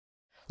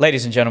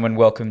Ladies and gentlemen,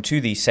 welcome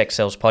to the Sex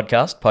Sells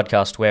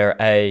podcast where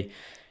a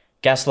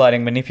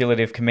gaslighting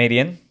manipulative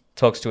comedian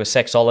talks to a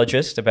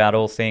sexologist about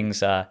all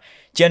things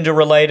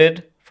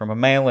gender-related from a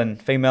male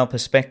and female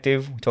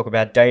perspective. We talk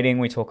about dating,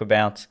 we talk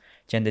about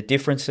gender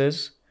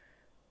differences,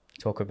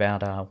 we talk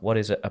about what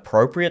is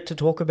appropriate to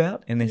talk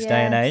about in this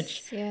day and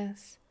age.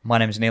 Yes. My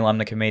name's Neil, I'm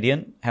the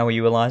comedian. How are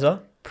you,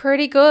 Eliza?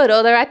 Pretty good,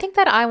 although I think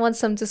that I want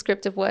some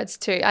descriptive words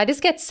too. I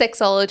just get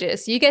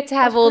sexologist. You get to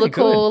have all the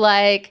cool,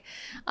 like,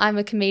 I'm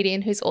a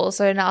comedian who's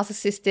also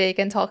narcissistic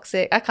and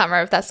toxic. I can't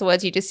remember if that's the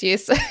words you just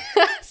used.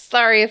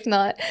 Sorry if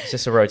not. It's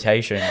just a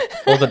rotation.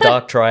 All the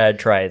dark triad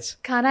traits.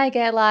 Can't I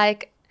get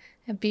like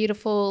a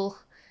beautiful,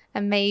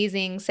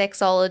 amazing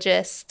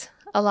sexologist,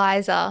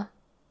 Eliza,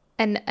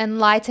 an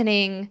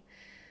enlightening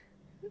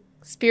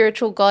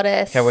spiritual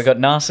goddess? Okay, we got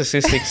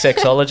narcissistic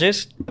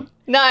sexologist.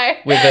 No.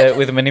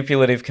 With a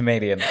manipulative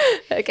comedian.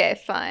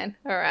 Okay, fine.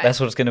 All right. That's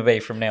what it's going to be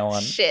from now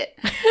on. Shit.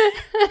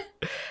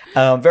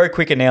 Very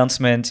quick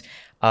announcement.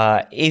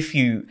 If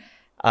you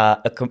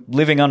are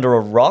living under a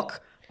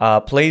rock,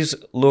 please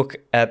look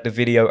at the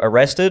video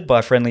Arrested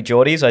by Friendly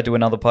Geordies. I do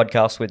another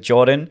podcast with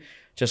Jordan.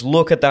 Just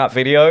look at that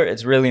video.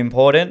 It's really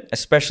important,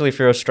 especially if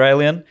you're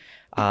Australian.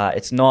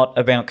 It's not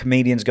about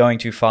comedians going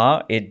too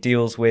far. It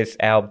deals with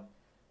our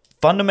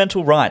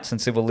fundamental rights and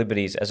civil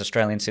liberties as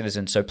Australian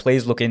citizens. So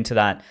please look into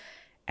that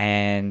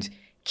and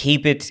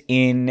keep it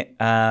in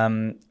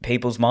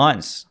people's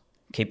minds.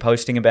 Keep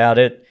posting about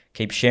it.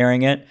 Keep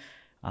sharing it.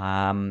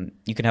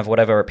 You can have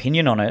whatever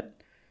opinion on it.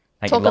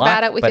 Talk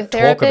about it with your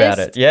therapist. Talk about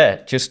it.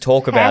 Yeah, just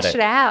talk about it. Hash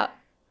it out.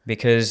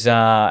 Because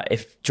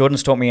if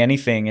Jordan's taught me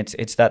anything,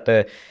 it's that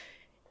the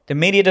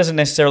media doesn't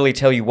necessarily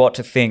tell you what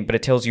to think, but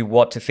it tells you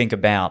what to think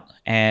about.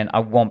 And I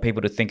want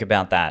people to think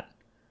about that.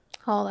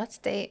 Oh, that's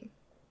deep.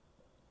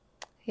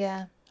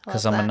 Yeah.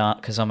 Because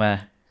I'm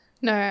a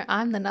No,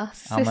 I'm the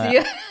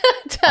narcissist.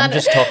 I'm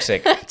just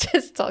toxic.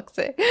 Just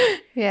toxic.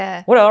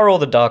 Yeah. What are all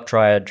the dark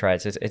triad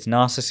traits? It's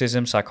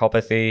narcissism,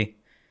 psychopathy,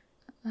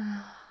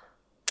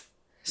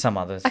 some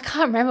others. I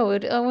can't remember. We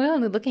were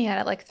only looking at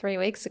it like 3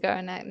 weeks ago,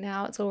 and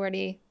now it's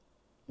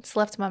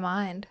left my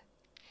mind.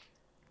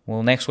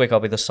 Well, next week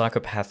I'll be the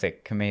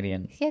psychopathic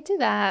comedian. Yeah, do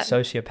that.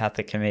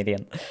 Sociopathic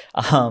comedian.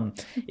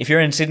 If you're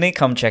in Sydney,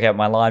 come check out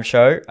my live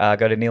show.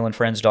 Go to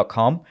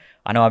neelandfriends.com.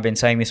 I know I've been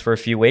saying this for a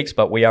few weeks,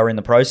 but we are in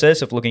the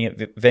process of looking at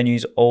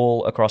venues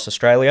all across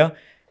Australia.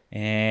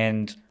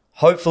 And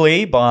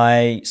hopefully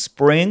by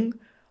spring,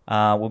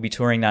 we'll be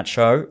touring that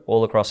show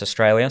all across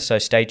Australia. So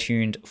stay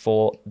tuned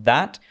for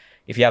that.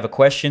 If you have a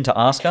question to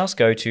ask us,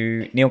 go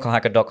to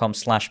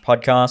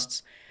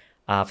neilkahaka.com/podcasts.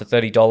 For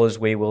 $30,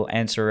 we will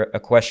answer a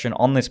question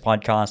on this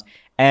podcast,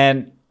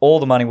 and all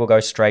the money will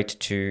go straight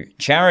to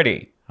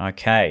charity.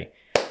 Okay.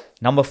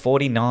 Number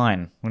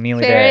 49. We're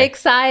nearly there. Very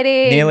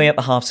exciting. Nearly at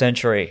the half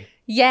century.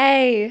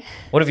 Yay.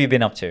 What have you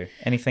been up to?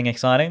 Anything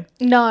exciting?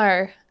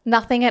 No,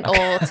 nothing at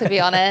all, to be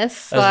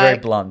honest. That was very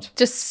blunt.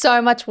 Just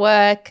so much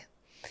work.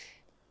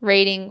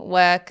 Reading,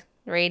 work.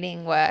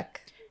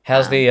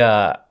 How's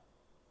the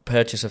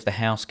purchase of the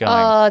house going?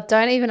 Oh,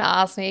 don't even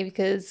ask me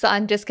because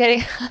I'm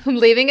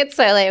leaving it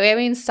so late. We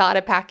haven't even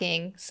started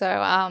packing.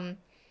 So,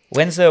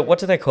 what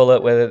do they call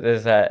it? Whether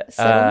there's that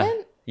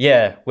settlement?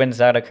 Yeah, when's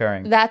that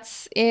occurring?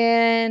 That's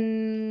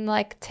in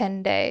like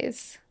 10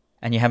 days.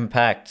 And you haven't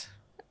packed?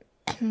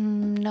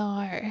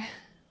 No.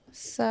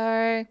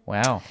 So.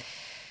 Wow.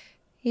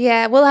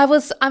 Yeah, well,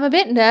 I'm a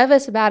bit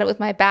nervous about it with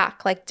my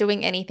back, like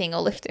doing anything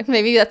or lifting.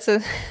 Maybe that's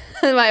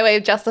my way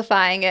of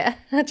justifying it.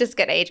 I'll just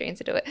get Adrian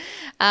to do it.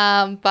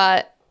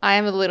 But I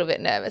am a little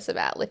bit nervous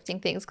about lifting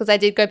things because I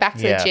did go back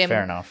to the gym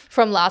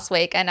from last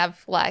week and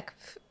I've like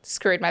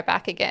screwed my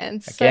back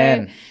again.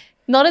 So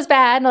not as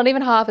bad, not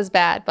even half as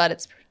bad, but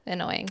it's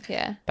annoying,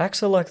 yeah.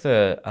 Backs are like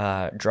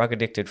the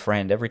drug-addicted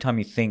friend. Every time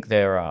you think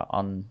they're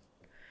on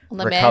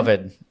the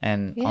recovered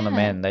and on the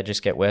mend, they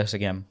just get worse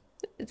again.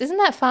 Isn't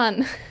that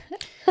fun?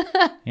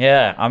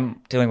 Yeah,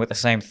 I'm dealing with the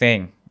same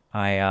thing.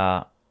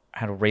 I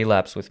had a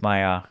relapse with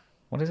my,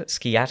 what is it,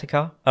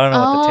 sciatica? I don't know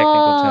what the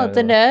technical term is.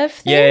 The nerve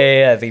thing?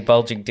 Yeah, the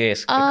bulging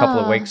disc a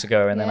couple of weeks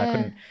ago. And then I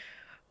couldn't,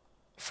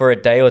 for a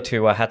day or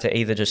two, I had to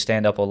either just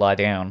stand up or lie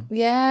down.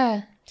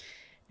 Yeah.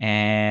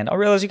 And I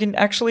realized you can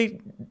actually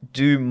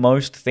do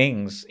most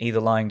things either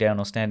lying down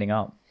or standing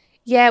up.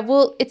 Yeah,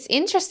 well, it's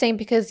interesting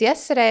because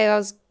yesterday I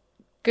was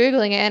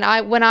Googling it,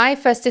 and when I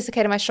first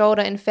dislocated my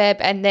shoulder in Feb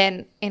and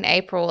then in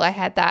April I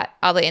had that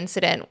other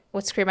incident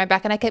which screwed my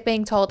back, and I kept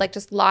being told like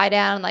just lie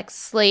down, like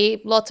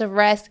sleep, lots of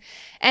rest.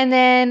 And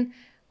then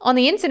on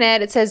the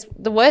internet it says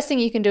the worst thing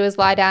you can do is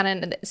lie down,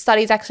 and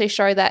studies actually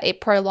show that it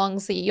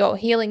prolongs your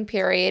healing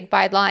period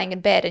by lying in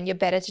bed, and you're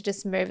better to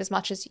just move as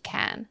much as you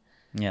can.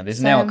 Yeah, this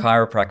is now a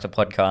chiropractor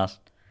podcast.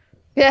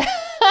 Yeah.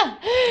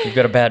 If you've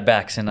got a bad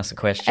back, send us a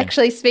question.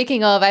 Actually,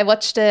 speaking of, I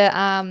watched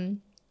a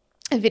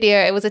video,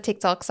 it was a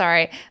TikTok,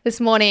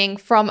 this morning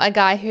from a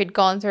guy who'd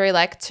gone through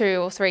like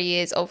 2 or 3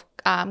 years of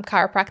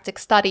chiropractic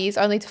studies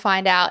only to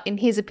find out, in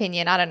his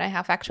opinion, I don't know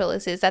how factual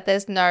this is, that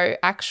there's no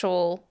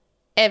actual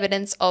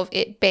evidence of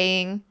it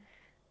being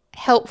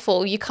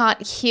helpful. You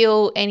can't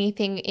heal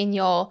anything in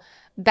your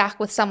back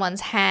with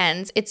someone's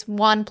hands, it's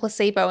 1,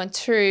 placebo, and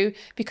 2,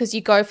 because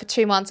you go for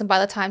 2 months and by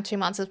the time 2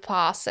 months has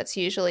passed, that's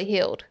usually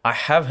healed. I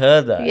have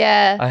heard that.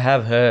 Yeah. I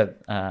have heard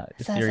So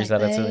theories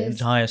like that it's an those.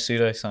 entire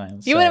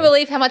pseudoscience. You wouldn't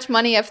believe how much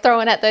money I've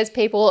thrown at those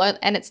people,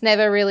 and it's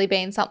never really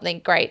been something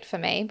great for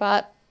me.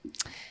 But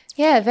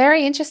yeah,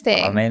 very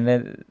interesting. I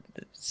mean,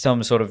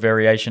 some sort of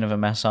variation of a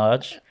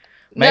massage.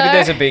 Maybe No.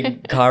 there's a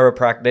big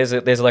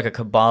chiropractor. There's like a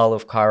cabal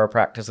of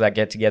chiropractors that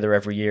get together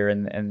every year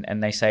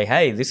and they say,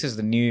 hey, this is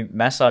the new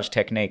massage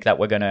technique that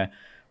we're going to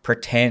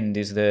pretend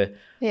is the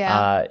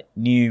Yeah.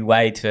 new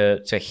way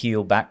to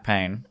heal back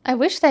pain. I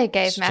wish they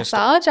gave It's just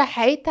massage. I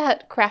hate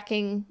that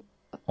cracking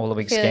All a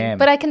big feeling. scam.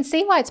 But I can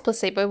see why it's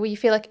placebo, where you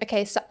feel like,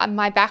 okay, so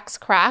my back's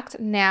cracked.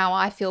 Now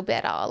I feel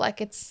better.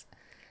 Like it's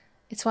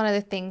one of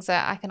the things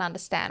that I can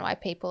understand why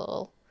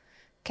people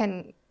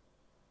can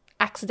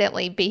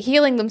accidentally be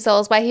healing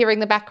themselves by hearing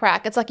the back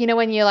crack. It's like,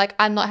 when you're like,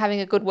 I'm not having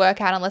a good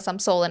workout unless I'm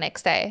sore the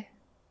next day.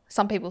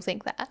 Some people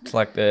think that. It's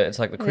like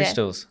the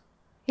crystals.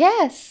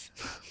 Yes.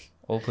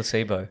 All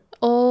placebo.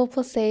 All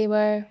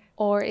placebo,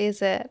 or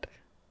is it?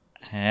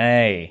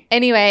 Hey.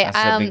 Anyway,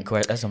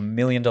 That's $1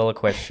 million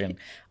question.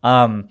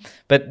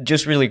 But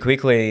just really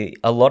quickly,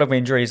 a lot of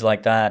injuries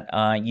like that,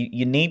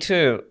 you need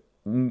to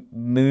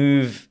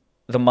move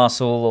the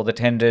muscle or the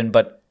tendon,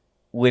 but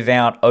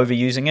without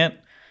overusing it.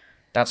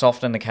 That's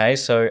often the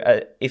case. So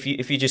if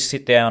you just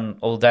sit down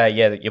all day,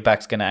 your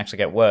back's going to actually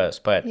get worse.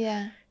 But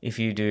if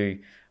you do,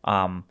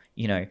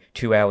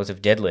 2 hours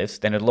of deadlifts,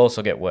 then it'll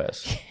also get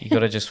worse. You got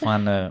to just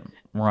find the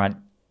right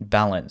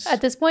balance. at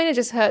this point, it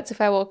just hurts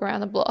if I walk around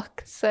the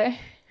block. So,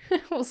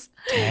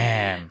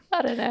 Damn.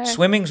 I don't know.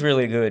 Swimming's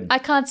really good. I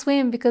can't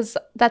swim because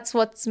that's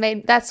what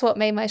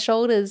made my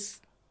shoulders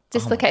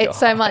dislocate God.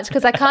 so much,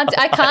 because I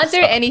can't do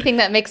anything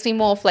that makes me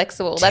more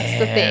flexible. That's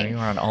the thing. You're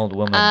an old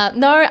woman.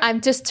 No,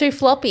 I'm just too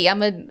floppy.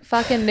 I'm a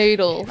fucking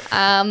noodle.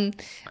 I'm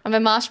a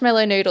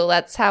marshmallow noodle.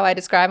 That's how I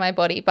describe my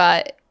body.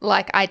 But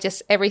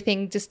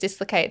everything just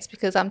dislocates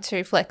because I'm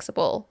too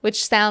flexible,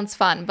 which sounds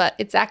fun, but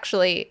it's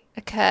actually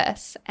a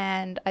curse.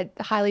 And I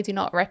highly do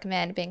not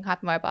recommend being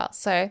hypermobile.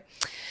 So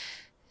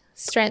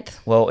strength.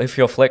 Well, if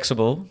you're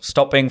flexible,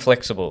 stop being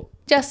flexible.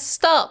 Just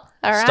stop.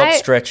 All right. Stop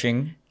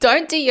stretching.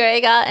 Don't do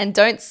yoga and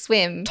don't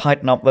swim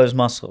Tighten up those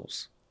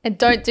muscles. and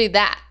don't do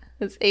that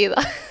either.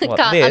 What,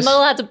 I'm this? not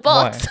allowed to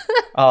box.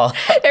 Oh,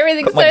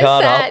 Everything's Put my so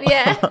guard sad. up.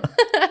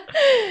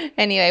 Yeah.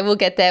 Anyway, we'll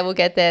get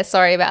there.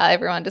 Sorry about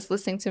everyone just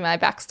listening to my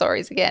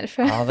backstories again.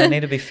 oh, they need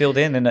to be filled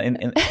in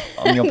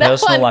on your No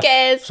personal one life.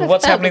 cares So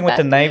what's about happening with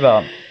the that.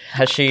 neighbor?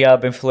 Has she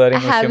been flirting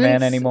with your haven't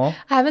man s- anymore?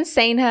 I haven't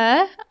seen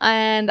her,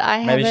 and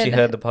I Maybe haven't. she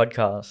heard the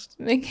podcast.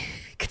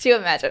 Could you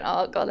imagine?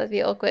 Oh god, that'd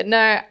be awkward.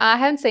 No, I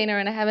haven't seen her,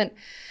 and I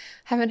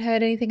haven't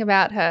heard anything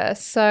about her.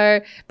 So,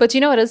 but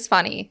you know what is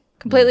funny?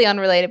 Completely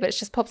unrelated, but it's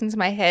just popped into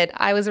my head.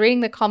 I was reading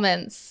the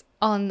comments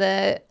on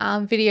the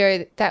video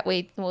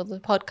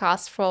the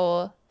podcast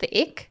for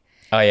the ick.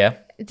 Oh yeah.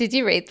 Did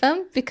you read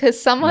them?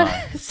 Because someone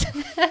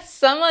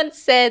someone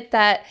said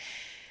that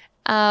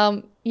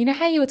you know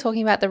how you were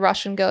talking about the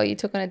Russian girl you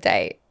took on a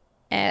date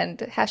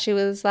and how she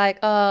was like,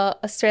 oh,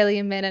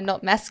 Australian men are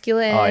not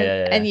masculine. Oh,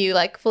 yeah. And you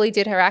fully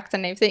did her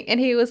accent and everything.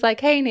 And he was like,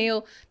 hey,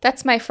 Neil,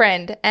 that's my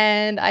friend.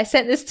 And I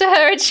sent this to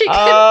her and she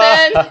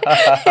confirmed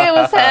it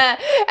was her.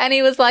 And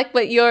he was like,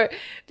 but your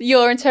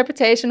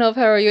interpretation of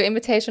her or your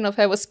imitation of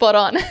her was spot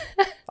on.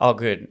 Oh,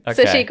 good.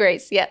 Okay. So she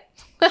agrees. Yeah.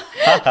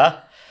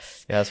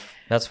 Yeah,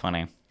 that's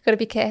funny. Got to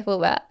be careful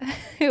about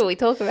who we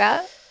talk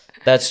about.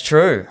 That's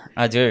true.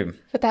 I do.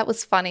 But that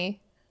was funny.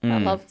 I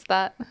loved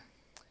that.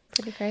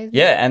 Pretty crazy.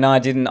 Yeah, and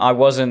I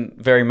wasn't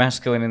very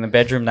masculine in the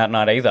bedroom that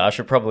night either. I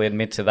should probably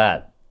admit to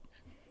that.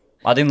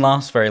 I didn't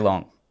last very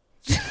long.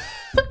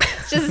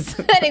 Just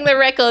setting the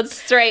record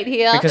straight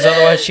here. Because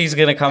otherwise she's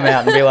going to come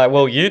out and be like,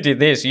 well, you did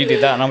this, you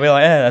did that. And I'll be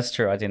like, yeah, that's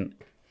true. I didn't.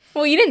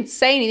 Well, you didn't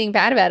say anything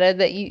bad about her.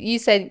 That you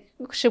said,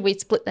 should we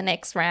split the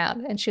next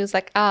round? And she was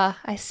like,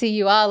 I see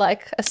you are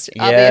like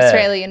other Yeah.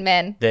 Australian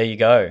men. There you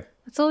go.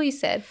 That's all you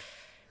said.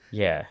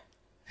 Yeah.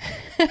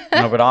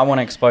 No, but I want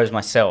to expose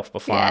myself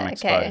before Yeah, I'm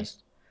okay.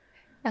 exposed.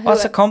 Now, Well,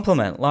 it's a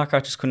compliment. Like, I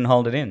just couldn't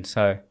hold it in,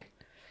 so...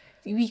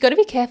 you got to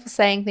be careful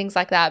saying things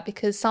like that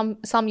because some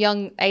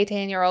young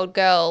 18-year-old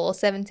girl or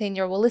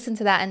 17-year-old will listen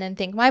to that and then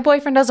think, my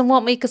boyfriend doesn't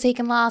want me because he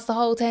can last the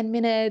whole 10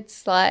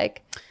 minutes.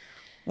 Like,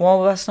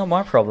 Well, that's not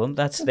my problem.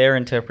 That's their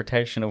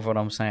interpretation of what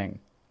I'm saying.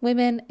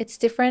 women, it's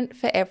different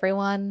for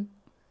everyone.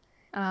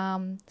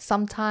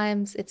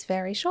 Sometimes it's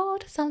very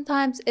short.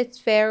 Sometimes it's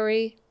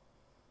very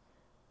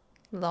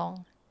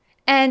long.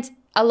 And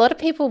a lot of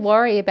people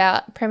worry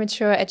about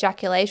premature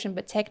ejaculation,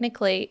 but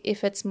technically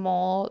if it's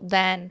more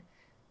than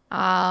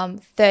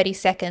 30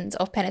 seconds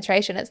of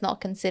penetration, it's not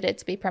considered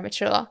to be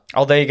premature.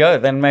 Oh, there you go.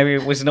 Then maybe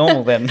it was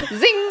normal then.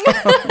 Zing!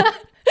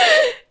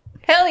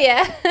 Hell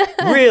yeah.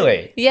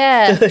 Really?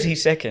 Yeah. 30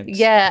 seconds?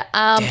 Yeah.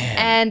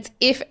 And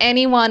if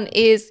anyone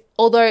is,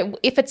 although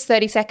if it's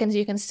 30 seconds,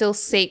 you can still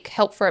seek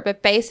help for it.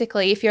 But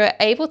basically, if you're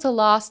able to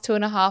last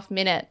 2.5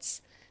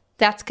 minutes,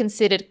 that's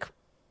considered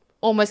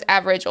almost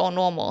average or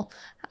normal.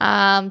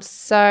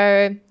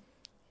 So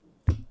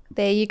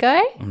There you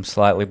go. I'm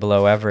slightly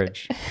below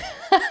average.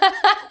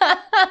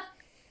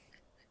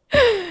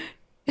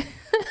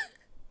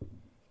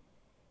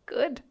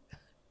 Good.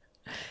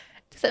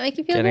 Does that make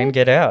you feel Get good? in,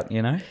 get out,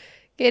 you know?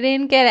 Get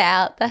in, get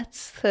out.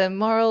 That's the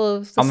moral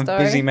of the I'm story. a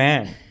busy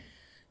man.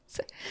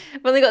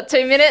 I've only got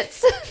 2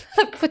 minutes.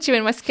 I'll put you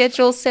in my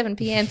schedule, 7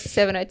 p.m. to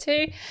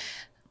 7:02.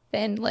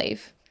 Then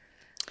leave.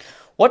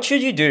 What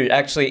should you do,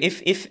 actually,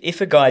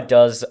 if a guy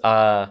does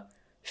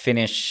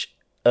finish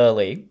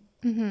early?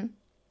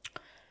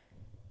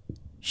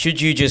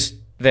 Should you just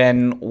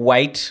then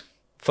wait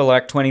for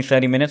like 20,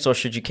 30 minutes, or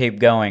should you keep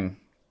going?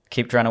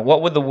 Keep trying to...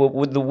 What would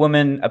the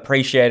woman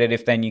appreciate it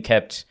if then you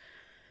kept...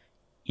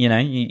 You know,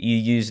 you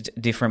used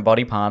different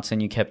body parts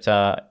and you kept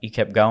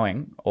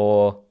going,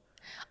 or...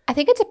 I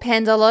think it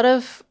depends. A lot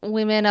of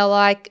women are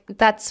like,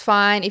 that's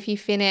fine if you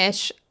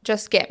finish,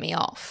 just get me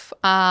off.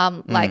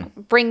 Like,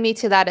 bring me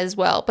to that as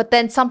well. But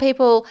then some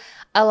people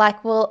are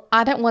like, well,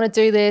 I don't want to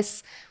do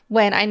this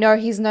when I know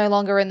he's no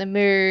longer in the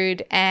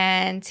mood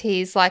and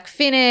he's like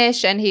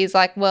finished and he's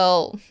like,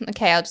 well,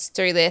 okay, I'll just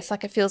do this.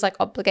 Like, it feels like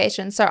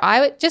obligation. So I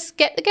would just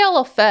get the girl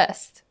off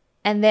first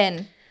and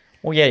then...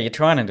 Well, yeah, you're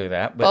trying to do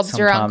that, but Bob's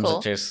your sometimes uncle.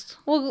 it just...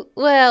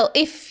 Well,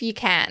 if you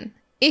can.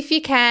 If you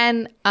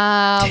can...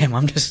 Damn,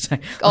 I'm just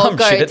saying. Or I'm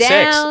go shit at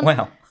down.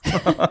 sex.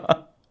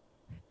 Wow.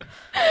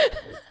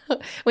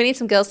 We need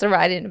some girls to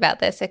write in about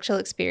their sexual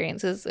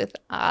experiences with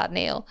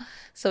Neil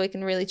so we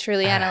can really,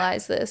 truly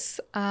analyze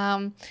this.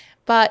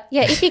 But,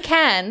 yeah, if you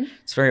can...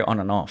 It's very on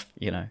and off,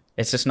 you know.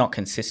 It's just not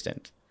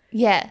consistent.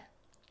 Yeah,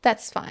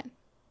 that's fine.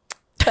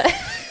 But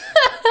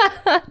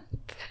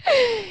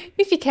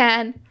if you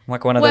can...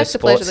 Like one of work those to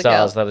pleasure sports the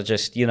girl. stars that are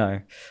just, you know,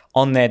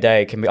 on their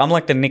day can be... I'm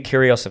like the Nick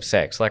Kyrgios of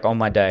sex. Like, on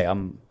my day,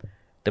 I'm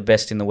the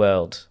best in the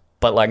world.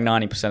 But, like,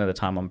 90% of the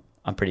time,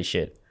 I'm pretty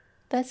shit.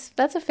 That's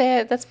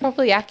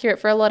probably accurate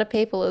for a lot of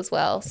people as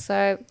well.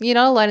 So you're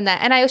not alone in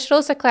that. And I should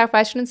also clarify,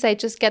 I shouldn't say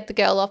just get the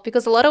girl off,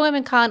 because a lot of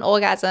women can't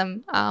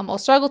orgasm or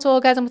struggle to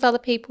orgasm with other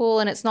people,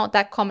 and it's not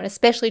that common,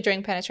 especially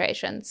during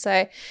penetration.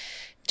 So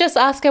just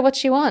ask her what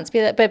she wants,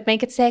 but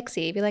make it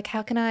sexy. Be like,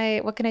 what can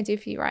I do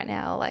for you right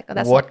now? Like,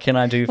 What can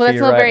I do for you that's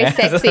not right very now?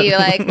 sexy.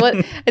 Like,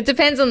 what? It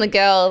depends on the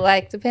girl.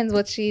 Like, depends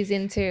what she's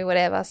into,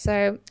 whatever.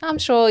 So I'm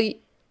sure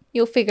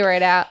you'll figure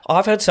it out.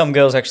 I've heard some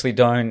girls actually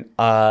don't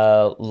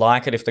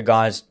like it if the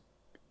guy's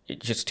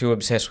just too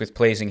obsessed with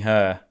pleasing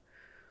her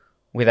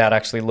without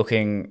actually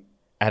looking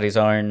at his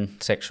own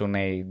sexual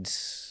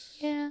needs.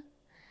 Yeah.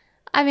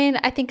 I mean,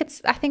 I think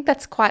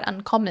that's quite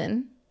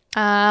uncommon.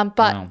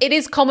 But it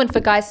is common for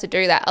guys to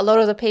do that. A lot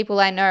of the people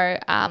I know,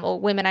 or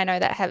women I know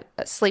that have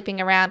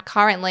sleeping around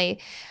currently,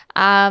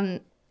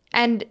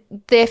 and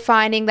they're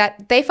finding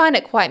that they find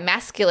it quite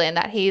masculine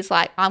that he's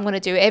like, I'm going to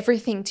do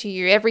everything to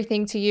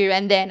you.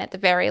 And then at the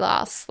very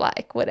last,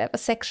 like, whatever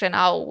section,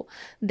 I'll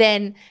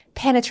then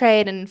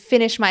penetrate and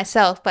finish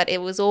myself. But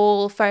it was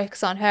all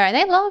focused on her, and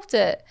they loved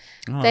it.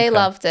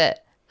 Loved it.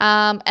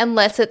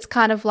 Unless it's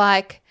kind of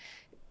like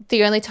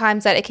the only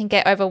times that it can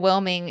get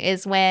overwhelming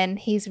is when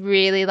he's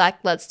really like,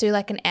 let's do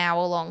like an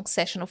hour-long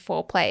session of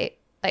foreplay,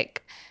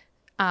 like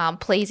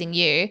pleasing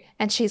you.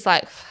 And she's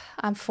like,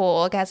 I'm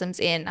 4 orgasms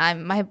in.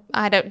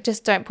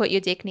 Don't put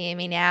your dick near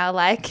me now.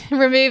 Like,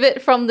 remove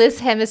it from this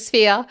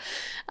hemisphere.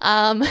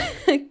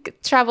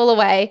 Travel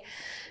away.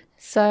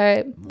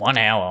 So 1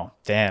 hour.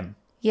 Damn.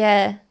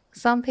 yeah,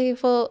 some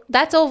people,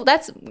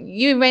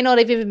 you may not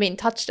have even been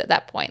touched at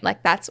that point. Like,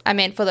 I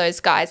mean, for those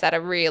guys that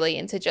are really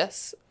into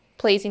just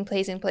pleasing.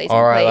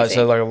 All right,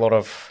 so like a lot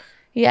of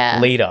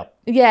lead up.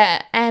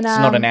 Yeah, and It's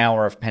not an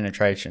hour of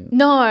penetration.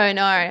 No.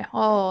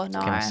 Oh no.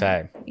 Can I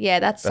say? Yeah,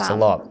 that's a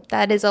lot.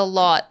 That is a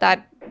lot.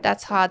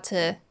 That's hard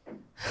to.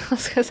 I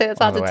was gonna say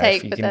that's hard to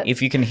take,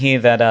 If you can hear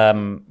that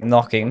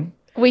knocking,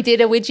 we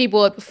did a Ouija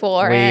board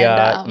before,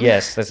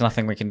 yes, there's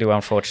nothing we can do,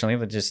 unfortunately.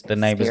 They're just the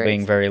neighbours Spirits.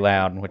 being very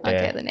loud with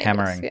their the neighbours,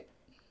 hammering. yeah.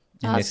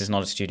 And this is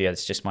not a studio;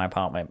 it's just my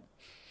apartment.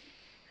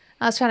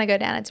 I was trying to go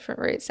down a different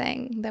route,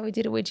 saying that we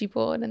did a Ouija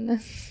board and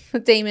the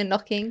demon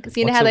knocking, because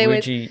you know What's how a they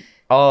Ouija?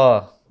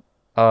 Oh,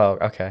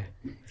 okay.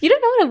 You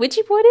don't know what a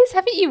Ouija board is?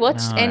 Haven't you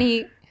watched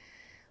any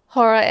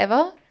horror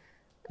ever?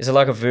 Is it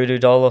like a voodoo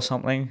doll or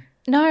something?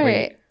 No.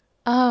 Wait.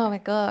 Oh my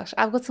gosh,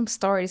 I've got some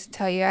stories to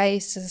tell you. I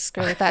used to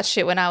screw with that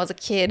shit when I was a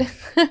kid.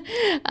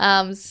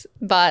 But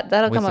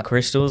that'll With come the up.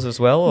 crystals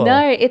as well? Or?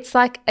 No, it's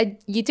like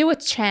you do a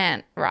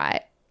chant,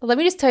 right? Let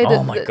me just tell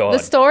you God. the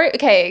story.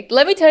 Okay,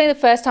 let me tell you the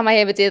first time I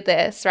ever did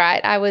this,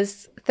 right? I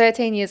was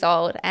 13 years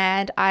old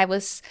and I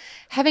was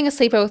having a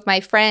sleepover with my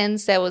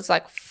friends. There was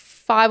like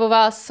 5 of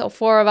us or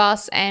 4 of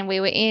us, and we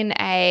were in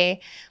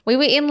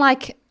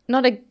like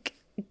not a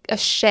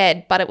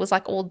shed, but it was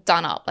like all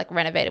done up, like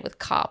renovated with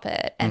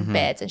carpet and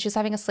beds, and she was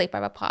having a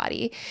sleepover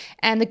party,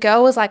 and the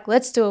girl was like,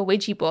 let's do a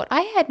Ouija board.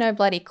 I had no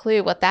bloody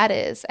clue what that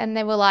is, and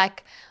they were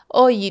like,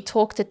 oh, you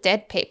talk to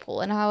dead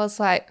people, and I was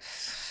like,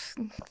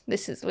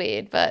 this is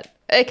weird, but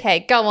okay,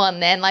 go on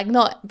then, like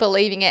not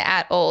believing it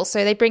at all.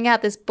 So they bring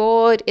out this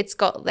board. It's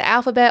got the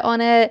alphabet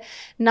on it,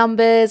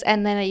 numbers,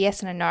 and then a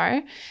yes and a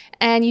no.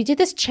 And you did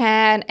this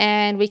chant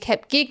and we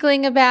kept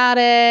giggling about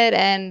it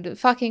and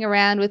fucking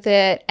around with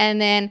it.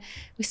 And then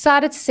we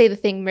started to see the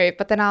thing move.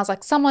 But then I was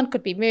like, someone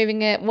could be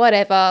moving it,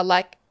 whatever.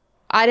 Like,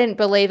 I didn't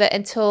believe it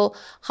until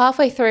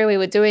halfway through we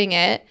were doing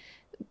it.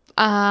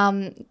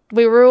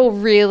 We were all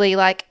really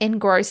like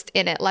engrossed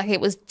in it. Like,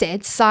 it was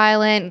dead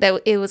silent.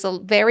 It was a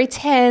very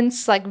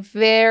tense, like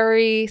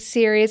very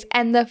serious.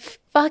 And the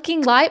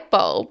fucking light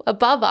bulb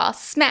above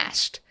us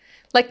smashed,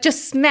 like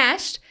just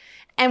smashed.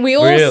 And we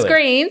all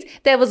screamed.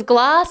 There was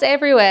glass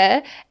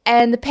everywhere.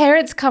 And the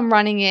parents come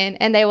running in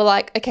and they were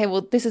like, okay,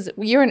 well,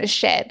 you're in a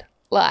shed.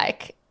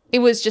 Like, it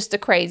was just a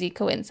crazy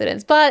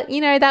coincidence. But,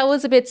 you know, that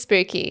was a bit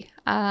spooky.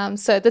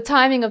 So the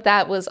timing of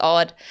that was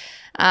odd.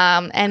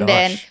 And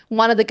then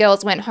one of the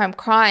girls went home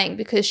crying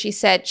because she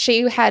said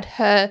she had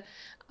a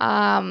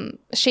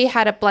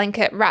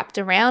blanket wrapped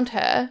around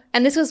her.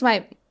 And this was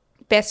my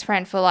best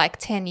friend for like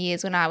 10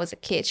 years when I was a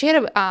kid. She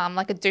had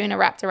like a doona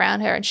wrapped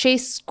around her, and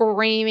she's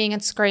screaming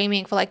and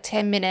screaming for like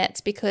 10 minutes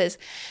because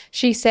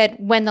she said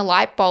when the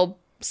light bulb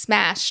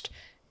smashed,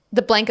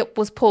 the blanket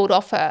was pulled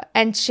off her,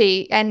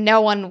 and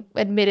no one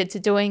admitted to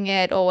doing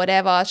it or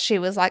whatever. She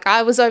was like,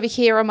 I was over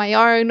here on my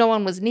own. No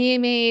one was near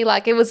me.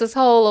 Like, it was this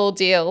whole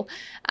ordeal.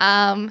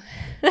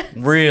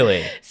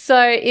 Really? So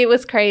it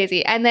was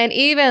crazy. And then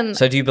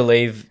So do you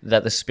believe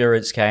that the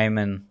spirits came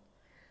and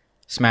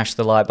smashed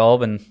the light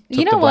bulb and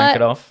took the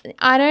blanket off?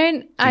 I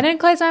don't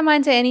close my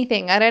mind to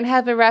anything. I don't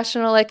have a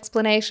rational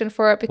explanation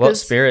for it because... What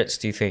spirits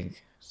do you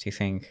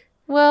think?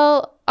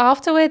 Well,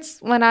 afterwards,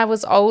 when I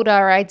was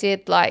older, I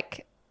did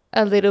like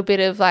a little bit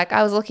of like,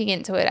 I was looking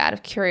into it out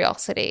of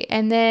curiosity.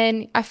 And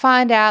then I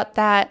find out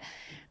that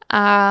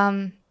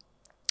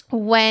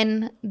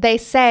when they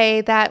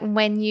say that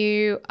when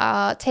you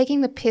are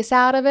taking the piss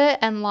out of it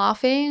and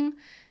laughing,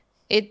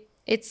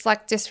 it's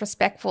like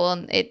disrespectful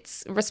and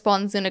it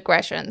responds in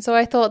aggression. So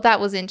I thought that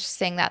was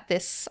interesting that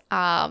this...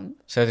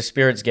 So the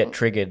spirits get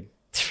triggered.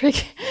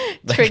 Triggered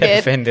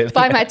offended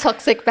by my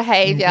toxic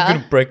behavior. You're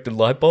going to break the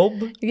light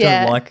bulb?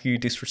 Yeah. Don't like you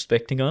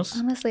disrespecting us?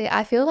 Honestly,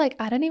 I feel like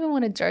I don't even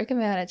want to joke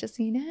about it. Just,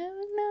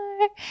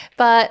 no.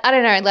 But I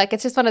don't know. Like,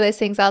 it's just one of those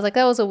things. I was like,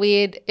 it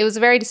was a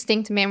very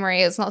distinct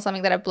memory. It's not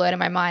something that I blurred in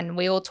my mind.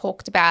 We all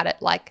talked about it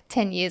like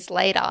 10 years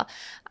later.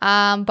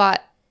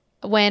 But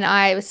when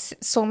I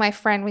saw my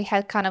friend, we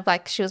had kind of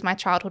like, she was my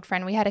childhood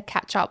friend. We had a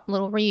catch up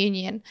little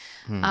reunion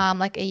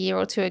like a year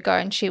or two ago.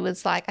 And she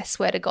was like, I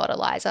swear to God,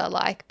 Eliza,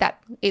 like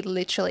that, it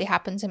literally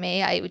happened to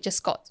me. It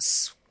just got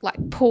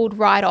like pulled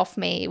right off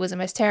me. It was the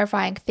most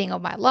terrifying thing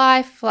of my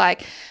life.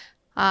 Like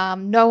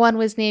no one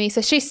was near me.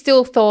 So she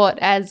still thought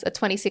as a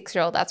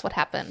 26-year-old, that's what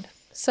happened.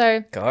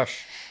 So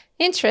gosh,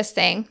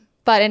 interesting.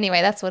 But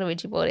anyway, that's what a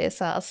Ouija board is,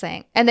 so I was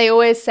saying. And they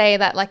always say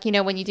that, like, you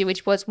know, when you do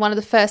Ouija boards, one of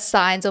the first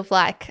signs of,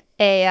 like,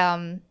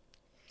 a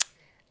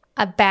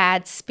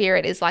bad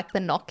spirit is, like,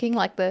 the knocking,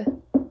 like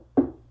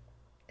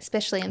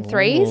especially in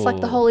threes, like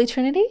the Holy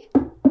Trinity.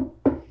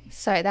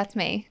 So that's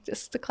me,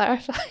 just to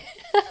clarify.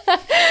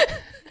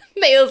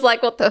 Neil's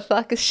like, what the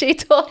fuck is she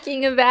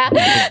talking about?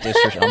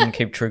 I'm going to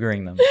keep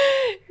triggering them.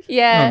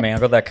 Yeah. I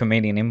got that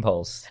comedian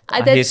impulse.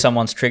 I hear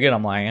someone's triggered,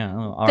 I'm like,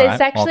 all right,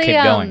 actually,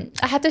 I'll keep going.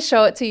 I had to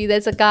show it to you.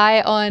 There's a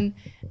guy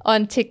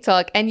on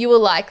TikTok, and you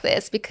will like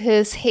this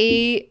because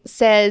he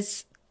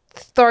says,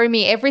 throw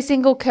me every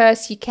single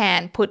curse you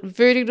can. Put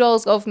voodoo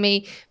dolls of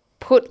me.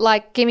 Put,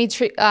 like, give me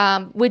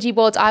Ouija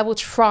boards. I will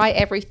try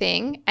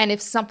everything. And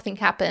if something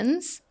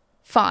happens,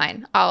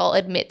 fine. I'll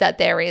admit that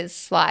there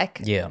is,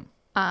 like... Yeah.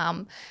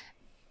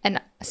 an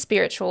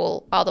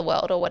spiritual other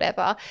world or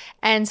whatever.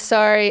 And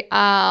so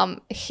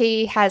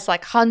he has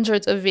like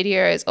hundreds of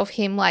videos of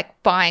him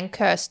like buying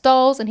cursed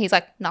dolls, and he's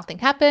like, nothing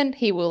happened.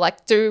 He will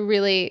like do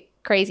really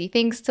crazy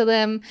things to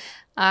them.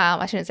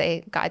 I shouldn't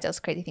say guy does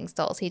crazy things to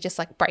dolls. He just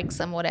like breaks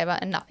them, whatever,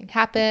 and nothing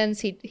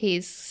happens.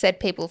 He's said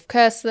people have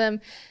cursed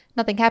them.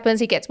 Nothing happens.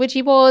 He gets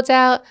Ouija boards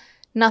out.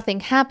 Nothing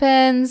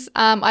happens.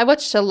 I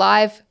watched a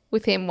live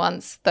with him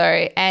once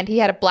though, and he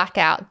had a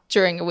blackout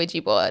during a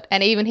Ouija board.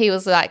 And even he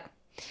was like,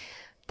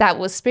 that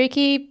was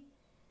spooky,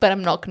 but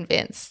I'm not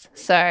convinced.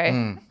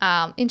 So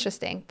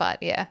interesting,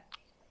 but yeah.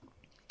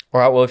 All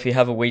right, well, if you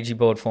have a Ouija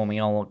board for me,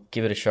 I'll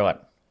give it a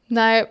shot.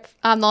 Nope,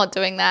 I'm not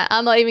doing that.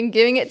 I'm not even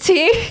giving it to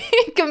you.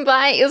 You can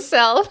buy it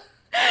yourself.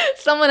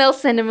 Someone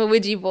else send him a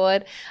Ouija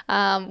board.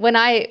 When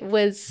I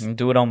was...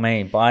 Do it on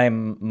me. Buy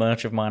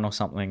merch of mine or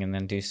something and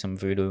then do some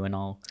voodoo, and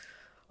I'll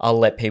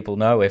let people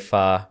know if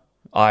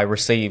I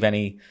receive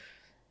any...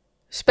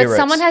 spirits. But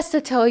someone has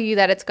to tell you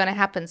that it's going to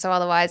happen. So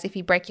otherwise, if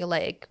you break your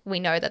leg, we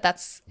know that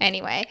that's...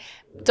 Anyway,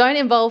 don't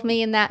involve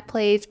me in that,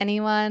 please,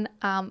 anyone.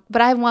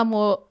 But I have one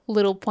more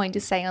little point to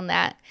say on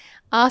that.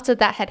 After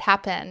that had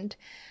happened,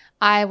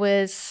 I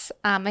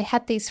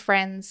had these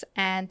friends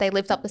and they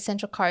lived up the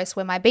Central Coast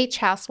where my beach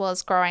house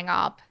was growing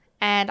up.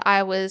 and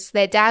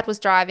their dad was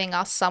driving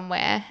us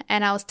somewhere,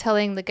 and I was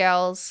telling the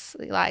girls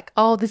like,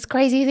 oh, this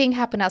crazy thing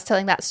happened. I was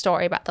telling that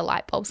story about the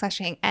light bulb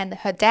smashing, and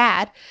her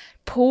dad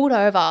pulled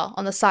over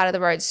on the side of the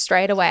road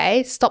straight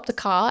away, stopped the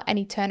car, and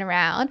he turned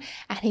around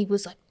and he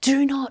was like,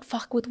 do not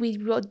fuck with me.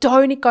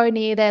 Don't go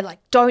near there. Like,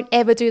 don't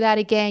ever do that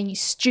again, you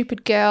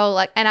stupid girl.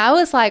 Like, and I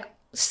was like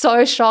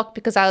so shocked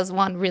because I was,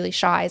 one, really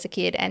shy as a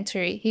kid, and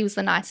two, he was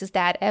the nicest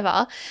dad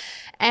ever.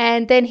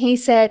 And then he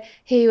said,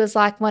 he was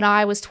like, when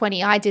I was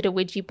 20, I did a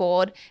Ouija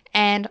board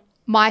and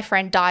my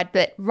friend died,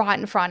 but right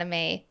in front of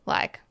me,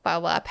 like, blah,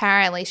 blah.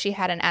 Apparently she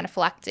had an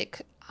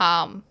anaphylactic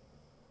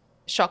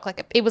shock.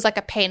 Like, it was like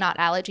a peanut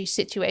allergy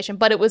situation,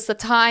 but it was the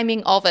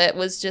timing of it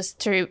was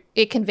just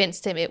it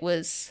convinced him it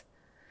was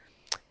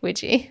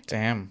Ouija.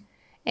 Damn.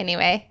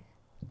 Anyway,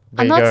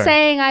 There I'm you not go.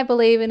 saying I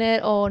believe in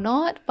it or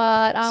not,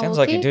 but I Sounds will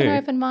like you keep do. an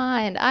open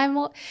mind. I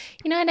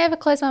never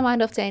close my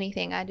mind off to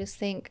anything. I just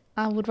think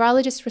I would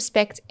rather just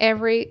respect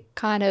every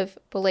kind of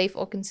belief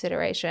or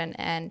consideration,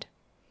 and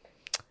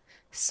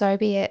so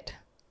be it.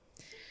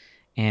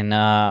 And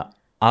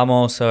I'm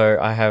also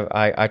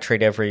I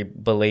treat every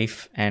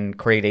belief and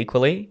creed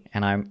equally,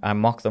 and I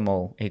mock them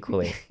all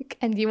equally.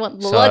 And you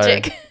want the So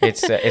logic.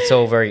 it's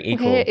all very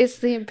equal. Where is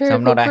the So empirical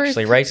I'm not proof?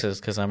 actually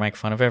racist because I make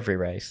fun of every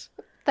race.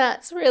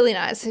 That's really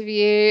nice of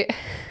you.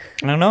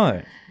 I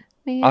know.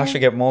 Yeah. I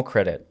should get more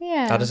credit.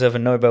 Yeah. I deserve a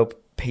Nobel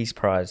Peace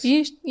Prize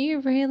You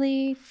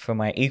really, for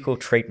my equal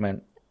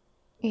treatment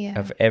yeah.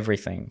 of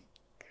everything.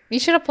 You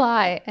should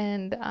apply,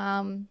 and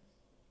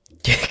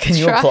Can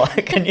you Try. apply?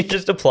 Can you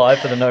just apply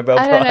for the Nobel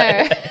I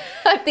Prize? don't know.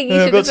 I think you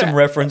I've should. got some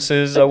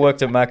references. I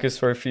worked at Macca's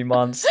for a few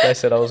months. They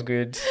said I was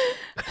good.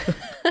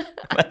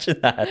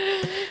 Imagine that.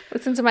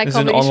 Listen to my There's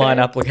an comedy online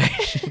show.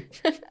 application.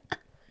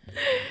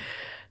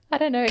 I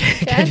don't know.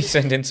 Can you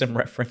send in some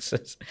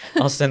references?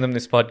 I'll send them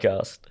this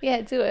podcast. Yeah,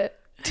 do it.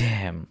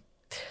 Damn.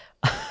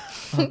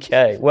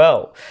 Okay,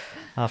 well,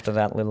 after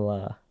that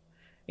little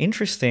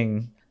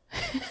interesting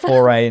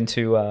foray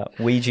into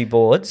Ouija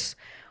boards,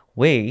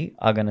 we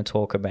are going to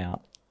talk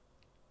about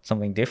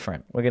something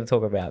different. We're going to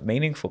talk about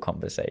meaningful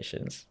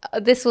conversations.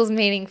 This was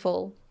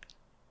meaningful.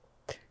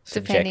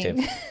 Subjective.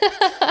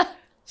 Depending.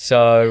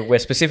 So we're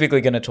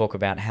specifically going to talk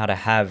about how to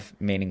have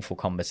meaningful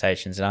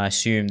conversations, and I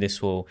assume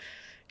this will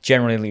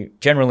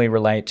generally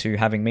relate to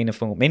having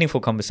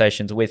meaningful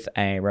conversations with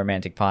a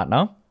romantic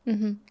partner.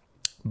 Mm-hmm.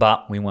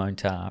 But we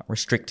won't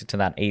restrict it to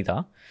that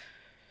either.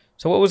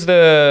 So what was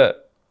the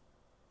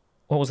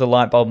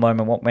light bulb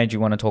moment? What made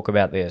you want to talk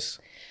about this?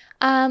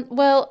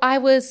 Well, I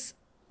was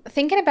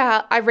thinking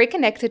about, I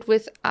reconnected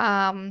with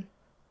an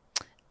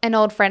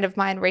old friend of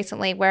mine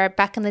recently, where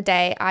back in the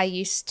day I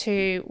used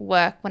to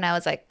work when I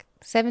was like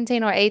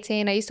 17 or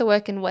 18. I used to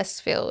work in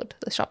Westfield,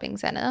 the shopping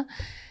centre.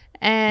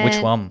 And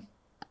Which one?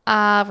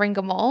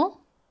 Ringa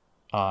Mall,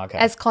 Oh, okay.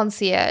 as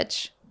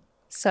concierge.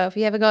 So if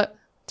you ever got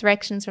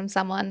directions from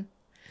someone,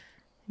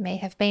 it may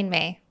have been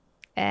me.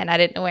 And I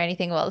didn't know where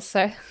anything was,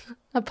 so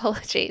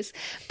apologies.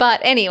 But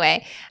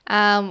anyway,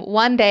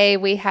 one day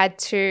we had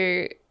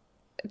to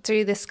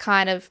do this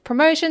kind of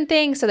promotion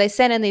thing. So they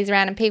sent in these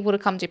random people to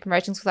come do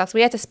promotions with us.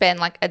 We had to spend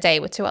like a day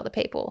with two other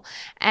people.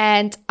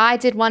 And I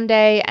did one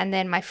day, and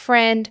then my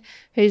friend,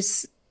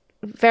 who's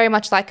very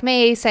much like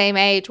me, same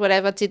age,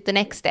 whatever, did the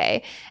next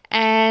day.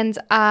 And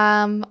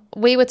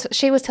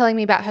she was telling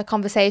me about her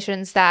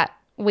conversations that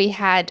we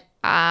had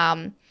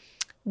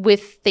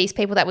with these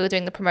people that we were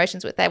doing the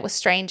promotions with. They were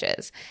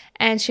strangers.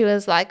 And she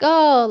was like,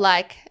 oh,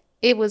 like,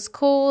 it was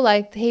cool.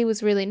 Like, he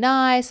was really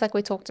nice. Like,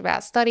 we talked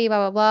about study,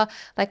 blah, blah, blah.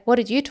 Like, what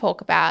did you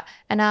talk about?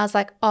 And I was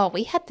like, oh,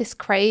 we had this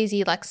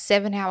crazy, like,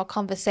 7-hour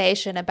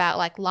conversation about,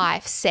 like,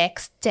 life,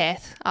 sex,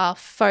 death,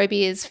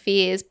 phobias,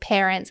 fears,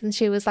 parents. And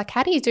she was like,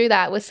 how do you do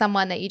that with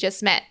someone that you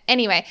just met?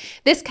 Anyway,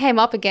 this came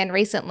up again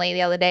recently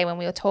the other day when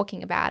we were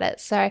talking about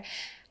it. So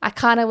I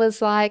kind of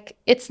was like,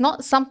 it's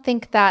not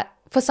something that,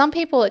 for some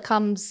people it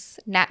comes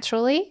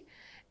naturally,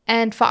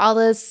 and for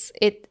others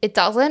it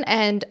doesn't.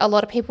 And a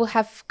lot of people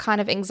have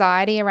kind of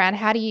anxiety around,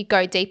 how do you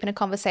go deep in a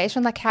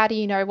conversation? Like, how do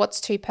you know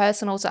what's too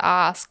personal to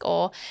ask,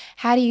 or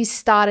how do you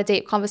start a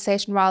deep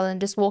conversation rather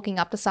than just walking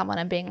up to someone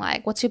and being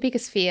like, what's your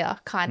biggest fear,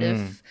 kind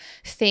of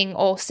thing,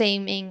 or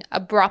seeming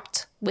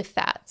abrupt with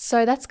that.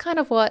 So that's kind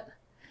of what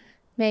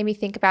made me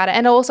think about it.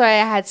 And also I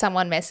had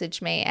someone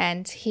message me,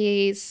 and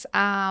he's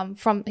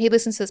he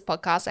listens to this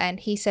podcast, and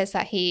he says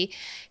that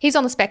he's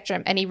on the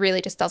spectrum and he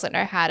really just doesn't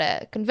know how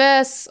to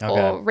converse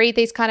or read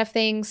these kind of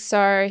things.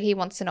 So he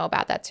wants to know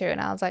about that too. And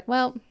I was like,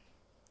 well,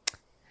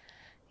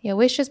 your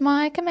wish is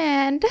my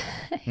command.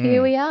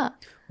 Here we are.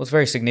 Well, it's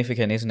very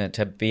significant, isn't it,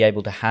 to be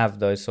able to have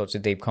those sorts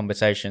of deep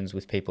conversations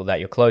with people that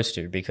you're close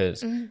to,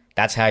 because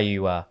that's how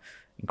you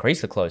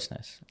increase the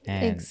closeness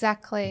and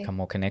Exactly. become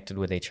more connected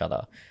with each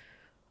other.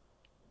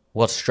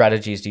 What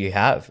strategies do you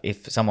have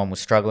if someone was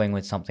struggling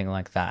with something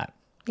like that?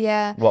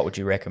 Yeah. What would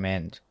you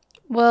recommend?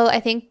 Well, I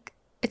think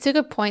it's a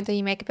good point that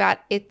you make about,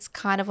 it's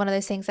kind of one of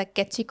those things that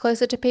gets you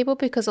closer to people,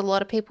 because a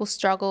lot of people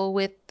struggle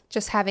with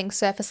just having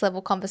surface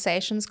level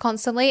conversations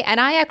constantly.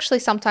 And I actually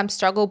sometimes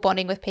struggle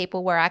bonding with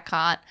people where I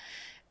can't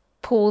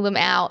pull them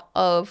out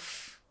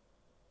of,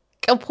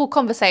 or pull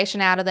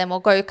conversation out of them,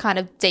 or go kind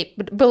of deep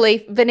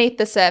beneath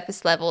the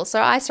surface level.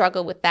 So I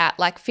struggle with that,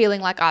 like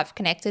feeling like I've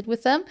connected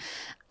with them.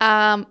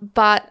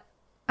 But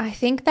I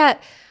think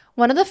that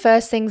one of the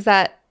first things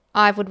that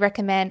I would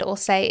recommend or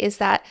say is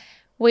that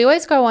we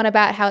always go on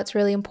about how it's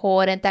really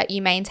important that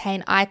you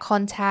maintain eye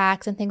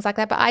contact and things like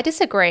that, but I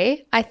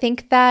disagree. I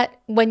think that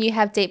when you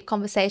have deep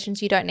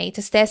conversations, you don't need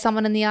to stare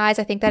someone in the eyes.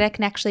 I think that it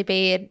can actually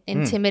be an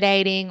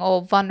intimidating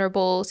or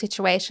vulnerable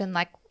situation,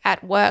 like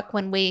at work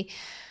when we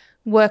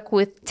work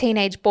with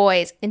teenage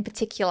boys in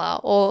particular,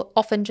 or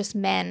often just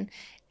men,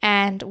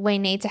 and we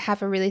need to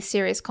have a really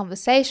serious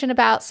conversation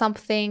about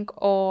something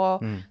or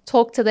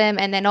talk to them,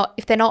 and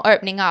if they're not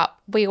opening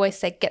up, we always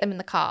say get them in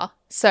the car.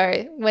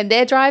 So when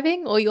they're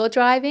driving or you're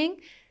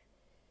driving,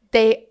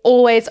 they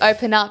always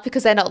open up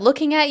because they're not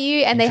looking at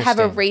you, and they have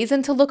a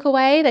reason to look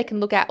away. They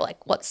can look at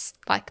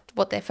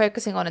what they're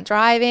focusing on and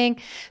driving.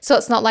 So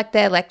it's not like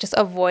they're like just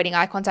avoiding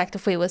eye contact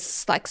if we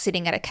was like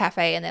sitting at a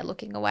cafe and they're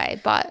looking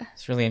away. But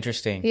it's really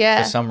interesting.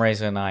 Yeah. For some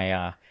reason,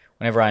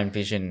 whenever I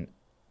envision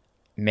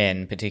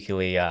men,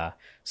 particularly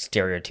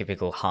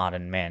stereotypical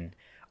hardened men,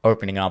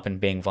 opening up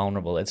and being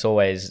vulnerable, it's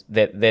always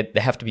that they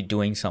have to be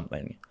doing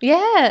something.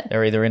 Yeah.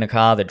 They're either in a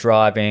car, they're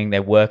driving,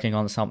 they're working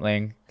on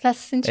something.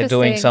 That's interesting. They're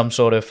doing some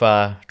sort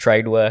of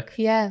trade work.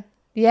 Yeah.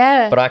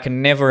 Yeah. But I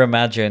can never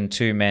imagine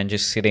two men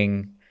just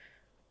sitting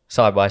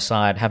side by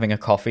side, having a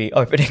coffee,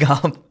 opening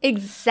up.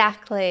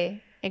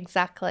 Exactly.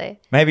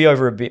 Maybe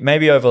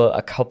over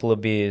a couple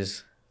of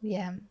beers.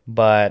 Yeah.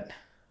 But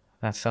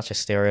that's such a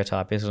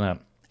stereotype, isn't it?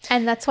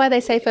 And that's why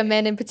they say for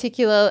men in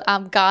particular,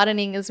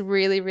 gardening is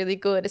really, really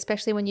good,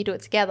 especially when you do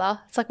it together.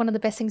 It's like one of the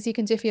best things you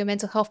can do for your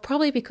mental health,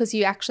 probably because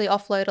you actually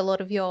offload a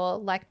lot of your,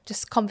 like,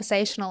 just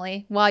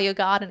conversationally while you're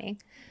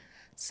gardening.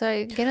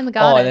 So get in the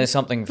garden. Oh, and there's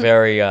something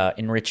very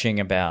enriching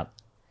about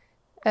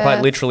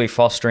quite literally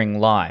fostering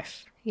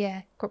life.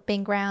 Yeah,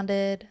 being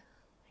grounded.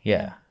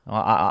 Yeah.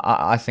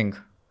 I think,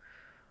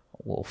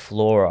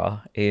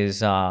 flora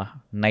is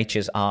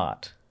nature's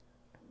art.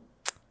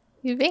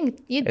 You're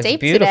deep beautiful.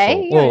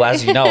 today. Well,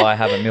 as you know, I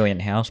have 1 million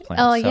houseplants.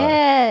 Oh, so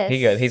yes. Here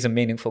you go. Here's a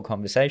meaningful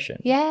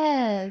conversation.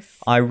 Yes.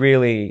 I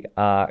really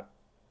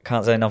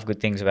can't say enough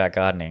good things about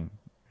gardening.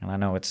 And I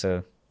know it's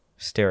a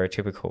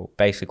stereotypical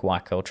basic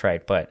white girl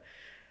trait, but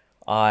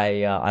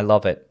I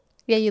love it.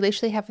 Yeah, you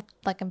literally have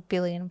like 1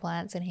 billion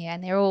plants in here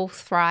and they're all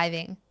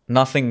thriving.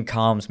 Nothing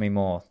calms me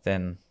more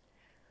than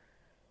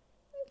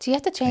Do you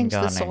have to change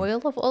the gardening.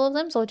 soil of all of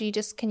them, or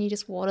can you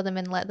just water them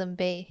and let them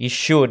be? You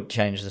should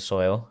change the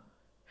soil.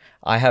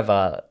 I have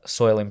a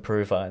soil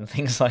improver and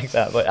things like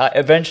that, but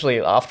eventually,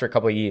 after a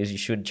couple of years, you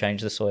should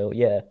change the soil.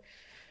 Yeah.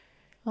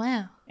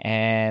 Wow.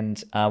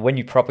 And when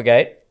you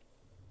propagate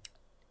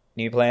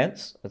new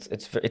plants,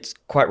 it's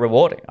quite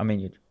rewarding. I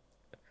mean,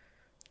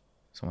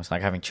 it's almost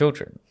like having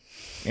children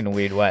in a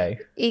weird way.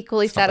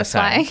 Equally It's not the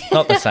satisfying. same.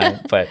 Not the same,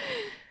 but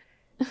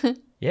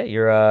yeah,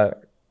 you're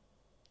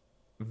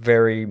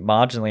very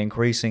marginally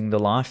increasing the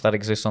life that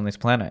exists on this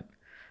planet.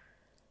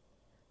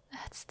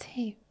 That's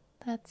deep.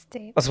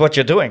 That's what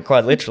you're doing,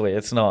 quite literally.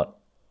 It's not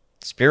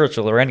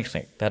spiritual or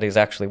anything. That is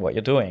actually what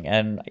you're doing.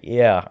 And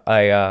yeah,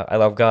 I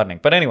love gardening.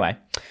 But anyway,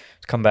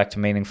 to come back to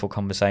meaningful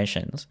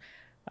conversations,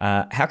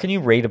 how can you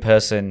read a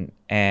person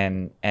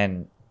and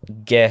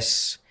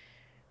guess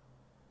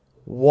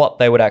what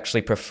they would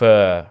actually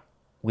prefer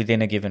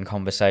within a given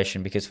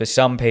conversation? Because for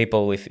some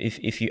people,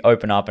 if you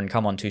open up and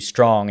come on too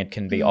strong, it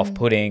can be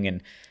off-putting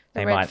and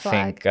they might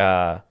think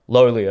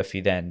lowly of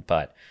you then.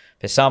 But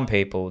for some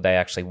people, they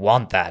actually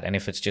want that. And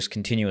if it's just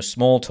continuous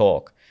small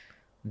talk,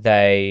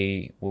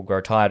 they will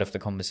grow tired of the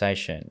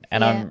conversation.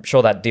 And I'm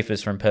sure that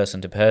differs from person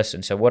to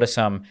person. So what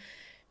are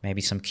maybe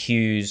some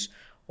cues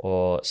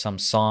or some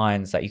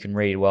signs that you can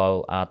read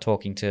while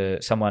talking to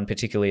someone,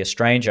 particularly a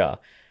stranger,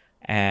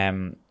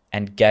 and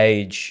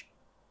gauge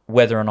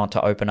whether or not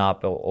to open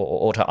up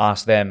or to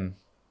ask them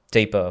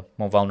deeper,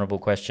 more vulnerable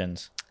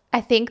questions? I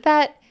think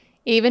that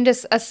even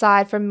just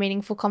aside from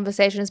meaningful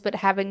conversations, but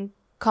having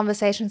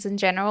conversations in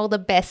general, the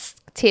best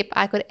tip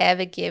I could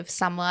ever give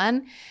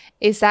someone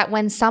is that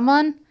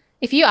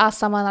if you ask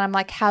someone, I'm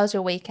like, how's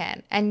your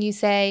weekend? And you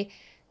say,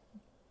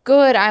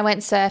 good, I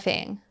went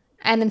surfing.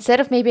 And instead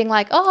of me being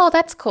like, oh,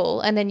 that's cool,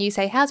 and then you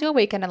say, how's your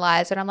weekend,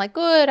 Eliza? And I'm like,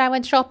 good, I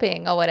went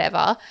shopping or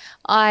whatever,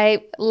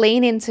 I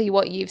lean into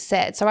what you've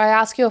said. So I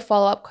ask you a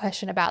follow-up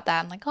question about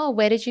that. I'm like, oh,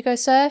 where did you go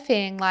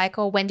surfing? Like,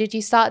 or when did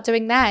you start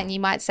doing that? And you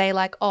might say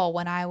like, oh,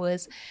 when I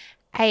was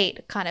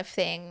 8 kind of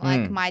thing.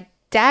 Like my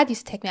dad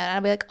used to take me out, and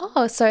I'd be like,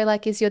 oh, so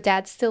like, is your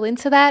dad still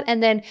into that?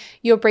 And then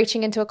you're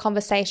breaching into a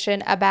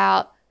conversation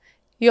about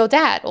your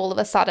dad all of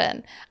a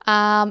sudden.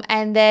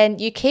 And then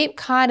you keep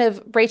kind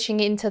of reaching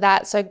into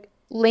that. So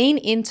lean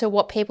into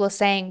what people are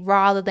saying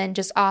rather than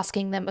just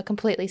asking them a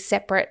completely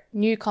separate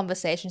new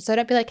conversation. So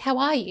don't be like, how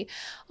are you?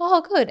 Oh,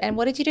 good. And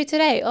what did you do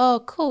today?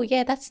 Oh, cool.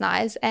 Yeah, that's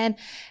nice. And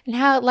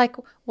how, like,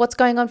 what's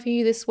going on for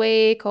you this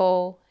week?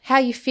 Or how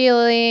are you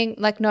feeling?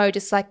 Like, no,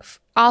 just like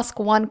ask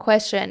one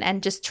question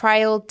and just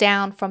trail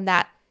down from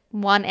that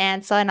one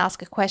answer and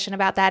ask a question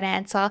about that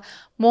answer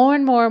more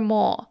and more and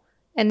more.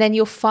 And then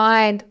you'll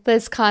find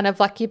there's kind of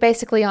like, you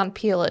basically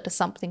unpeel it to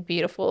something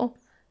beautiful,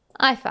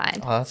 I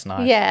find. Oh, that's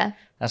nice. Yeah.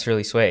 That's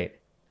really sweet.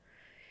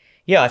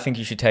 Yeah, I think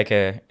you should take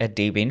a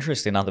deep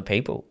interest in other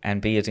people and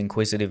be as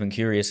inquisitive and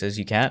curious as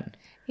you can.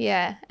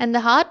 Yeah. And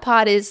the hard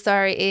part is,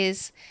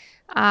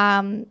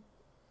 and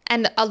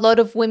a lot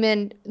of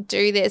women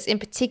do this in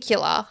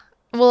particular.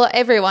 Well,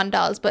 everyone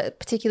does, but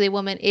particularly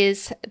women,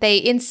 is they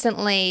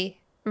instantly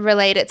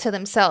relate it to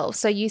themselves.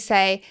 So you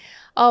say,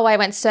 oh, I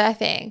went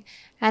surfing.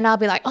 And I'll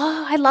be like,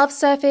 oh, I love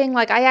surfing.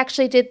 Like, I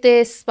actually did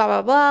this, blah,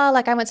 blah, blah.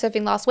 Like, I went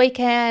surfing last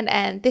weekend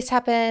and this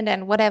happened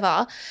and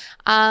whatever.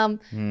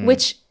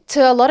 Which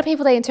to a lot of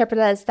people, they interpret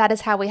it as that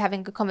is how we're having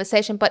a good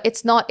conversation. But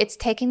it's not. It's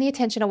taking the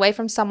attention away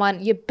from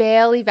someone. You're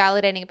barely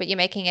validating it, but you're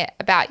making it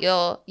about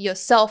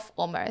yourself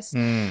almost.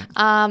 And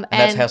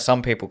that's how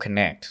some people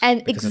connect.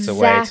 And because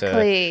exactly. it's a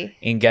way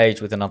to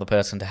engage with another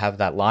person, to have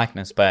that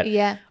likeness. But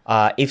yeah.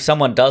 If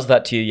someone does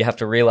that to you, you have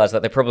to realize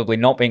that they're probably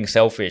not being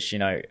selfish. You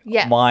know,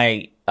 Yeah.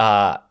 My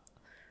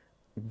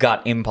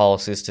gut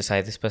impulse is to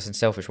say this person's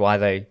selfish. Why are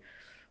they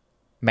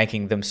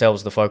making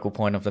themselves the focal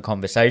point of the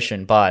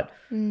conversation? But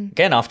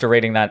again, after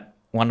reading that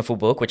wonderful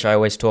book, which I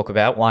always talk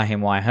about, Why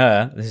Him, Why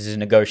Her, this is a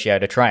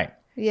negotiator trait.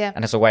 Yeah.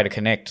 And it's a way to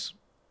connect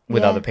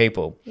with Yeah. other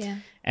people. Yeah.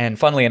 And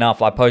funnily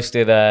enough, I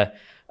posted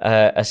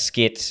a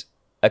skit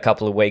a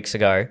couple of weeks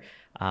ago.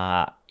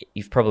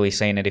 You've probably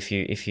seen it if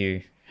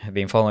you have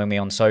been following me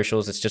on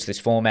socials. It's just this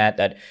format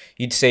that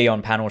you'd see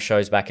on panel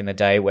shows back in the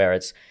day, where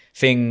it's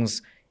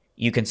things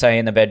you can say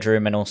in the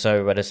bedroom and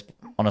also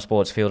on a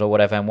sports field or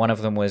whatever. And one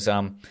of them was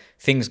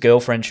things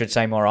girlfriends should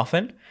say more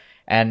often.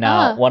 And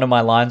one of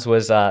my lines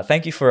was,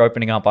 thank you for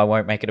opening up. I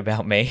won't make it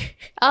about me.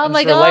 Oh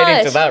my relating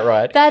gosh. to that,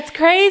 right? That's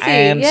crazy.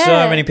 And yeah.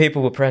 so many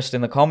people were pressed in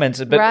the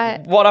comments. But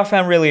Right. what I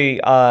found really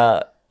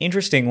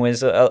interesting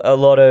was a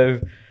lot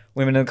of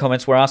women in the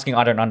comments were asking,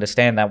 I don't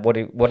understand that.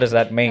 What does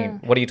that mean?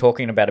 What are you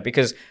talking about it?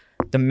 Because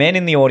the men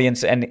in the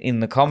audience and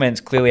in the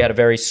comments clearly had a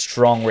very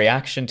strong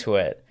reaction to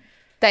it.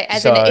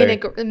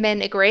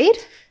 Men agreed?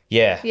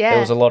 Yeah, Yeah. there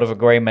was a lot of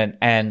agreement.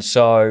 And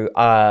so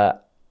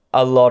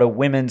a lot of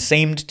women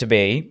seemed to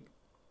be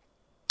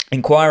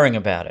inquiring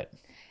about it.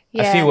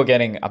 Yeah. A few were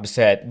getting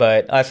upset,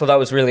 but I thought that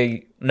was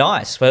really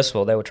nice. First of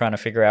all, they were trying to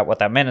figure out what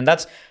that meant. And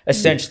that's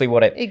essentially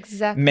what it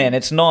Exactly. meant.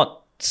 It's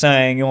not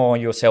saying, oh,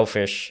 you're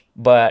selfish,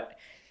 but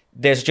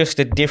there's just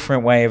a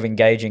different way of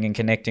engaging and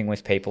connecting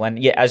with people. And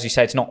yeah, as you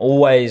say, it's not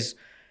always,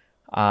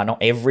 not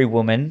every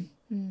woman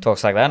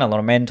talks like that. And a lot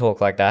of men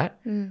talk like that.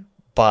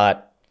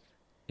 But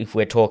if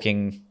we're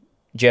talking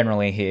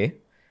generally here,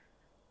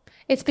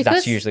 It's because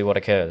that's usually what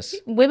occurs.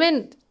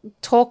 women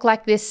talk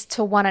like this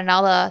to one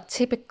another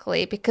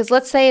typically, because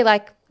let's say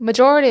like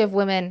majority of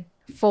women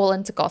fall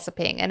into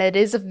gossiping, and it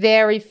is a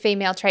very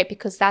female trait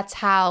because that's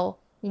how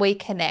we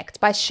connect,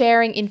 by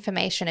sharing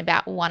information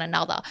about one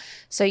another.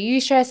 So you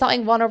share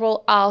something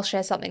vulnerable, I'll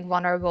share something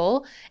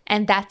vulnerable,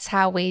 and that's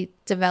how we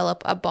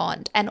develop a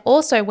bond. And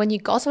also when you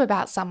gossip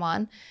about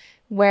someone,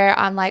 where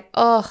I'm like,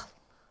 oh,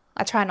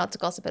 I try not to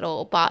gossip at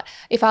all, but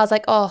if I was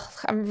like, oh,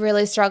 I'm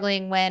really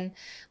struggling when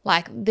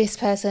like this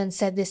person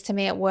said this to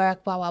me at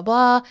work, blah, blah,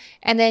 blah.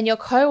 And then your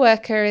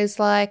coworker is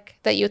like,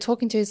 that you're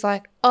talking to is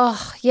like,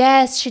 oh,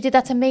 yes, she did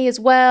that to me as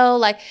well.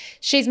 Like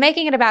she's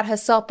making it about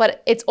herself,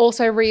 but it's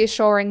also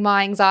reassuring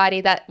my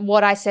anxiety that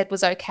what I said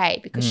was okay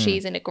because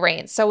she's in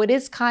agreement. So it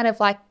is kind of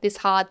like this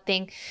hard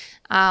thing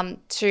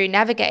to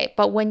navigate.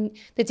 But when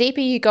the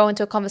deeper you go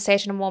into a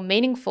conversation and more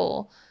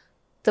meaningful,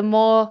 the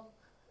more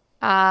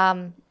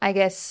I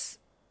guess,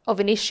 of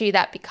an issue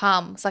that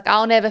becomes. Like,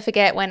 I'll never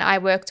forget when I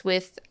worked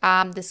with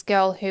this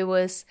girl who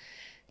was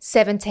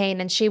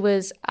 17 and she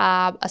was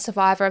a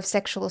survivor of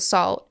sexual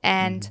assault.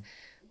 And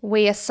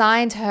we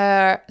assigned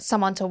her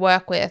someone to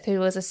work with who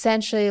was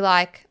essentially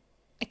like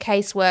a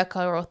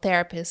caseworker or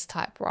therapist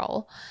type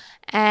role.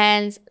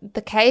 And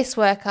the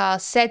caseworker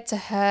said to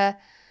her,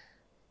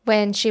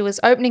 when she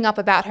was opening up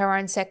about her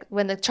own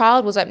when the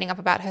child was opening up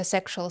about her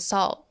sexual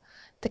assault,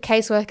 the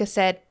caseworker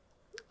said,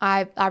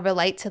 I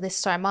relate to this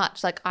so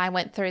much. Like, I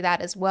went through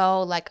that as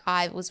well. Like,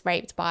 I was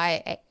raped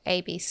by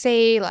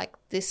ABC. Like,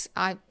 this,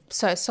 I'm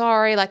so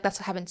sorry. Like, that's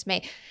what happened to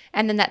me.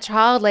 And then that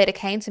child later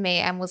came to me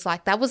and was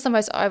like, that was the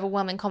most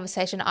overwhelming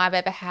conversation I've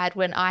ever had,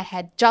 when I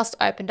had just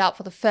opened up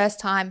for the first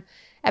time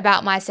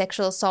about my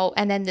sexual assault.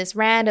 And then this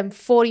random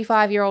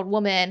 45-year-old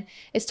woman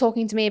is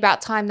talking to me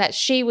about time that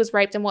she was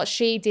raped and what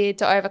she did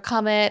to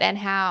overcome it, and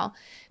how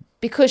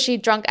because she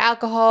drank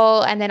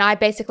alcohol and then I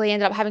basically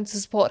ended up having to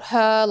support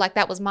her, like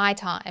that was my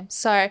time.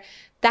 So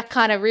that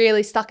kind of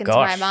really stuck into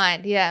my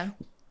mind. Yeah.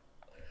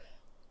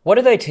 What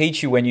do they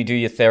teach you when you do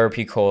your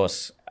therapy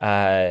course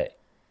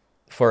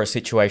for a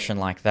situation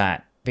like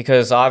that?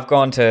 Because I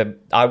went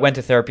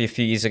to therapy a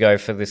few years ago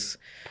for this,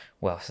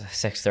 well,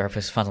 sex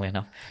therapist, funnily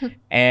enough.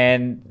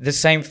 And the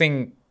same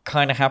thing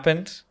kind of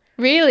happened.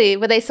 Really?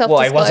 Were they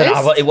self-disclosed?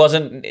 Well, it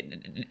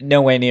wasn't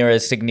nowhere near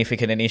as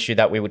significant an issue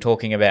that we were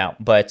talking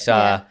about. But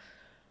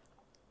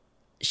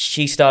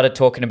she started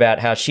talking about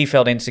how she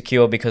felt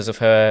insecure because of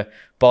her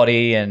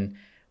body, and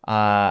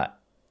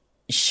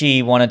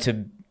she wanted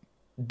to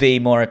be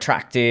more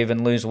attractive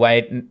and lose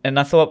weight. And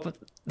I thought,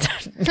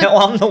 no,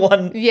 I'm the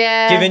one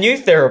giving you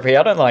therapy.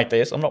 I don't like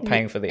this. I'm not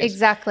paying for this.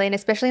 Exactly. And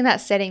especially in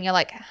that setting, you're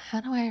like,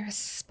 how do I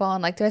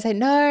respond? Like, do I say,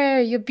 no,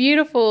 you're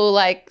beautiful?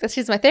 Like, that's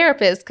just my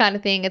therapist kind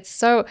of thing.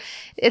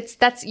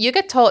 You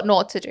get taught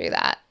not to do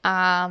that.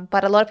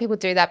 But a lot of people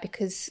do that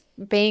because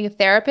being a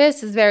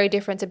therapist is very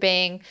different to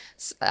being,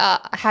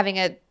 having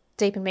a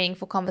deep and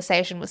meaningful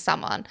conversation with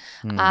someone.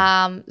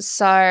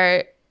 So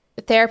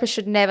a therapist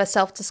should never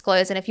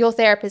self-disclose. And if your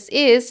therapist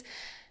is,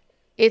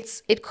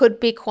 it could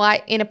be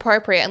quite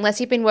inappropriate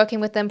unless you've been working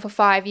with them for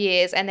 5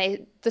 years and they're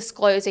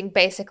disclosing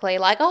basically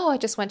like, oh, I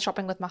just went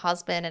shopping with my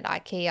husband at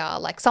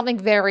IKEA, like something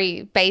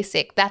very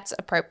basic. That's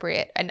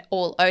appropriate and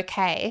all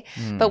okay.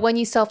 But when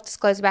you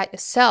self-disclose about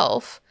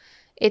yourself,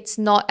 it's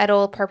not at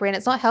all appropriate and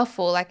it's not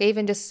helpful. Like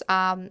even just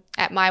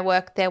at my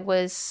work, there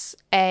was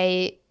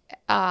a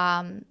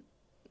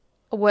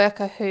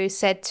worker who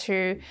said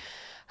to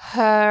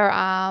her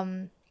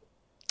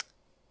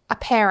a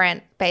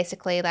parent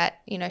basically that,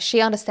 she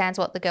understands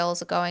what the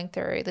girls are going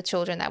through, the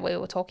children that we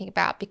were talking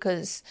about,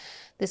 because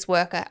this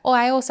worker,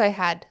 I also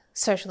had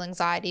social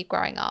anxiety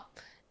growing up.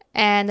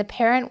 And the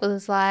parent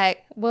was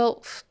like,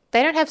 well,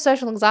 they don't have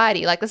social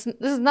anxiety. Like this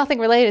is nothing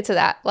related to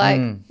that.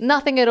 Like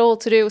nothing at all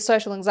to do with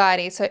social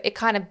anxiety. So it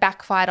kind of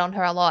backfired on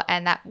her a lot.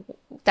 And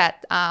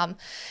that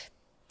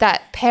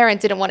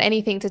parent didn't want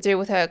anything to do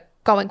with her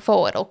going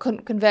forward or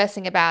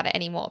conversing about it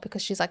anymore,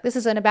 because she's like, this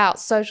isn't about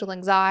social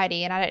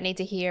anxiety and I don't need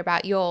to hear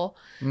about your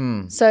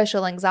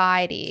social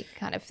anxiety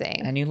kind of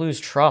thing. And you lose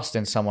trust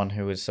in someone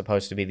who is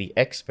supposed to be the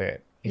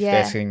expert if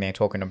they're sitting there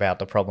talking about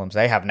the problems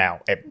they have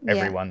now.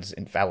 Everyone's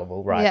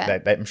infallible, right? Yeah.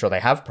 I'm sure they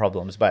have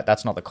problems, but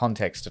that's not the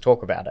context to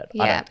talk about it,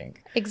 I don't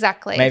think.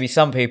 Exactly. Maybe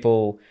some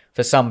people,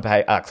 for some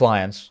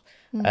clients,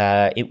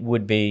 it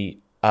would be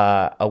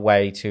a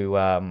way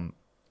to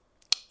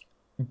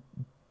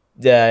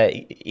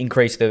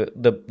increase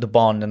the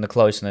bond and the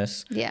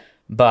closeness. Yeah.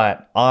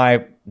 But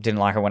I didn't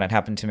like it when it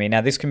happened to me.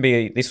 Now, this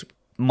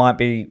might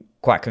be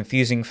quite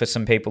confusing for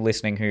some people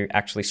listening who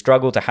actually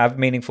struggle to have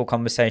meaningful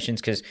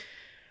conversations, because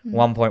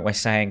one point we're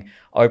saying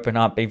open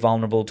up, be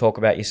vulnerable, talk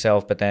about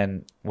yourself, but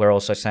then we're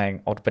also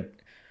saying, but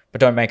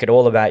don't make it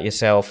all about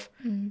yourself.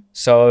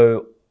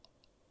 So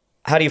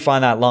how do you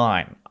find that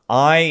line?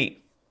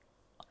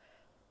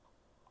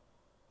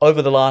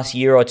 Over the last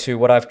year or two,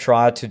 what I've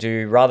tried to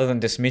do, rather than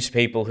dismiss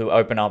people who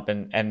open up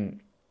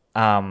and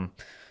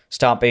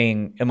start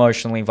being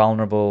emotionally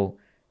vulnerable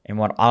in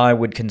what I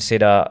would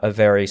consider a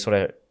very sort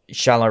of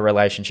shallow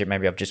relationship,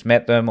 maybe I've just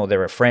met them or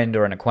they're a friend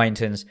or an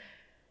acquaintance,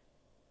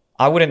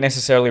 I wouldn't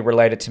necessarily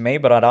relate it to me,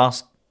 but I'd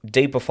ask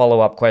deeper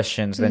follow-up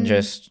questions than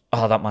just,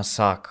 oh, that must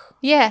suck.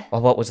 Yeah.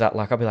 Or what was that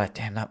like? I'd be like,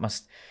 damn, that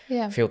must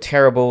feel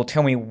terrible.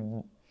 Tell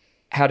me,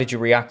 how did you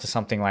react to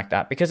something like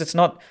that? Because it's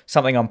not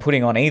something I'm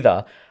putting on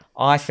either.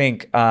 I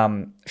think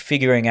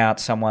figuring out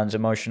someone's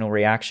emotional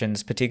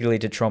reactions, particularly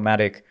to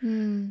traumatic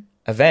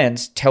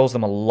events, tells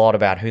them a lot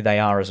about who they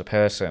are as a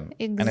person.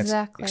 Exactly. And it's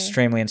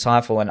extremely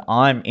insightful. And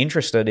I'm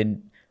interested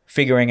in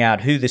figuring out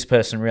who this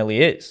person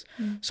really is.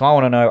 So I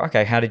want to know,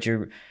 okay, how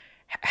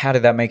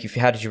did that make you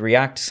feel? How did you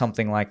react to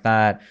something like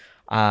that?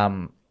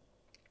 I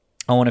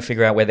want to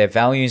figure out where their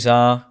values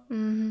are.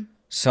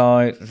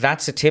 So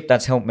that's a tip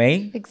that's helped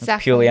me. Exactly.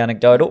 It's purely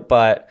anecdotal,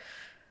 but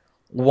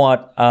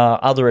what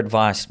other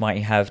advice might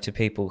you have to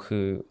people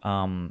who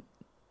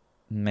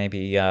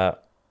maybe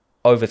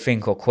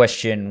overthink or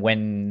question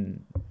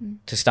when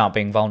to start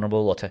being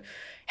vulnerable, or to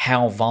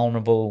how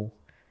vulnerable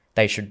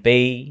they should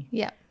be?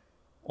 Yeah.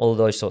 All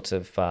those sorts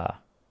of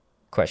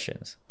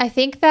questions. I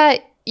think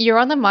that you're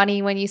on the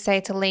money when you say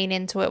to lean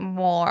into it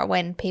more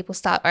when people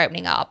start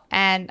opening up.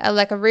 And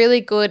like a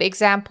really good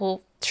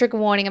example, trigger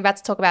warning, I'm about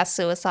to talk about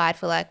suicide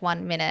for like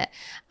 1 minute,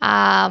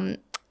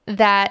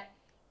 that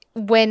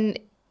when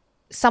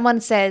someone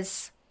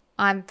says,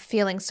 I'm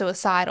feeling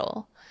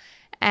suicidal,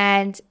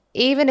 and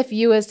even if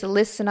you as the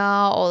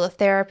listener or the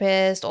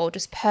therapist or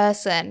just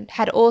person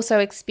had also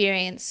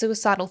experienced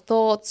suicidal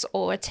thoughts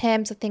or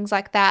attempts or things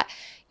like that,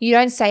 you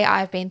don't say,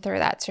 I've been through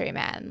that too,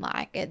 man.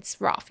 Like,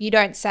 it's rough. You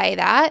don't say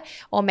that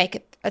or make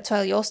it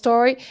tell your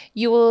story.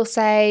 You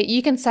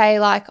can say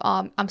like,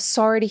 I'm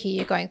sorry to hear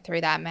you're going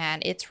through that, man.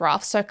 It's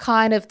rough. So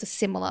kind of the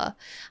similar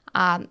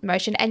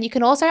motion. And you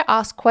can also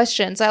ask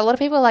questions. So a lot of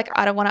people are like,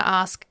 I don't want to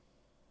ask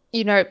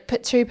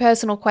put too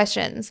personal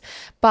questions,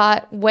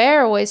 but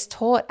we're always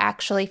taught,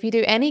 actually, if you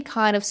do any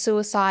kind of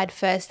suicide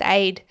first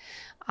aid,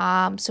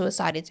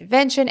 suicide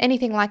intervention,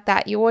 anything like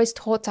that, you're always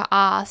taught to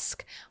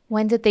ask,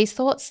 when did these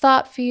thoughts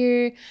start for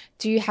you?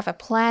 Do you have a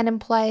plan in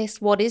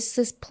place? What is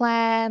this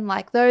plan?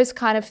 Like those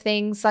kind of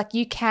things. Like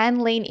you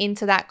can lean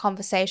into that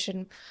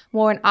conversation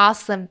more and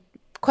ask them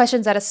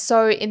questions that are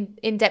so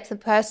in depth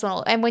and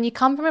personal. And when you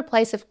come from a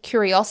place of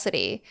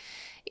curiosity,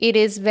 it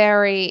is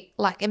very,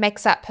 like, it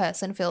makes that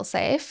person feel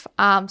safe.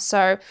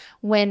 So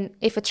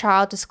if a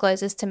child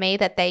discloses to me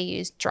that they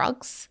use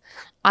drugs,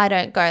 I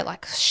don't go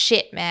like,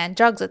 shit, man,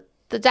 drugs are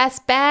that's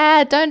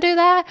bad. Don't do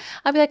that.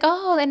 I'd be like,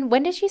 oh, and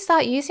when did you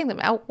start using them?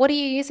 Oh, what are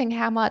you using?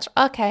 How much?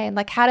 Okay. And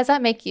like, how does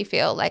that make you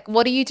feel? Like,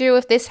 what do you do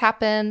if this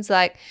happens?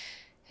 Like,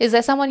 is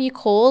there someone you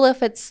call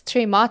if it's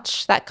too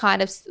much? That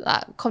kind of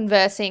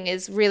conversing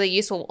is really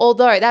useful.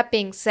 Although that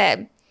being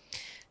said,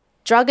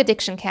 drug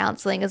addiction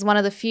counseling is one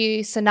of the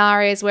few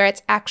scenarios where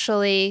it's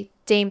actually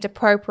deemed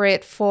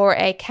appropriate for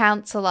a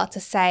counselor to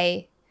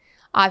say,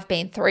 I've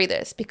been through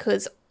this,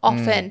 because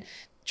often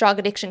drug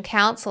addiction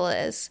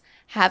counselors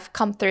have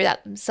come through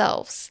that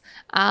themselves.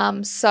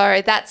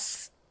 So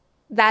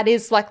that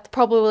is like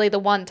probably the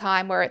one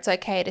time where it's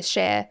okay to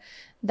share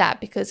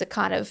that, because it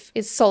kind of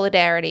is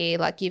solidarity,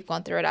 like you've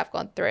gone through it, I've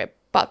gone through it.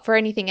 But for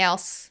anything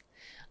else,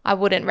 I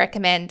wouldn't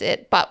recommend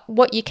it. But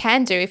what you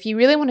can do, if you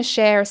really want to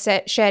share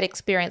a shared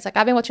experience, like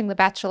I've been watching The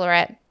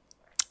Bachelorette,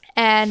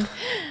 and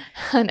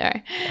I know,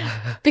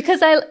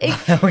 because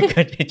we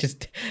could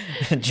just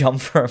jump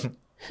from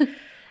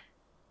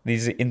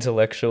these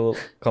intellectual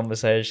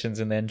conversations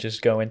and then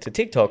just go into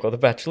TikTok or The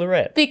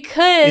Bachelorette.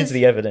 Because is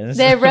the evidence.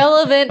 They're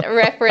relevant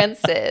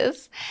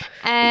references.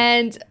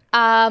 And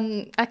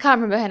I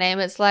can't remember her name.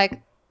 It's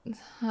like,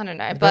 I don't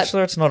know. But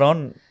Bachelorette's not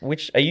on.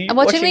 Which are you? I'm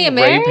watching the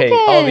American. Repeat?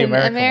 Oh, the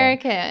American.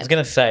 American. One. I was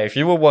gonna say, if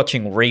you were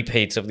watching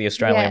repeats of the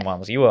Australian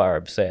ones, you are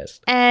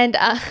obsessed. And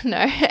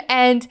no,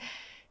 and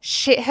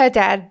her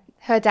dad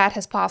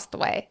has passed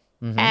away,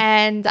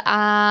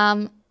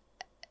 and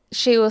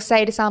she will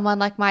say to someone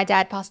like, my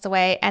dad passed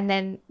away, and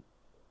then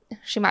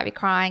she might be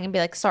crying and be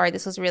like, sorry,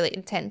 this was really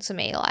intense for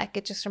me. Like,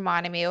 it just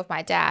reminded me of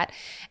my dad.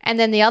 And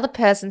then the other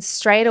person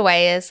straight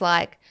away is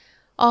like,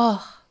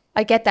 oh,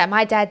 I get that.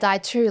 My dad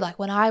died too. Like,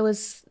 when I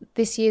was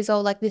this years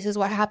old, like, this is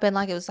what happened.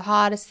 Like, it was the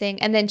hardest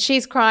thing. And then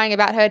she's crying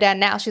about her dad.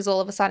 Now she's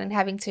all of a sudden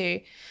having to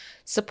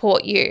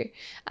support you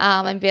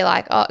and be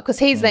like, oh, because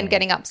he's then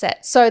getting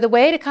upset. So the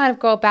way to kind of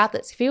go about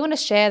this, if you want to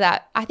share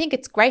that, I think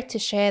it's great to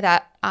share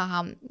that,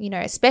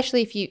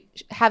 especially if you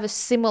have a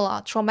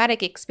similar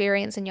traumatic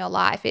experience in your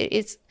life.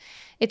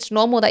 It's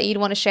normal that you'd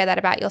want to share that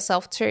about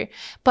yourself too.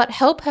 But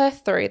help her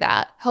through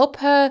that. Help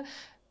her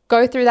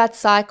go through that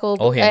cycle,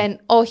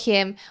 or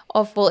him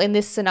of, well, in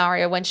this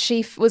scenario, when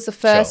she was the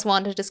first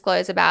one to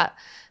disclose about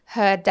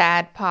her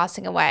dad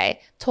passing away.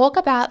 Talk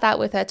about that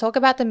with her. Talk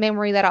about the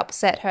memory that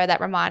upset her, that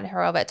reminded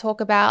her of it.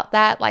 Talk about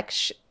that, like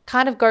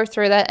kind of go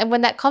through that. And when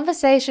that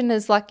conversation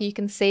is like, you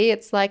can see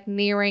it's like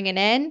nearing an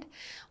end,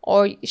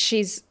 or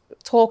she's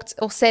talked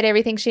or said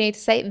everything she needs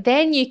to say,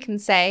 then you can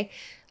say,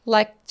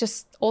 like,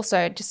 just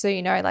so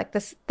you know, like,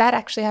 that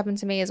actually happened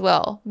to me as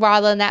well,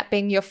 rather than that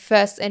being your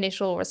first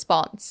initial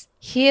response.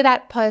 Hear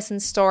that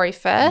person's story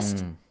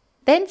first,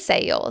 then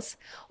say yours,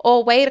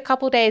 or wait a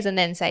couple days and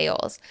then say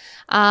yours.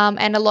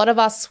 And a lot of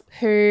us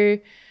who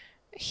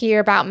hear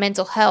about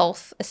mental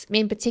health,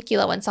 in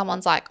particular, when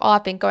someone's like, oh,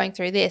 I've been going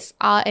through this,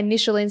 our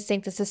initial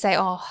instinct is to say,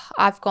 oh,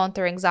 I've gone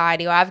through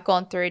anxiety, or I've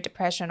gone through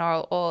depression,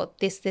 or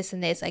this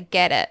and this, I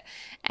get it.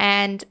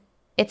 And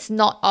it's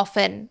not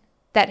often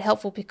that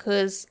helpful,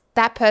 because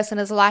that person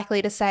is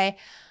likely to say,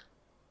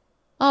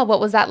 oh,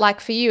 what was that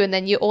like for you? And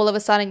then all of a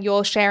sudden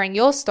you're sharing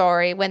your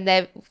story when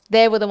they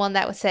were the one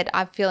that said,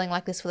 I'm feeling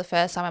like this for the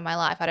first time in my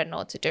life. I don't know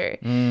what to do.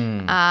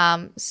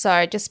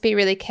 So just be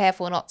really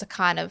careful not to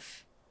kind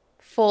of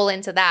fall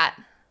into that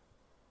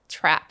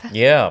trap.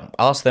 Yeah.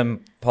 Ask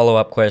them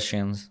follow-up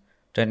questions.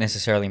 Don't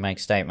necessarily make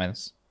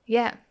statements.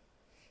 Yeah.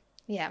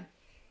 Yeah.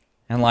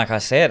 And like I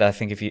said, I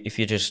think if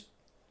you're just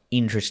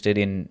interested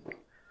in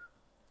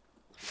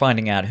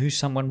finding out who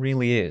someone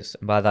really is,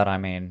 and by that I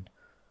mean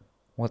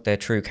what their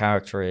true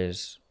character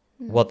is,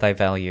 what they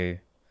value,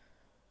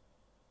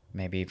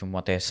 maybe even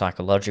what their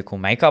psychological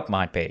makeup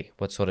might be,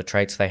 what sort of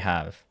traits they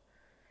have,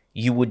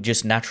 you would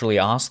just naturally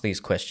ask these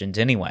questions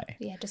anyway.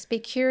 Yeah, just be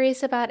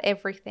curious about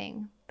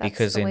everything.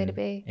 That's the way to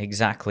be.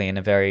 Exactly, in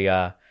a very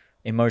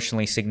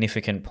emotionally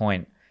significant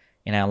point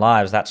in our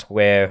lives, that's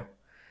where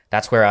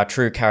our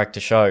true character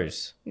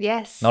shows.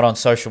 Yes. Not on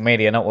social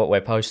media, not what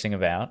we're posting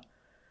about.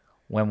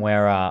 When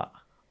we're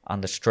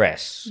under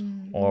stress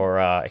or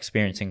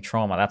experiencing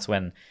trauma, that's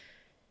when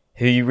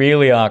who you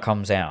really are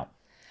comes out.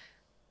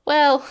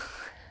 Well,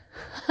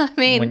 I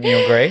mean, wouldn't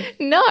you agree?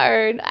 No,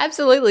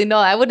 absolutely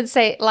not. I wouldn't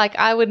say, like,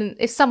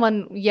 if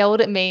someone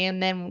yelled at me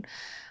and then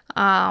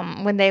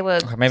when they were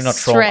maybe not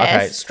trauma,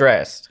 okay,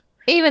 stressed.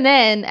 Even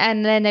then,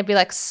 and then they'd be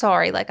like,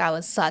 sorry, like, I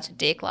was such a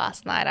dick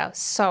last night. I was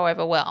so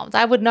overwhelmed.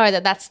 I would know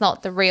that that's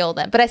not the real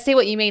them. But I see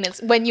what you mean.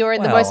 It's when you're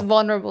in the most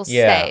vulnerable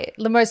state,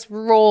 the most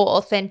raw,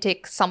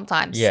 authentic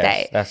sometimes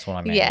state. That's what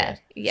I mean.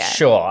 Yeah.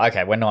 Sure.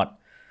 Okay, we're not,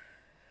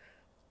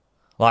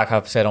 like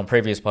I've said on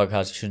previous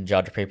podcasts, you shouldn't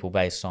judge people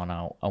based on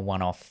a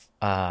one-off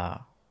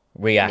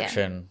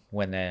reaction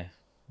when they're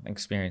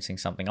experiencing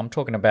something. I'm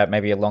talking about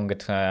maybe a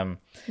longer-term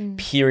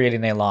period in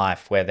their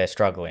life where they're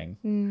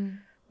struggling.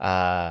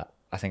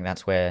 I think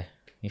that's where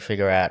you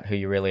figure out who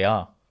you really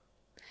are.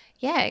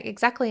 Yeah,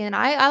 exactly. And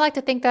I like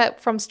to think that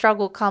from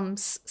struggle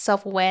comes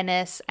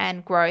self-awareness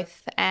and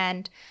growth.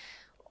 And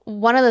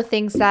one of the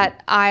things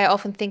that I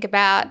often think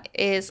about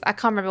is, I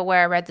can't remember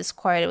where I read this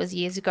quote, it was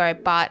years ago,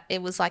 but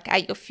it was like,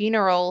 at your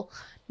funeral,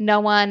 no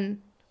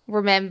one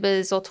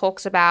remembers or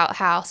talks about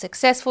how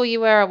successful you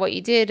were or what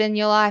you did in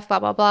your life, blah,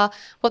 blah, blah.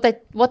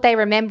 What they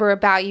remember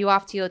about you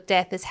after your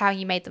death is how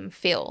you made them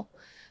feel.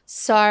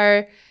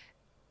 So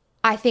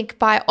I think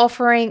by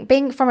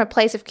being from a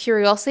place of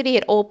curiosity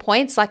at all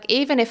points, like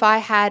even if I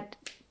had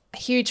a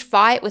huge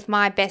fight with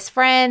my best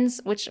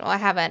friends, which I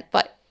haven't,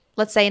 but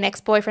let's say an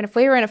ex-boyfriend, if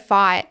we were in a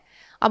fight,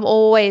 I'm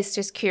always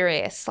just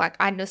curious. Like,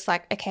 I'm just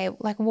like, okay,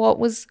 like what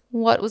was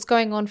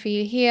going on for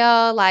you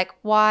here? Like,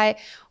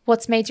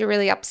 what's made you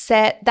really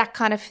upset? That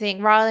kind of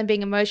thing, rather than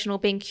being emotional,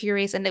 being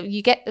curious, and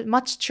you get a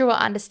much truer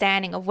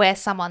understanding of where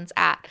someone's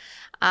at.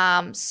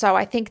 So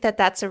I think that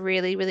that's a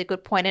really, really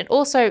good point. It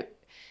also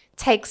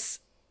takes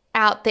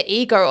out the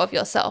ego of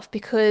yourself,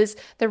 because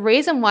the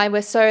reason why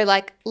we're so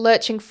like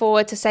lurching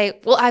forward to say,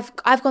 well,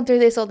 I've gone through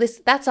this or this,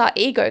 that's our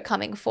ego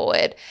coming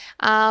forward.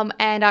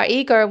 And our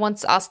ego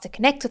wants us to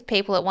connect with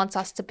people. It wants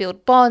us to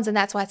build bonds. And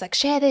that's why it's like,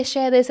 share this.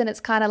 And it's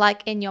kind of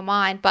like in your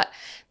mind. But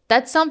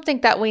that's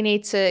something that we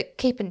need to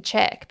keep in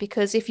check,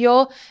 because if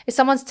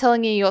someone's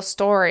telling you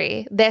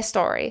their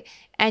story,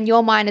 and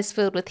your mind is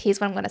filled with,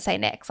 here's what I'm going to say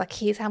next. Like,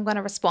 here's how I'm going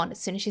to respond as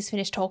soon as she's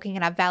finished talking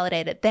and I've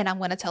validated, then I'm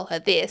going to tell her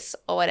this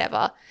or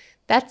whatever.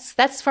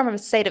 That's from a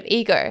state of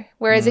ego.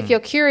 Whereas if you're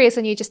curious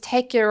and you just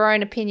take your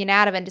own opinion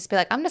out of it and just be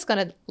like, I'm just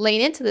going to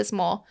lean into this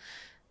more,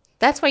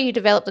 that's where you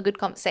develop the good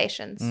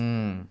conversations.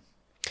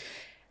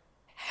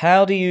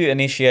 How do you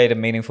initiate a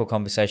meaningful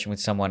conversation with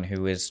someone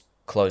who is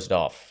closed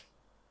off?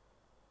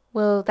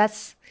 Well,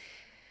 that's...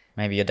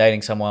 Maybe you're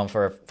dating someone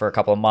for a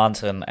couple of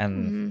months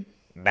and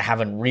they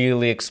haven't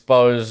really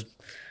exposed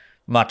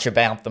much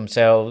about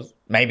themselves.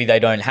 Maybe they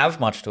don't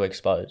have much to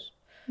expose,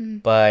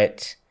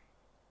 but...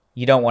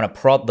 you don't want to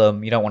prod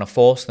them. You don't want to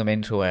force them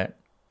into it.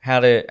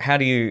 How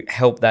do you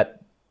help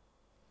that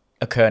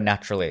occur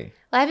naturally?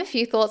 I have a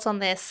few thoughts on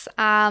this.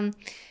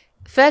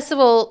 First of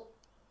all,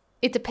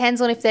 it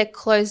depends on if they're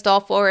closed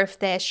off or if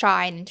they're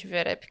shy and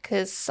introverted,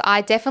 because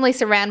I definitely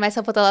surround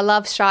myself with I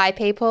love shy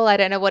people. I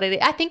don't know what it is.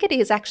 I think it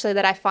is actually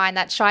that I find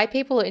that shy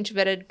people or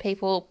introverted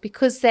people,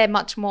 because they're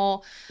much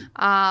more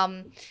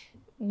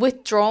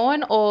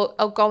withdrawn or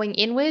going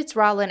inwards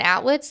rather than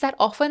outwards, that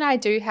often I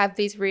do have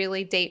these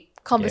really deep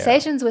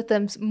conversations with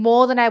them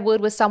more than I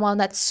would with someone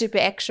that's super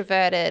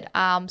extroverted.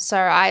 So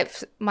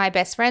my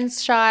best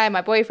friend's shy,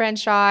 my boyfriend's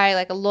shy,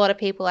 like a lot of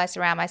people I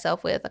surround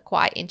myself with are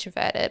quite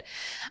introverted.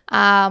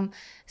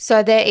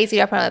 So they're easy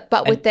to open up,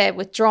 but with their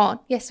withdrawn.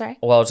 Yes, sorry.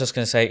 Well, I was just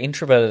going to say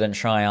introverted and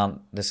shy aren't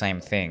the same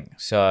thing.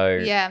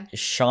 So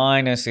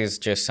shyness is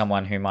just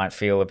someone who might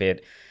feel a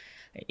bit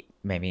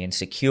maybe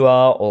insecure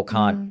or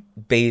can't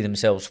be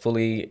themselves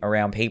fully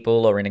around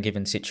people or in a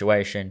given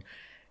situation.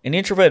 An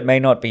introvert may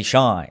not be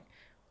shy,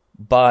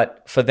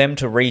 but for them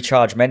to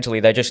recharge mentally,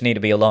 they just need to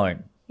be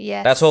alone.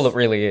 Yes. That's all it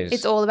really is.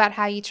 It's all about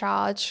how you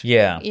charge.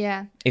 Yeah.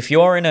 Yeah. If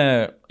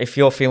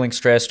you're feeling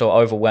stressed or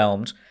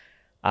overwhelmed,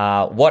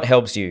 what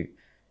helps you?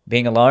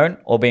 Being alone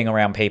or being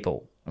around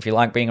people? If you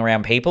like being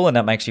around people and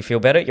that makes you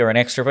feel better, you're an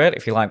extrovert.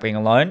 If you like being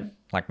alone,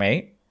 like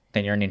me,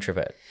 then you're an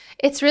introvert.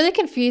 It's really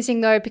confusing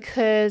though,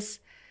 because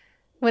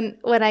when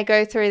I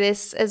go through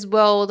this as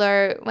well,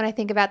 though, when I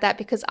think about that,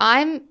 because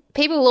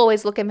people will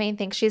always look at me and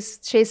think she's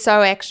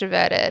so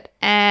extroverted,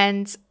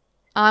 and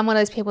I'm one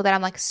of those people that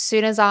I'm like, as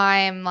soon as I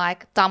am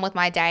like done with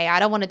my day, I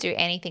don't want to do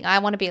anything. I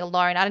want to be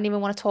alone. I don't even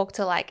want to talk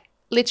to like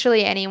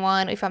literally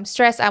anyone. If I'm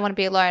stressed, I want to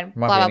be alone.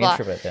 Might blah be an blah blah.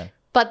 introvert then.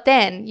 But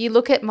then you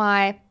look at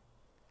my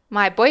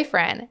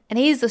boyfriend, and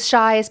he's the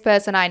shyest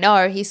person I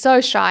know. He's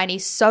so shy and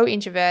he's so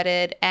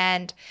introverted,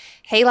 and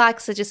he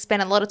likes to just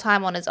spend a lot of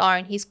time on his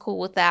own. He's cool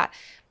with that.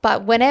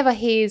 But whenever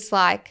he's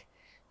like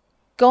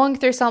going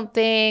through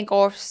something,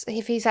 or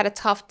if he's had a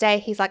tough day,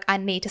 he's like, I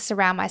need to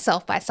surround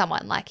myself by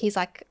someone. Like, he's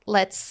like,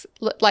 let's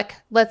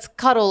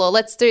cuddle, or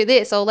let's do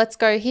this, or let's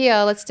go here,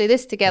 let's do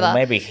this together. Well,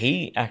 maybe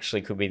he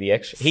actually could be the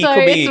extra. He So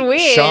could be it's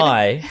weird.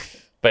 shy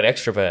but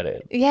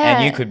extroverted. Yeah.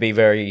 And you could be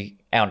very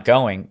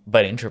outgoing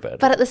but introverted.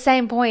 But at the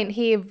same point,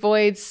 he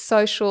avoids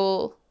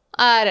social,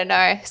 I don't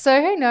know. So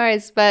who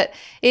knows? But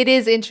it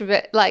is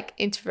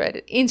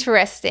introverted,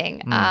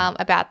 interesting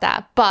about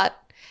that. But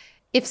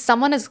if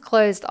someone is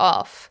closed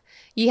off,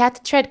 you have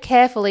to tread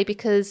carefully,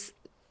 because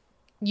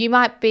you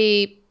might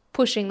be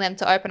pushing them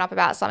to open up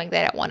about something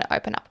they don't want to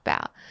open up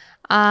about.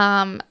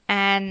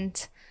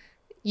 And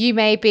you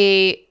may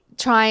be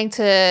trying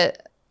to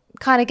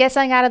kind of get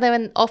something out of them,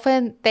 and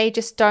often they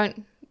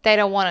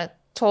don't want to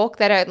talk.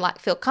 They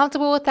don't feel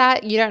comfortable with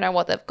that. You don't know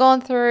what they've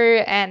gone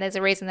through, and there's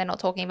a reason they're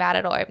not talking about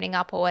it or opening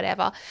up or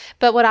whatever.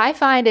 But what I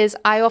find is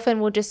I often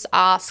will just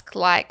ask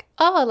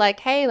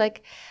hey,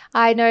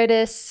 I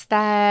noticed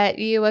that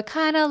you were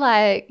kind of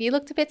you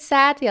looked a bit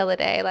sad the other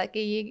day. Are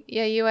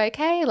you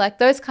okay? Like,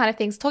 those kind of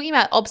things. Talking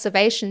about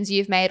observations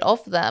you've made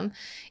of them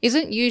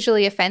isn't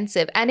usually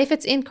offensive. And if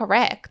it's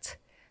incorrect,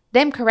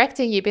 them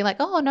correcting you, being like,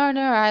 oh, no,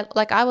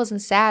 I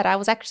wasn't sad. I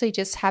was actually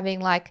just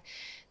having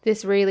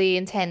this really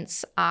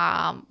intense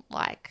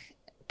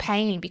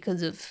pain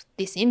because of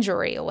this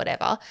injury or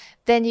whatever,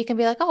 then you can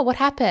be like, oh, what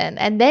happened?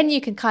 And then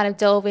you can kind of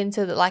delve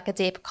into a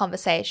deeper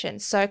conversation.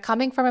 So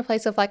coming from a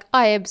place of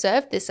I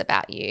observed this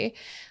about you,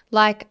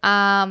 Like,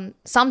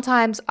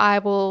 sometimes I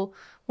will,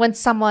 when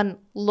someone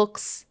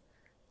looks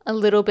a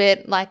little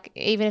bit like,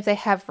 even if they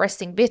have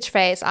resting bitch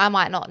face, I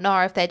might not know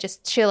if they're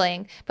just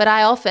chilling, but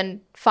I often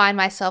find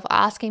myself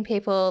asking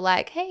people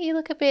like, hey, you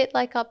look a bit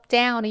like up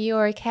down, are you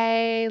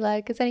okay,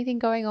 like is anything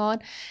going on?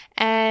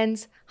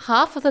 And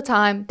half of the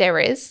time there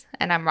is,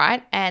 and I'm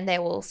right, and they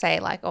will say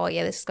like, oh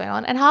yeah, this is going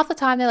on, and half the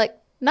time they're like,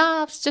 no,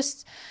 I was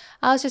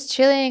just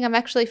chilling, I'm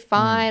actually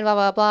fine, blah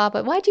blah blah,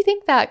 but why do you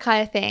think that,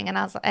 kind of thing?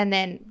 And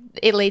then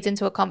it leads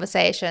into a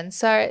conversation,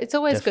 so it's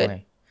always Definitely.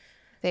 good,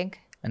 I think.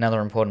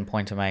 Another important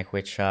point to make,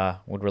 which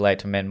would relate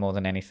to men more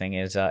than anything,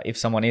 is if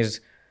someone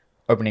is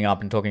opening up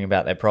and talking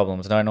about their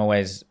problems, don't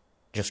always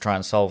just try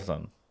and solve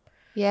them.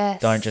 Yes.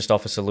 Don't just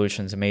offer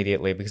solutions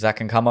immediately, because that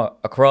can come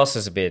across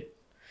as a bit,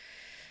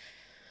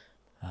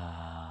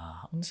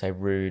 I wouldn't say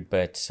rude,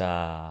 but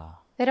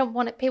They don't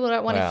want it. People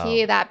don't want to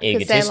hear that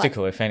because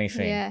egotistical, if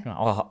anything.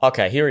 Oh,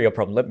 okay, here are your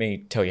problems. Let me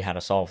tell you how to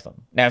solve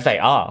them. Now, if they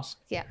ask,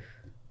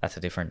 that's a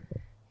different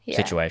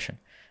situation.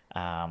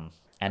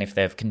 And if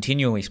they've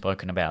continually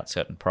spoken about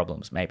certain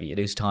problems, maybe it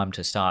is time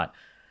to start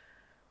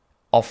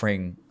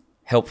offering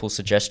helpful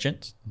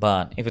suggestions.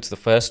 But if it's the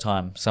first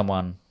time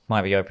someone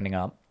might be opening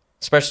up,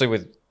 especially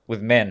with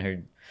men who,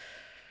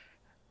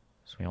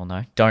 as we all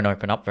know, don't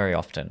open up very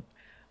often,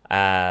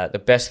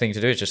 the best thing to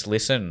do is just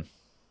listen.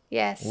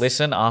 Yes.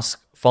 Listen,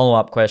 ask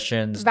follow-up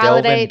questions,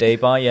 Validate. delve in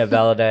deeper. Yeah,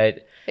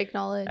 validate.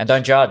 Acknowledge. And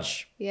don't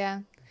judge. Yeah.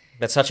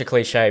 That's such a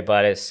cliche,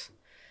 but it's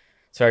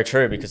very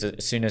true, because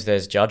as soon as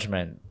there's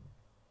judgment,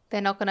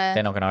 they're not gonna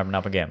open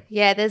up again.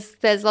 Yeah,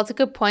 there's lots of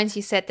good points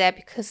you said there,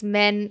 because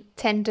men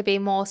tend to be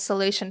more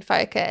solution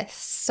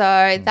focused.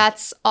 So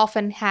that's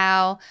often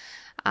how,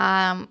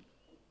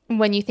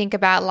 when you think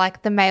about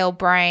like the male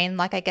brain,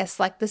 like I guess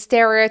like the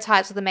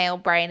stereotypes of the male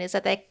brain is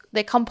that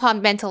they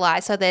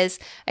compartmentalize. So there's,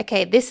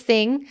 okay, this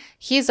thing,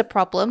 here's a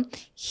problem,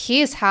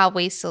 here's how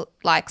we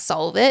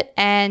solve it,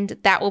 and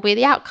that will be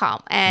the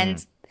outcome.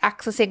 And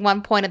accessing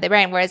one point of their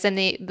brain, whereas in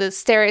the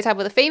stereotype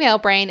of the female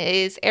brain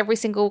is every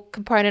single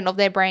component of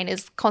their brain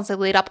is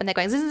constantly lit up, and they're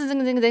going zing,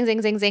 zing, zing, zing,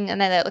 zing, zing, zing,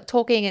 and then they're like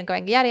talking and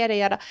going yada, yada,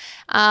 yada.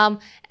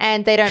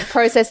 And they don't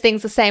process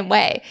things the same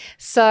way.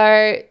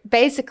 So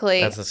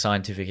basically... That's the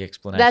scientific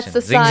explanation. That's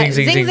the zing,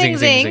 zing, zing,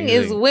 zing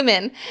is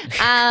women.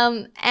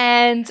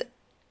 And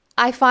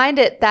I find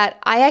it that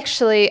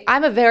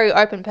I'm a very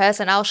open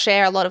person. I'll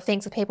share a lot of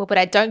things with people, but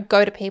I don't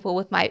go to people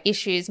with my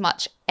issues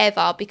much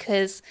ever,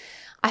 because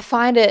I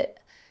find it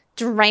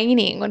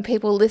draining when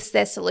people list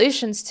their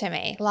solutions to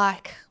me.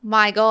 Like,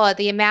 my God,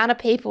 the amount of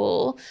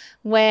people,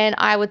 when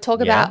I would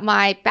talk about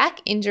my back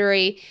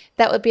injury,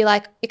 that would be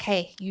like,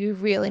 okay, you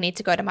really need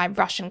to go to my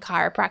Russian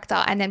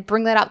chiropractor, and then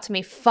bring that up to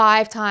me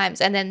 5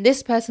 times. And then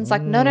this person's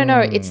like, no,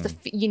 it's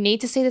you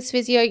need to see this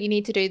physio, you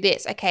need to do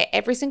this. Okay,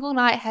 every single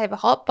night have a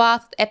hot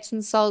bath with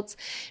Epsom salts.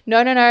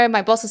 No,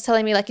 my boss was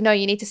telling me like, no,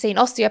 you need to see an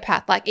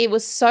osteopath. Like, it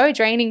was so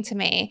draining to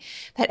me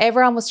that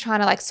everyone was trying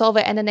to like solve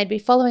it, and then they'd be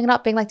following it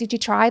up being like, did you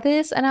try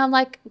this? And I'm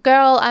like,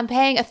 girl, I'm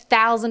paying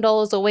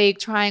 $1,000 a week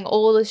trying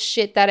all the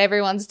shit that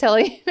everyone's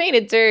telling me to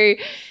do.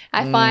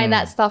 I find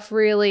that stuff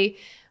really,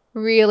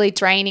 really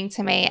draining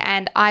to me.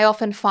 And I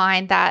often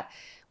find that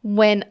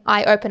when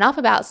I open up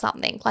about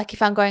something, like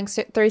if I'm going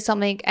through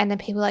something and then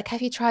people are like,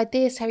 have you tried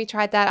this? Have you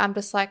tried that? I'm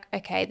just like,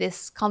 okay,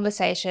 this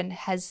conversation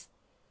has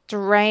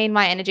drained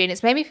my energy, and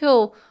it's made me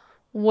feel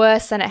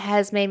worse than it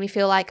has made me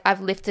feel like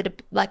I've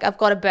I've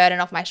got a burden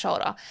off my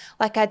shoulder.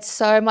 Like, I'd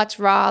so much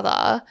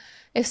rather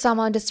if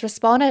someone just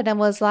responded and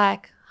was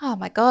like, oh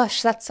my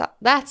gosh,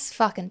 that's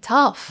fucking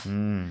tough.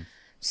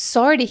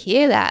 Sorry to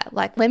hear that.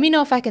 Like, let me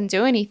know if I can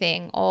do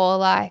anything, or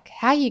like,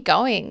 how are you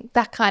going?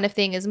 That kind of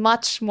thing is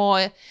much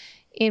more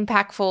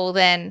impactful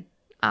than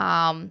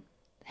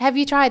have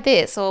you tried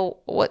this or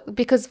what?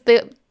 Because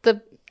the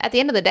at the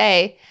end of the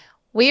day,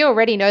 we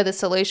already know the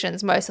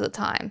solutions most of the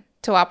time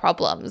to our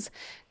problems.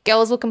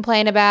 Girls will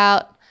complain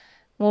about,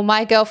 well,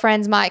 my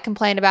girlfriends might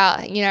complain about,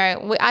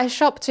 I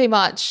shop too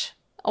much,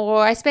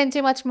 or I spend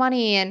too much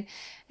money,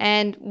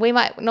 and we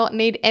might not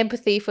need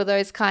empathy for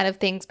those kind of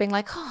things, being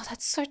like, oh,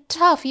 that's so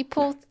tough. You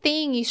poor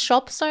thing. You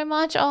shop so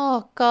much.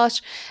 Oh,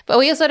 gosh. But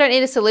we also don't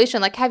need a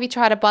solution. Like, have you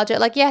tried a budget?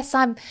 Like, yes,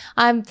 I'm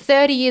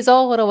 30 years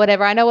old or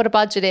whatever. I know what a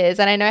budget is,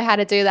 and I know how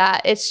to do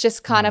that. It's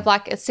just kind of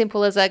like as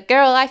simple as a,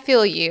 girl, I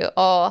feel you,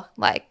 or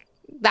like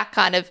that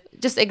kind of,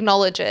 just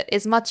acknowledge it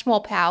is much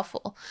more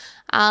powerful.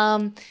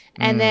 And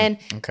then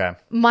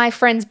my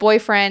friend's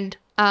boyfriend,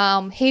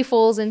 he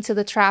falls into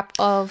the trap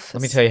of...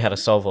 Let me tell you how to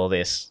solve all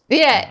this.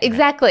 Yeah,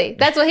 exactly.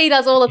 That's what he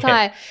does all the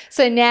time.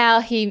 So now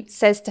he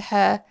says to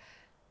her,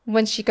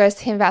 when she goes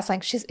to him about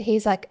something,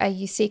 he's like, are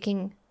you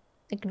seeking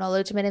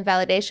acknowledgement and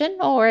validation,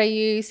 or are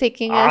you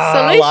seeking a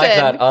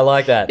solution? I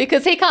like that.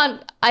 Because he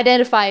can't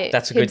identify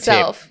That's a good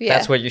himself. tip. Yeah.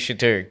 That's what you should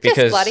do. Because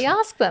just bloody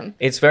ask them.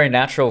 It's very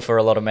natural for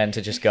a lot of men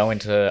to just go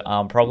into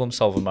problem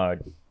solver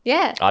mode.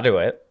 Yeah. I do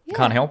it. Yeah.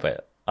 Can't help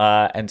it.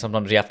 And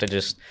sometimes you have to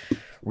just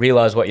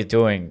realize what you're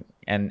doing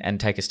and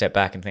take a step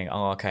back and think,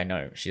 oh, okay,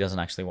 no, she doesn't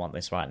actually want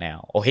this right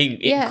now. Or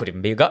it could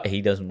even be a guy,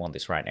 he doesn't want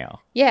this right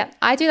now. Yeah,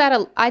 I do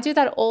that. I do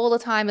that all the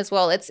time as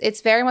well.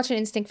 It's very much an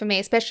instinct for me,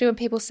 especially when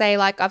people say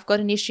like I've got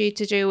an issue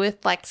to do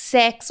with like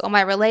sex or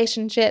my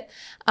relationship.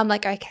 I'm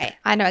like, okay,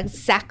 I know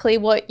exactly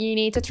what you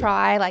need to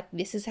try. Like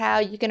this is how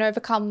you can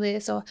overcome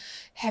this, or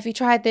have you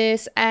tried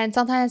this? And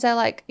sometimes they're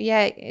like,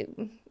 yeah.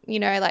 You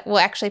know, like, well,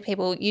 actually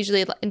people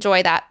usually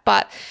enjoy that,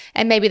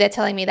 and maybe they're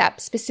telling me that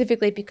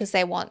specifically because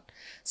they want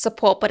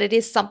support, but it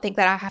is something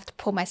that I have to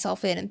pull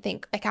myself in and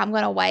think, like, I'm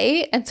going to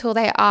wait until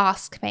they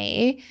ask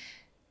me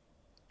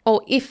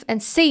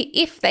and see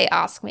if they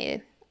ask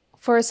me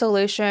for a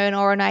solution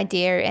or an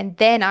idea, and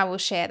then I will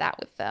share that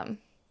with them.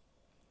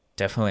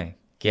 Definitely.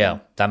 Yeah,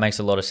 that makes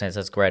a lot of sense.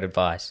 That's great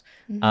advice.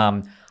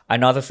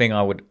 Another thing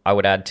I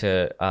would add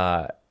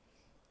to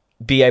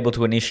be able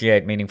to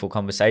initiate meaningful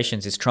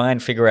conversations is try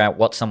and figure out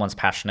what someone's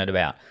passionate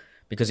about.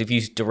 Because if you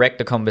direct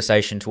the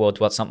conversation towards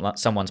what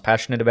someone's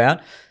passionate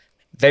about,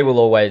 they will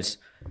always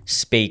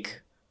speak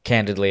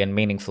candidly and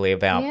meaningfully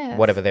about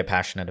whatever they're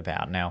passionate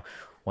about. Now,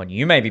 what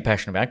you may be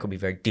passionate about could be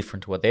very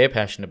different to what they're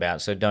passionate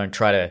about. So don't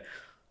try to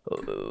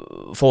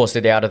force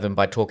it out of them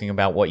by talking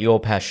about what you're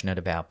passionate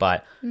about.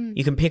 But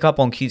you can pick up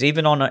on cues.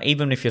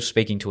 Even if you're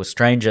speaking to a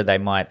stranger, they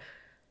might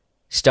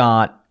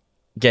start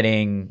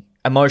getting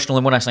emotional.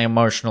 And when I say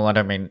emotional, I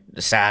don't mean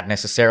sad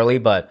necessarily,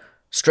 but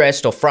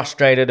stressed or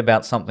frustrated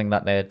about something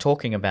that they're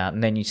talking about.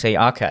 And then you see,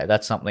 okay,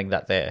 that's something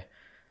that they're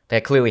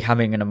clearly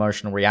having an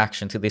emotional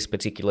reaction to this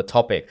particular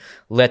topic.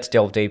 Let's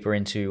delve deeper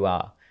into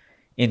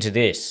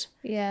this.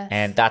 Yeah.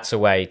 And that's a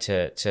way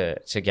to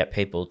get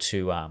people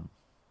to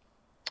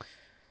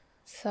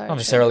not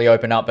necessarily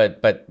open up,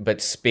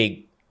 but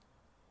speak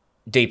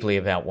deeply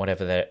about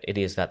whatever it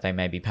is that they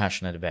may be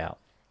passionate about.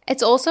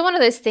 It's also one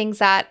of those things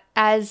that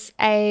as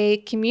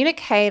a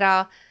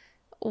communicator,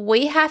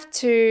 we have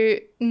to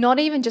not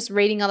even just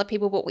reading other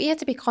people, but we have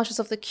to be conscious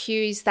of the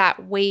cues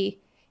that we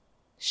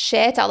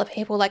share to other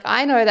people. Like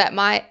I know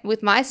that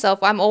with myself,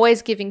 I'm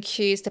always giving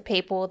cues to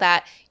people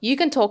that you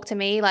can talk to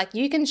me, like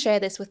you can share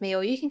this with me,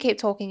 or you can keep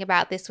talking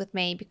about this with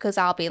me, because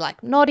I'll be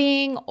like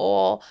nodding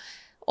or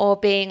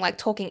being like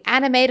talking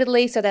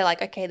animatedly. So they're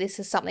like, okay, this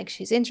is something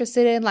she's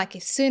interested in. Like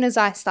as soon as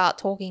I start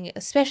talking,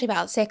 especially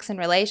about sex and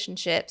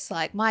relationships,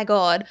 like my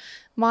God,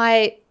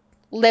 my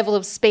level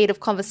of speed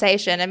of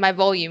conversation and my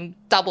volume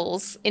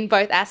doubles in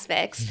both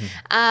aspects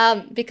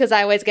because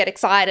I always get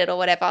excited or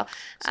whatever.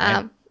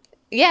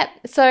 Yeah.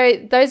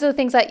 So those are the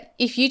things that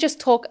if you just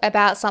talk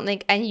about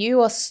something and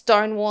you are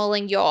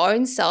stonewalling your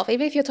own self,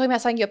 even if you're talking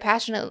about something you're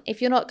passionate,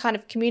 if you're not kind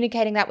of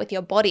communicating that with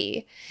your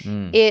body,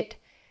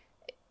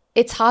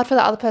 it's hard for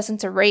the other person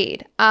to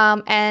read.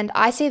 And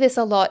I see this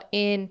a lot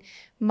in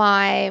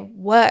my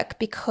work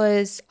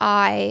because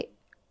majority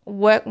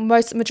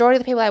of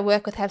the people I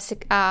work with have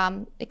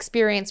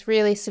experienced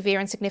really severe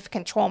and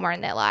significant trauma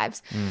in their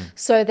lives.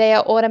 So they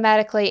are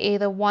automatically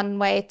either one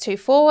way too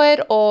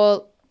forward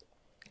or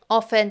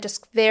often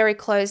just very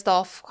closed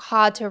off,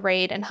 hard to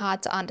read and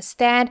hard to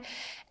understand,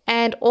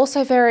 and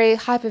also very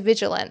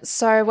hypervigilant.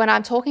 So when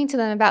I'm talking to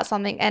them about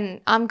something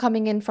and I'm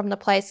coming in from the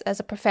place as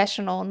a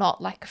professional,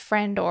 not like a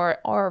friend or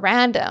a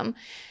random,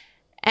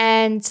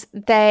 and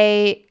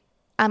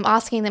I'm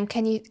asking them,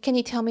 can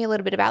you tell me a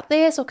little bit about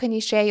this, or can you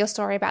share your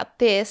story about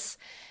this?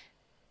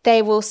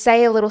 They will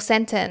say a little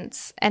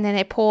sentence and then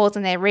they pause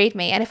and they read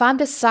me. And if I'm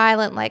just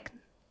silent, like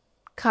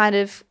kind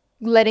of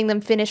letting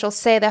them finish or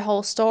say their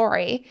whole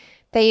story,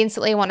 they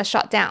instantly want to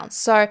shut down.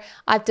 So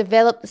I've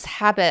developed this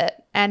habit,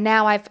 and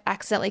now I've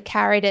accidentally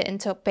carried it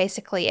into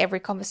basically every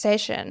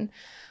conversation,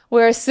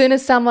 where as soon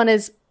as someone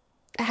is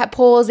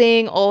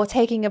pausing or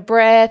taking a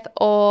breath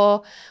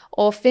or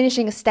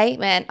finishing a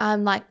statement,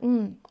 I'm like,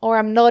 or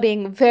I'm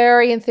nodding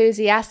very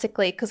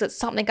enthusiastically, because it's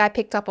something I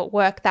picked up at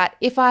work that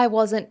if I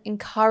wasn't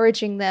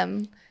encouraging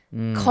them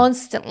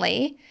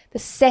constantly, the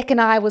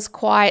second I was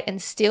quiet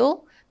and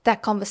still,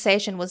 that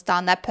conversation was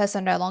done. That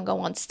person no longer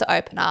wants to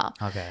open up.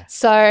 Okay.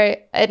 So,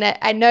 and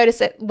I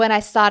noticed it when I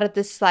started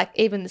this, like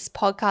even this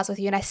podcast with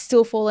you, and I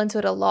still fall into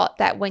it a lot,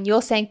 that when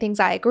you're saying things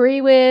I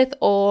agree with,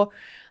 or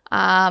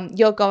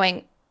you're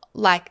going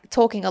like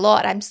talking a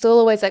lot, I'm still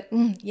always like,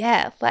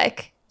 yeah,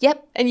 like,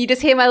 yep. And you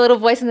just hear my little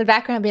voice in the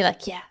background being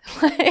like, yeah,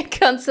 like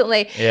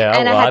constantly. Yeah,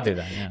 and I do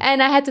that. Yeah.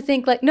 And I had to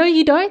think like, no,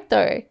 you don't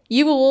though.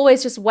 You will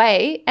always just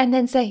wait and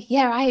then say,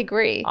 yeah, I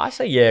agree. I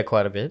say yeah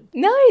quite a bit.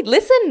 No,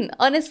 listen,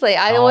 honestly,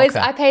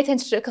 I pay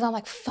attention to it because I'm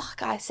like,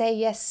 fuck, I say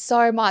yes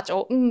so much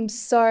or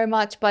so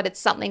much, but it's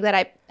something that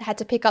I had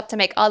to pick up to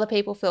make other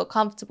people feel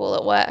comfortable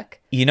at work.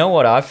 You know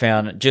what I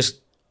found just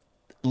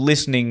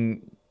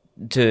listening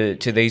to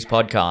these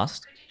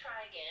podcasts?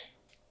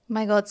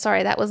 My God,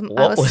 sorry, that was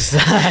what was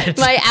that?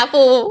 My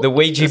Apple, the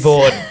Ouija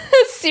board.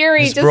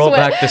 Siri just brought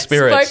back the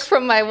spirits. Spoke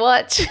from my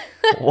watch.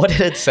 What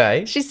did it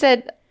say? She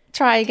said,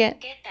 "Try again."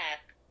 Get that?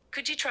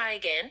 Could you try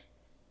again?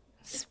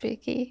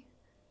 Spooky.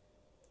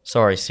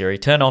 Sorry, Siri.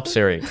 Turn off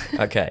Siri.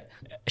 Okay.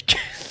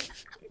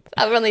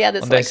 I've only had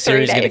this One like day 3 days.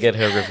 Siri's going to get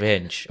her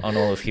revenge on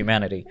all of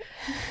humanity.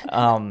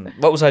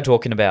 What was I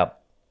talking about?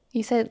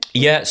 You said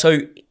Yeah, so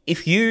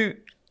if you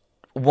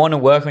want to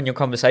work on your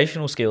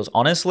conversational skills,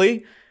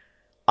 honestly,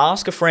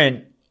 ask a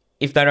friend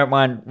if they don't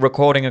mind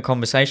recording a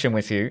conversation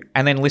with you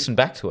and then listen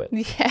back to it.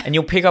 Yeah. And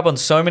you'll pick up on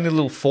so many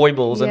little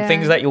foibles and Yeah.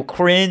 things that you'll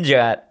cringe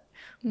at,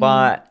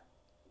 but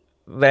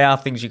they are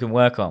things you can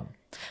work on.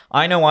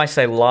 I know I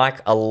say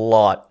like a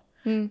lot.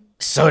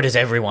 So does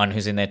everyone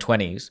who's in their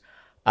 20s.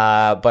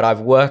 But I've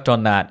worked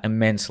on that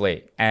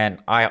immensely. And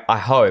I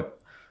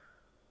hope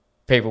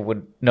people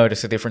would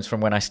notice a difference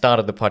from when I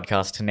started the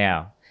podcast to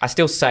now. I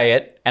still say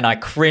it and I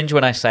cringe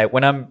when I say it.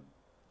 When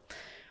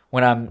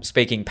I'm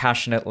speaking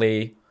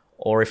passionately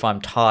or if I'm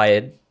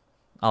tired,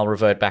 I'll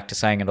revert back to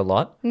saying it a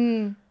lot.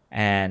 And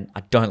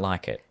I don't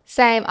like it.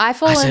 same. I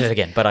said it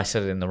again, but I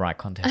said it in the right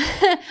context.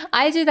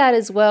 I do that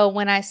as well.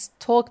 When I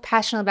talk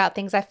passionate about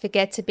things, I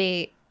forget to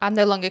be, I'm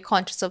no longer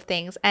conscious of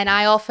things. And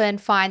I often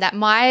find that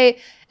my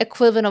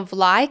equivalent of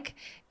like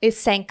is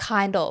saying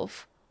kind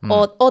of,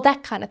 or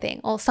that kind of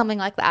thing, or something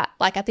like that,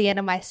 like at the end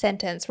of my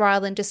sentence,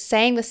 rather than just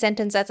saying the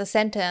sentence as a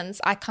sentence,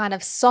 I kind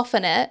of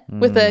soften it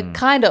with a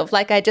kind of,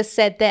 like I just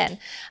said then.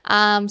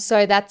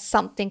 So that's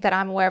something that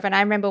I'm aware of. And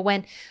I remember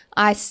when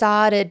I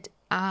started,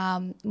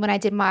 when I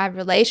did my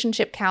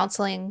relationship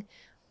counseling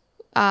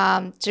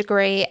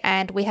degree,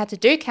 and we had to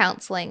do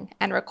counseling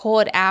and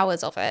record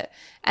hours of it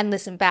and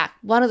listen back.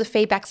 One of the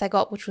feedbacks I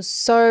got, which was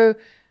so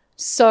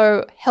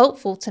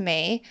helpful to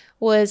me,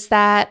 was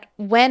that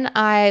when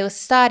I was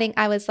starting,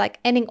 I was like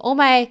ending all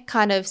my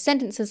kind of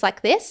sentences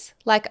like this,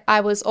 like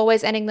I was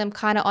always ending them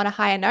kind of on a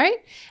higher note.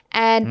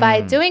 And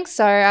by doing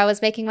so, I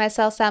was making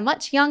myself sound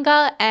much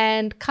younger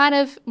and kind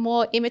of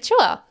more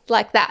immature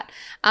like that.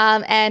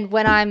 And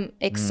when I'm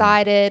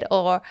excited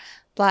or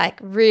like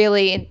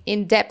really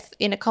in depth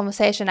in a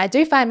conversation, I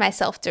do find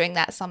myself doing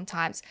that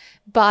sometimes.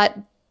 But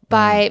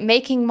by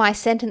making my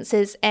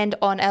sentences end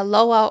on a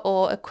lower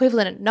or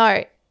equivalent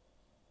note,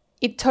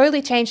 it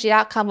totally changed the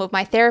outcome of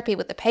my therapy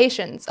with the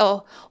patients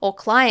or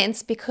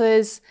clients,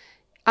 because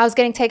I was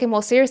getting taken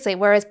more seriously.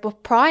 Whereas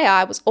prior,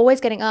 I was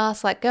always getting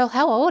asked like, girl,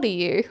 how old are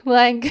you?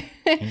 Like,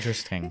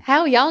 Interesting.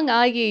 how young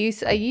are you?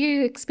 Are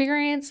you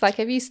experienced? Like,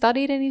 have you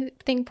studied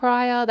anything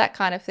prior? That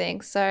kind of thing.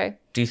 So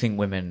Do you think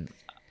women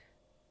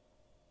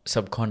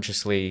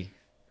subconsciously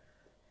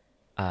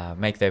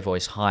make their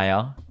voice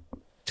higher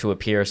to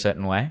appear a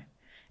certain way?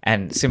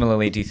 And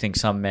similarly, do you think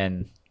some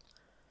men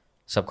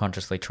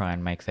subconsciously try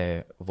and make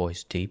their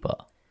voice deeper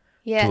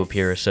yes. to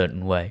appear a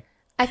certain way?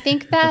 I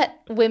think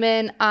that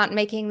women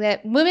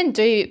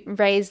do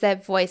raise their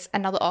voice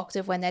another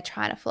octave when they're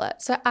trying to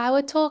flirt. So I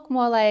would talk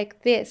more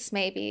like this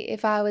maybe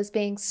if I was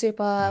being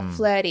super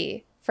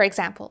flirty, for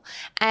example.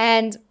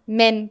 And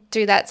men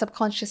do that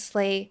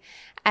subconsciously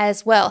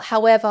as well.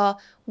 However,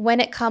 when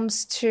it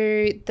comes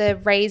to the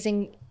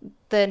raising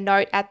the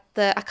note at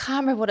the, I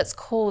can't remember what it's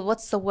called.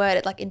 What's the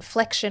word? Like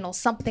inflection or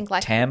something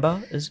like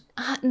Timbre is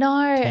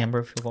no. timbre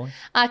of your voice?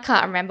 I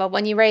can't remember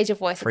when you raise your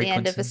voice at the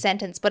end of a Frequency?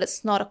 sentence, but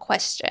it's not a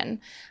question.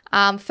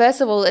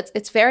 First of all,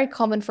 it's very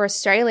common for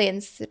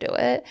Australians to do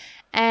it.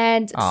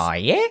 And Oh,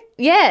 yeah?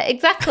 yeah,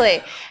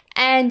 exactly.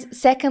 And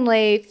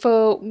secondly,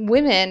 for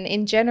women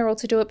in general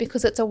to do it,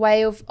 because it's a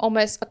way of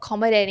almost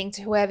accommodating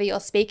to whoever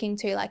you're speaking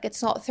to. Like,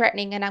 it's not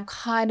threatening, and I'm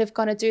kind of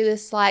going to do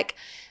this, like,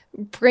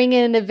 bring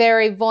in a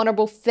very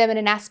vulnerable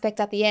feminine aspect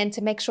at the end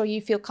to make sure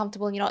you feel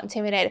comfortable and you're not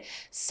intimidated.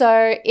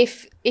 So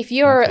if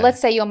you're, Okay.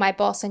 let's say you're my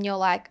boss and you're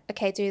like,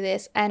 okay, do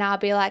this. And I'll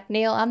be like,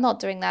 Neil, I'm not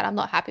doing that. I'm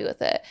not happy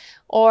with it.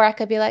 Or I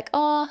could be like,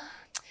 oh,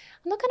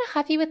 I'm not going to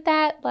happy with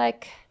that.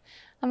 Like,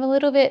 I'm a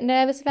little bit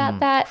nervous about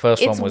that.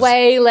 First it's one was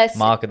way less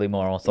markedly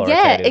more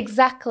authoritative. yeah,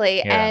 exactly.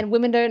 Yeah. And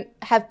women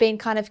have been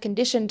kind of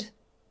conditioned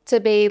to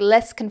be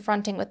less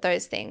confronting with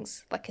those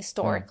things, like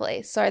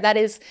historically. So that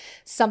is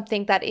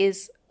something that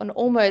is an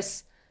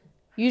almost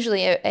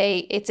usually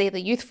it's either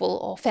youthful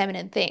or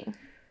feminine thing.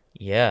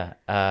 Yeah.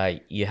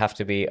 You have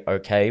to be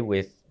okay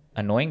with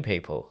annoying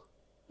people.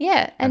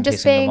 Yeah, and just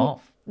pissing them being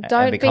off and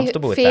don't be be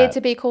comfortable with feared that.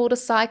 to be called a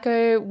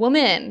psycho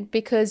woman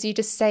because you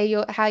just say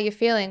how you're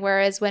feeling.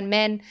 Whereas when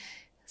men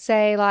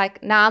say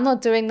like, nah, I'm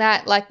not doing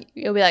that, like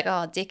you'll be like,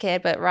 oh,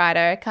 dickhead, but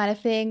righto kind of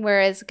thing.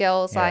 Whereas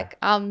girls Yeah. like,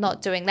 I'm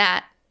not doing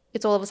that.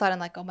 It's all of a sudden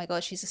like, oh my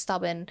God, she's a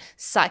stubborn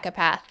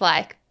psychopath.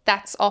 Like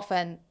that's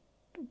often,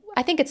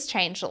 I think it's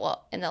changed a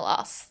lot in the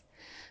last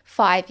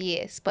 5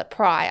 years, but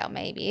prior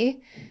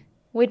maybe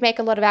we'd make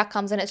a lot of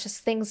outcomes, and it's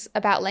just things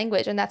about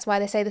language. And that's why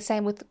they say the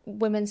same with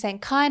women saying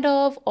kind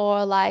of,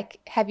 or like,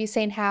 have you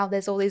seen how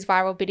there's all these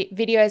viral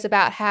videos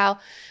about how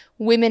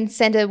women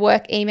send a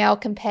work email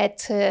compared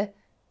to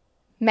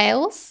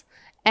males?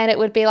 And it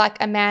would be like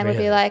a man would be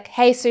Really? like,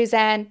 hey,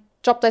 Suzanne,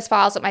 drop those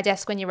files at my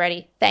desk when you're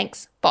ready.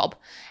 Thanks, Bob.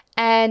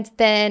 And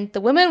then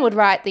the woman would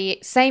write the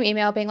same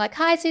email being like,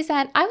 hi,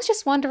 Suzanne, I was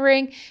just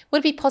wondering, would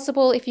it be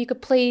possible if you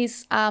could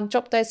please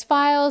drop those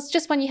files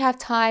just when you have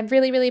time?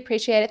 Really, really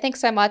appreciate it. Thanks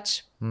so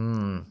much.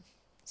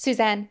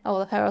 Suzanne,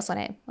 or her also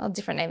name, a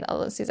different name other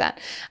than Suzanne.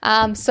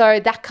 So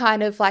that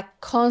kind of like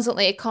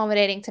constantly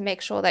accommodating to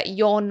make sure that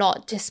you're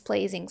not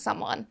displeasing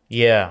someone.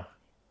 Yeah.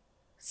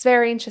 It's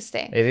very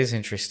interesting. It is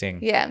interesting.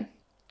 Yeah.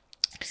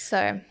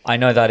 So I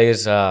know that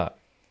is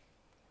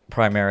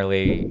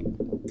primarily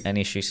an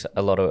issue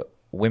a lot of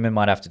women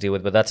might have to deal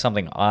with, but that's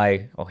something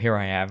here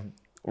I am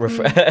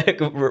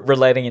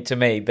relating it to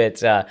me.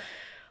 But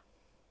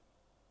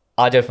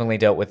I definitely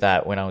dealt with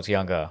that when I was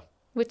younger.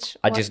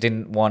 Just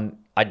didn't want,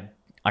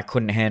 I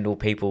couldn't handle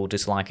people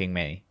disliking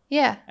me.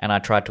 Yeah. And I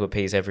tried to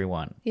appease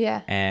everyone.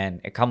 Yeah.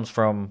 And it comes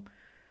from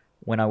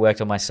when I worked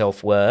on my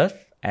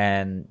self-worth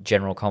and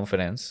general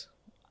confidence,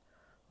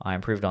 I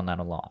improved on that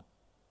a lot.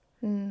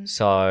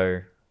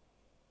 So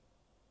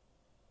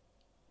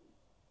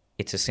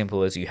it's as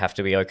simple as you have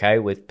to be okay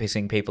with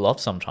pissing people off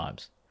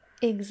sometimes.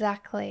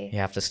 Exactly. You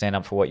have to stand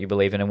up for what you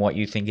believe in and what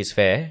you think is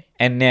fair.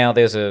 And now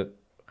there's a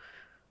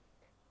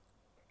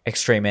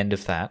extreme end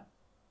of that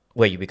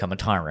where you become a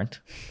tyrant.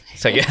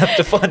 So you have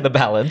to find the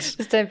balance.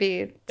 Just don't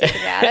be a dick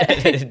about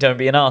it. Don't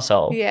be an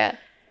asshole. Yeah.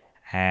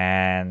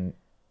 And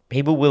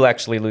people will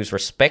actually lose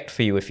respect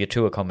for you if you're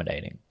too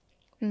accommodating.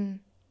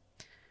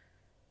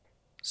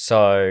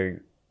 So,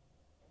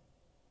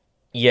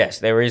 yes,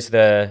 there is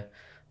the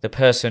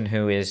person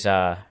who is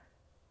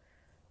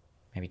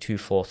maybe too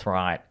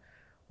forthright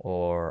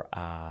or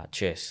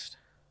just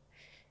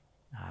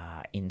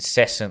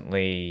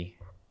incessantly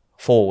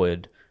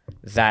forward,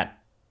 that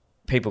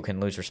people can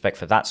lose respect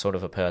for that sort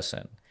of a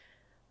person.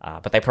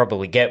 But they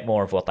probably get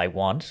more of what they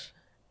want,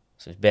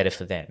 so it's better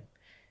for them.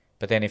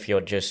 But then if you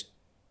just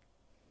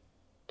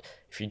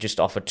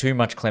offer too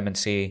much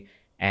clemency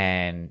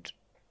and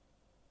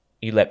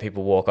you let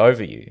people walk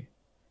over you,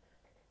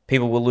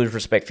 people will lose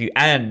respect for you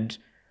and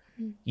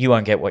you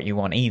won't get what you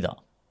want either.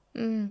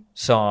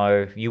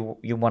 So you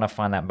want to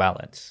find that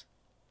balance.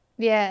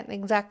 Yeah,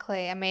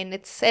 exactly. I mean,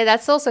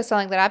 that's also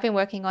something that I've been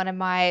working on in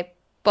my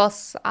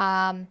boss.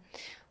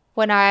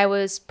 When I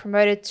was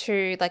promoted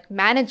to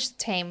manage the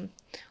team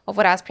of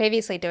what I was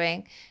previously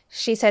doing,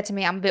 she said to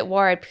me, "I'm a bit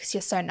worried because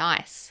you're so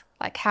nice.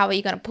 How are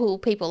you going to pull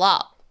people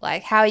up?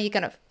 How are you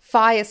going to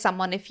fire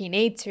someone if you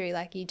need to?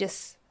 You're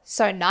just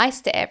so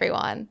nice to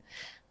everyone."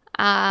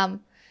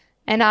 And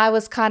I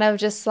was kind of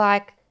just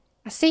I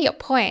see your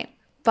point,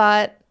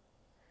 but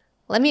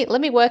let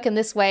me work in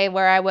this way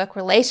where I work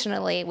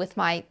relationally with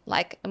my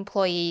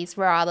employees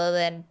rather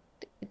than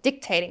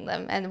dictating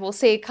them, and we'll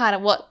see kind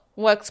of what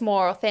works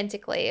more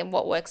authentically and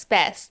what works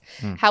best.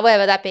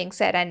 However, that being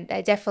said,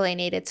 I definitely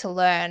needed to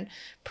learn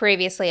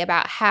previously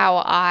about how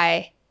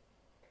I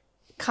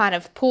kind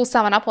of pull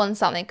someone up on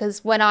something,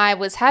 because when I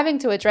was having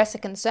to address a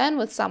concern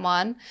with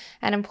someone,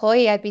 an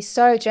employee, I'd be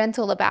so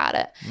gentle about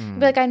it. I'd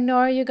be like, "I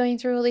know you're going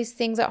through all these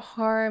things at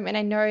home, and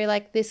I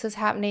know this is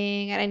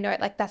happening, and I know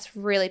that's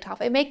really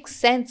tough. It makes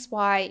sense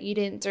why you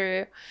didn't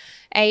do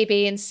A,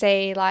 B, and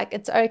C.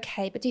 It's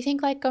okay. But do you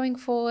think going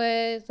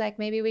forward,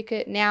 maybe we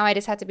could..." Now I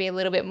just had to be a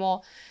little bit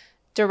more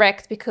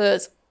direct,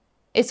 because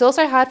it's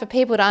also hard for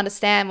people to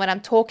understand when I'm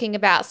talking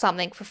about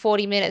something for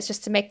 40 minutes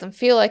just to make them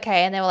feel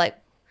okay, and they were like,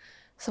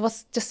 "So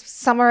what's, just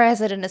summarize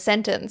it in a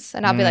sentence."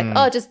 And I'll be like,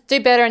 "Oh, just do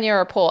better in your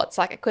reports.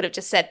 I could have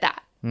just said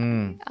that.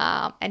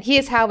 And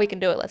here's how we can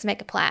do it. Let's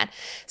make a plan."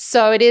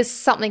 So it is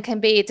something, can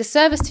be a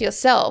disservice to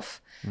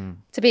yourself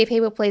to be a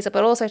people pleaser,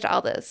 but also to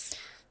others.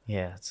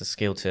 Yeah, it's a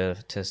skill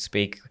to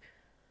speak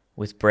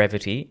with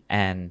brevity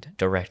and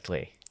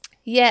directly.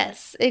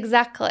 Yes,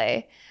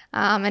 exactly.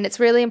 And it's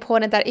really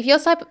important that if you're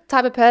the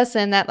type of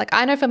person that,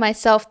 I know for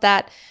myself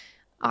that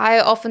I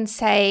often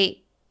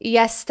say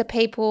yes to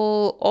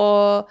people,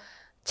 or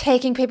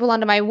taking people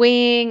under my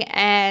wing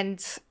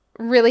and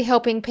really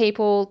helping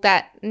people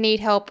that need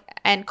help,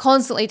 and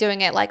constantly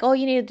doing it "Oh,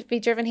 you need to be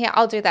driven here,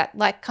 I'll do that,"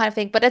 kind of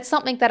thing. But it's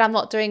something that I'm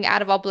not doing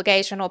out of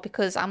obligation or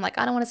because I'm I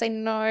don't want to say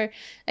no.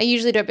 I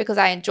usually do it because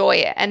I enjoy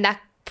it, and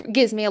that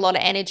gives me a lot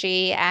of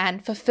energy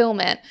and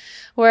fulfillment.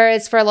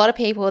 Whereas for a lot of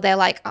people, they're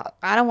 "Oh,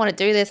 I don't want to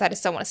do this, I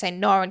just don't want to say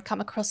no and come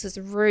across as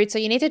rude." So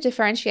you need to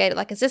differentiate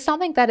it. Is this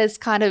something that is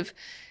kind of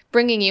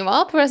bringing you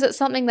up, or is it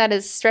something that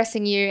is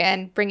stressing you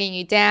and bringing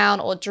you down,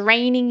 or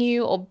draining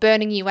you, or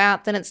burning you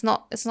out? Then it's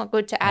not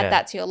good to add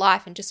that to your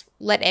life and just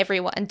let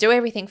everyone and do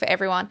everything for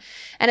everyone.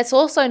 And it's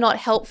also not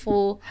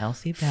helpful.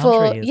 Healthy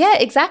boundaries. Yeah,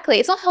 exactly.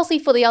 It's not healthy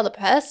for the other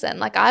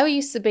person. I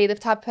used to be the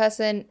type of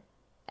person,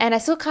 and I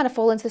still kind of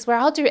fall into this, where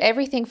I'll do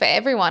everything for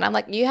everyone. I'm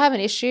you have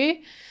an issue,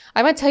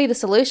 I won't tell you the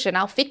solution.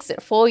 I'll fix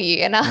it for you,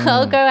 and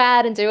I'll go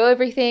out and do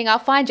everything. I'll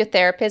find your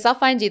therapist. I'll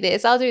find you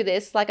this. I'll do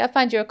this. I'll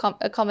find you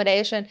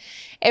accommodation,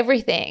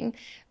 everything.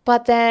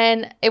 But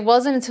then it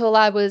wasn't until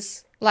I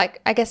was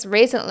I guess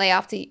recently,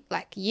 after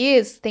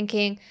years,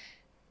 thinking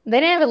they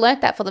never learnt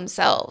that for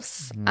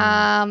themselves.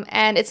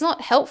 And it's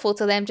not helpful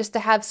to them just to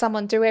have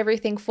someone do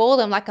everything for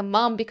them, like a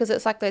mum, because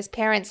it's those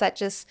parents that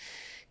just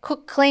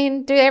cook,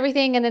 clean, do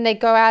everything, and then they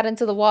go out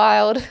into the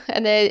wild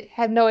and they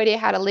have no idea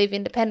how to live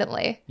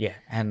independently. Yeah,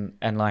 and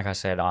like I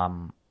said,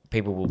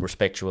 people will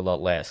respect you a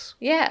lot less.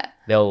 Yeah.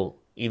 They'll,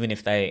 even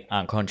if they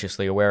aren't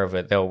consciously aware of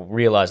it, they'll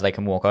realize they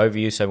can walk over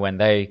you. So when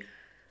they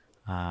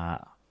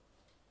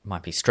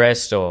might be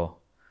stressed or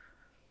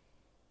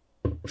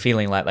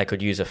feeling like they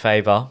could use a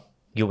favor,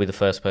 you'll be the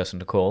first person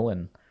to call,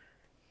 and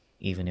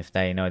even if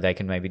they know they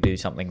can maybe do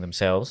something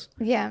themselves.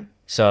 Yeah.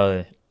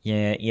 So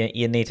Yeah,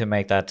 you need to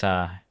make that.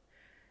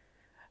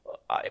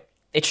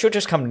 It should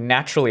just come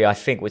naturally, I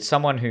think, with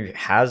someone who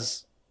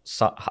has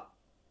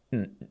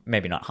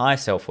maybe not high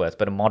self-worth,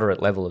 but a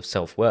moderate level of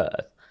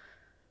self-worth.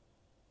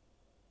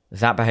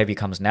 That behavior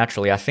comes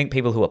naturally. I think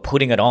people who are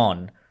putting it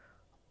on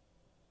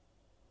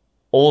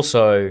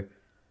also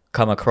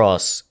come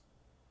across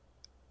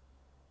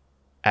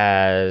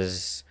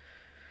as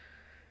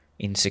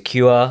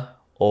insecure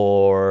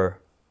or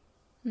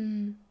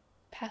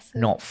Passive.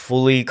 not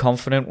fully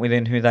confident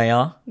within who they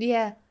are.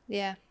 Yeah.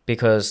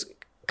 Because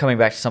coming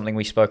back to something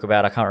we spoke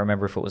about, I can't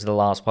remember if it was the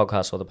last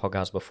podcast or the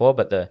podcast before,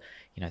 but the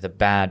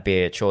bad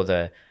bitch or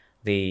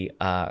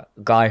the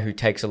guy who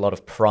takes a lot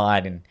of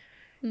pride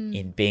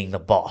in being the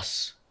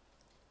boss.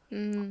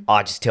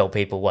 I just tell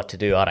people what to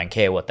do. I don't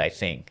care what they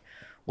think.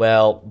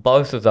 Well,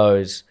 both of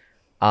those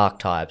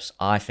archetypes,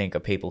 I think, are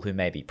people who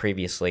maybe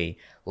previously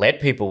let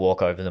people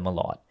walk over them a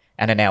lot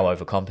and are now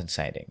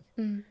overcompensating.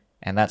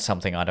 And that's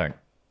something I don't,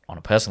 on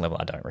a personal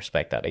level, I don't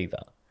respect that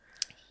either.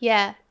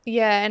 Yeah.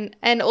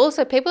 And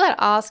also people that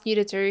ask you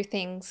to do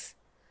things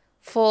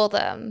for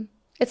them,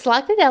 it's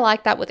likely they're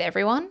like that with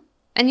everyone.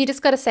 And you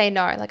just got to say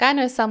no. Like, I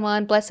know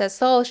someone, bless her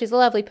soul, she's a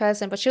lovely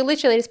person, but she'll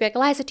literally just be like,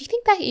 Eliza, do you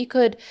think that you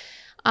could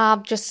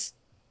just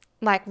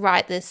like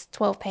write this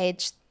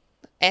 12-page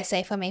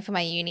essay for me for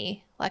my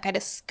uni? Like,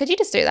 could you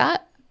just do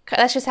that?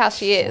 That's just how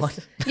she is. What?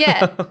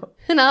 Yeah.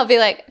 And I'll be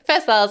like,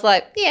 first I was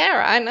like, yeah,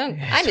 right.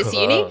 I miss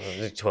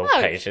uni. 12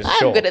 pages, I'm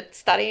sure. good at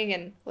studying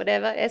and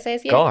whatever,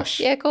 essays. Yeah,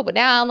 Gosh. Yeah, cool. But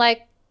now I'm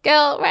like,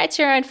 girl, write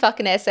your own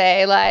fucking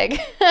essay. Like,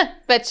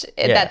 but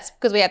that's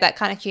because we have that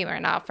kind of humor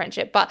in our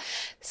friendship. But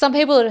some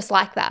people are just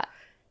like that.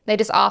 They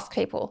just ask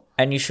people.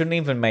 And you shouldn't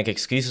even make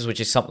excuses, which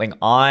is something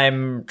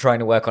I'm trying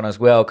to work on as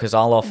well, because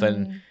I'll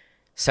often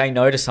say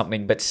no to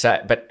something,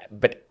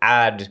 but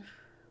add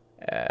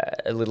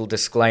a little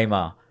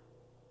disclaimer.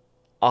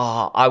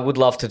 I would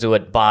love to do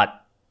it,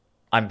 but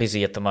I'm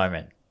busy at the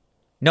moment.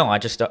 No,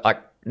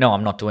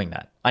 I'm not doing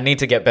that. I need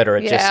to get better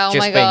at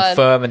just being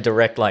firm and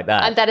direct like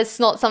that. And that is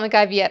not something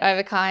I've yet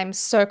overcome. I'm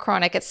so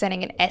chronic at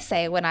sending an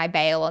essay when I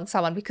bail on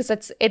someone because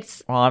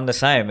it's well, I'm the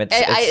same.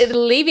 it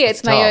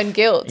alleviates my own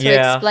guilt to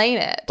explain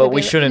it. But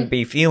we shouldn't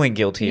be feeling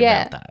guilty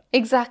about that.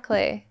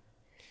 Exactly.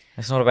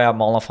 It's not about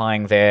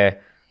mollifying their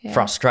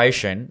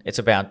frustration. It's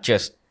about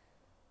just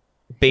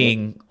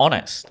being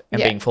honest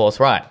and being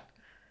forthright.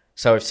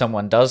 So if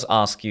someone does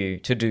ask you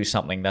to do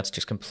something that's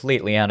just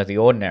completely out of the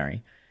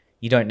ordinary,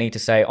 you don't need to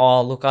say,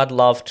 oh, look, I'd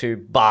love to,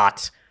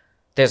 but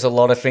there's a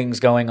lot of things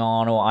going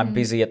on or I'm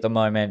busy at the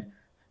moment.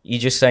 You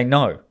just say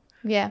no.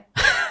 Yeah.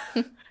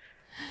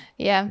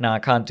 Yeah. No, I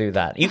can't do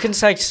that. You can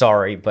say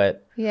sorry,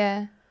 but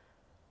yeah,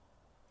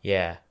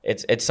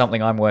 it's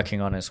something I'm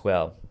working on as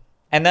well.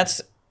 And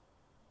that's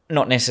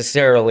not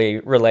necessarily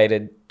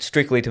related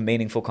strictly to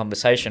meaningful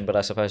conversation, but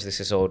I suppose this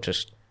is all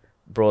just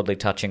broadly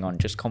touching on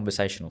just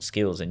conversational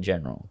skills in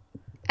general.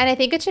 And I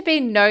think it should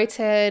be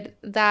noted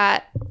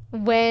that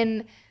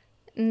when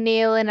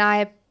Neil and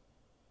I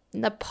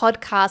are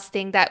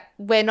podcasting, that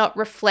we're not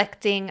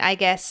reflecting, I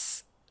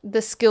guess,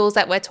 the skills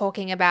that we're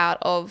talking about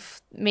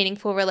of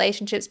meaningful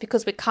relationships,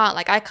 because we can't,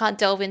 like, I can't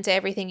delve into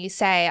everything you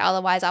say.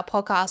 Otherwise, our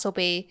podcast will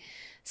be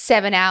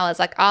 7 hours.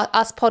 Like,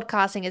 us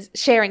podcasting is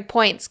sharing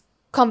points,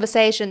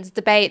 conversations,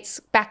 debates,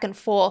 back and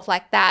forth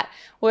like that.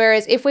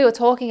 Whereas if we were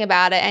talking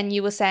about it and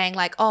you were saying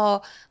like,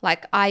 oh,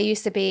 like I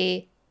used to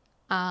be,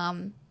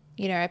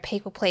 a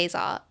people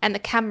pleaser and the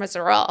cameras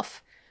are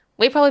off,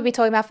 we'd probably be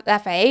talking about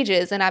that for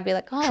ages. And I'd be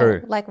like, oh,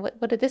 True. like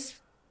what did this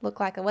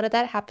look like? Or what did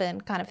that happen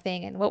kind of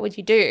thing? And what would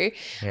you do?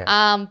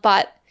 Yeah.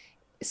 But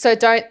so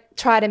don't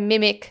try to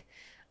mimic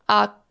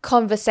our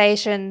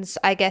conversations,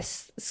 I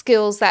guess,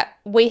 skills that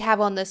we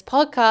have on this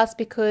podcast,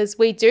 because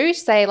we do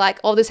say like,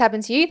 oh, this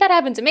happened to you, that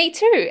happened to me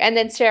too, and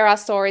then share our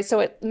stories.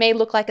 So it may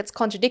look like it's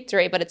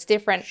contradictory, but it's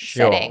different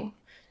setting.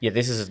 Yeah,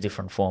 this is a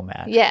different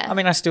format. Yeah. I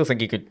mean, I still think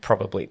you could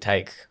probably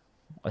take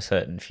a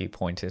certain few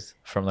pointers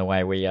from the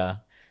way we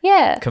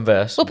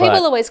converse. Well,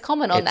 people always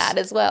comment on that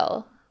as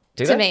well.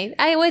 Do to they? me,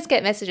 I always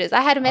get messages.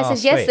 I had a message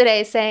sweet.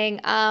 yesterday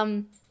saying,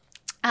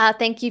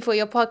 thank you for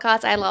your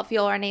podcast. I love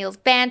your and Neil's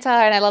banter,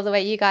 and I love the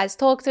way you guys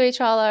talk to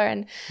each other.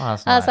 And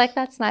that's I was nice. like,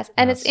 that's nice.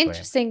 And That's it's sweet.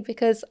 interesting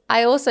because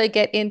I also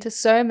get into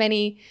so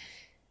many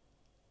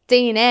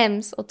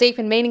D&Ms or deep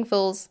and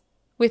meaningfuls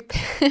with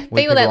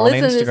people that on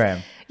listen to this.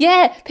 Instagram.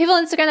 Yeah, people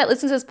on Instagram that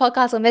listen to this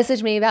podcast will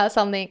message me about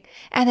something,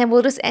 and then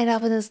we'll just end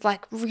up in this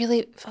like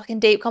really fucking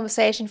deep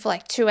conversation for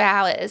like 2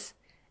 hours.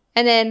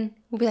 And then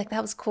we'll be like,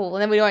 that was cool.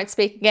 And then we won't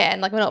speak again.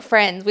 Like, we're not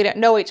friends. We don't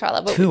know each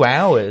other. But 2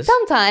 hours?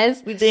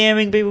 sometimes We're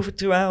DMing people for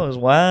 2 hours.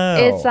 Wow.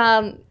 it's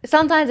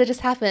sometimes it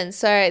just happens.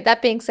 So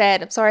that being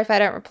said, I'm sorry if I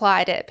don't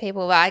reply to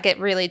people, but I get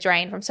really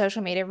drained from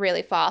social media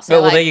really fast. So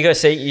well, there you go.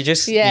 See, you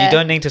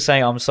don't need to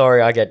say, I'm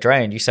sorry I get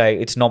drained. You say,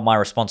 it's not my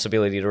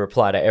responsibility to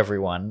reply to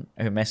everyone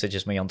who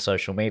messages me on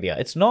social media.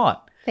 It's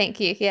not.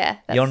 Thank you. Yeah.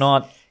 That's You're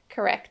not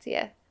correct.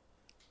 Yeah.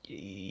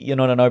 You're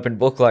not an open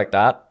book like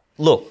that.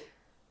 Look,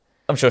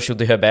 I'm sure she'll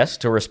do her best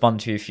to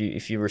respond to you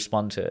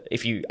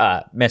if you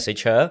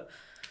message her.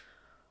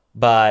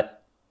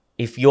 But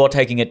if you're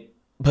taking it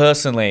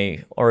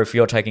personally, or if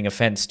you're taking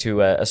offense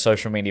to a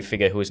social media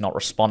figure who is not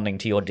responding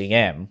to your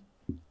DM,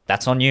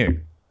 that's on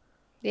you.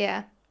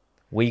 Yeah.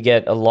 We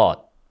get a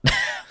lot.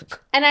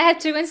 And I have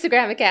 2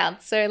 Instagram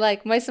accounts. So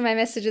like most of my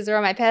messages are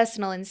on my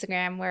personal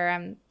Instagram where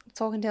I'm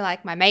talking to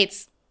like my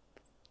mates.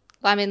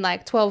 I'm in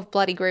like 12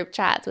 bloody group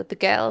chats with the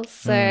girls.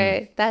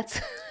 So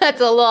that's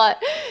a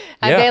lot.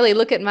 I Yeah. barely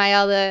look at my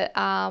other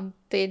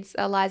the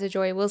Eliza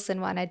Joy Wilson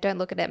one. I don't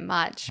look at it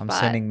much. I'm but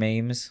sending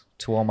memes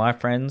to all my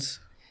friends,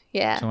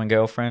 yeah. to my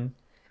girlfriend.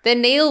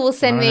 Then Neil will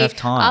send I don't me. have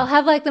time. I'll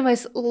have like the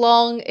most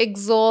long,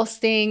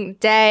 exhausting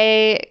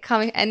day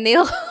coming, and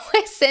Neil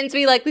always sends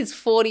me like these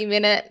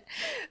 40-minute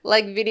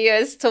like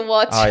videos to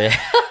watch, Oh, yeah.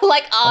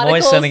 like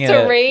always articles sending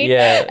to it, read.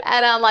 yeah.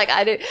 And I'm like,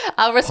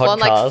 I'll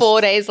respond like Podcast.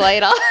 4 days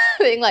later,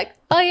 being like,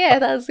 oh yeah,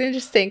 that was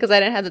interesting because I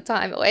don't have the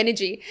time or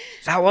energy.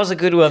 That was a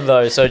good one,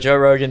 though. So Joe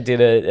Rogan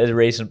did a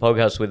recent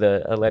podcast with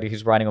a lady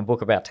who's writing a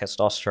book about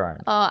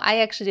testosterone. Oh, I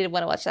actually did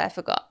want to watch that. I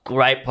forgot.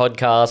 Great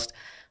podcast.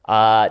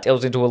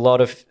 Delves into a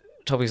lot of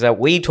topics that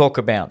we talk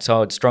about, so I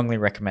would strongly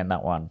recommend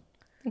that one.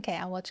 Okay,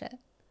 I'll watch it.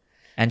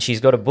 And she's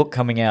got a book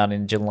coming out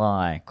in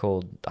July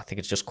called, I think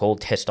it's just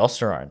called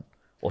Testosterone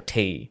or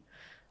T.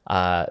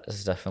 This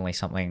is definitely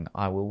something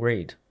I will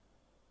read.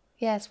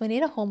 Yes, we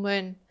need a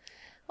hormone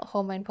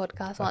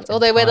podcast once.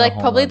 Although we're entire like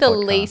probably the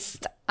hormone podcast.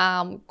 least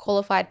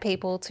qualified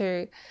people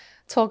to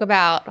talk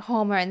about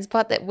hormones,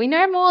 but that we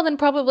know more than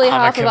probably I'm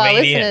a half of our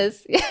comedian.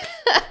 listeners.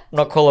 I'm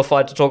not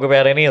qualified to talk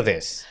about any of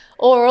this.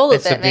 Or all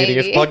That's of the it, beauty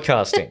maybe. of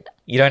podcasting.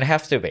 You don't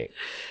have to be.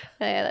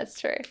 Yeah, that's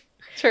true.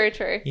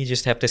 True. You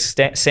just have to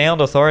sound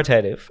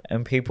authoritative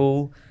and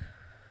people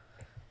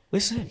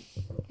listen.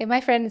 Yeah, my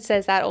friend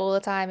says that all the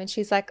time, and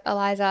she's like,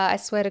 Eliza, I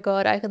swear to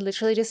God, I could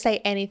literally just say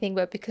anything,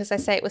 but because I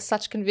say it with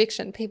such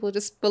conviction, people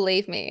just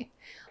believe me.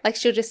 Like,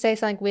 she'll just say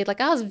something weird,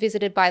 like, I was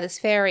visited by this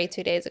fairy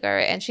 2 days ago,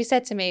 and she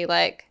said to me,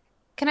 like,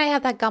 can I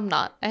have that gum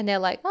nut? And they're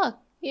like, oh,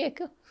 yeah,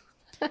 cool.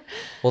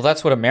 Well,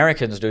 that's what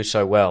Americans do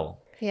so well.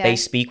 Yeah. They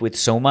speak with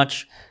so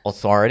much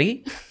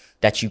authority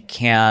that you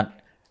can't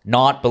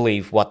not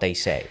believe what they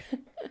say.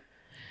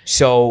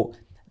 So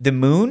the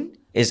moon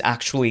is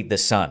actually the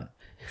sun.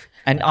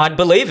 And I'd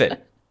believe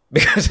it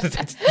because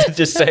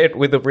just say it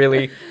with a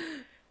really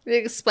It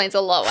explains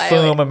a lot why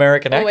firm I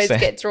American always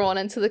accent. get drawn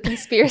into the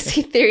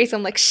conspiracy theories.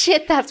 I'm like,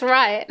 shit, that's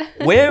right.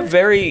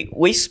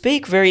 We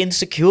speak very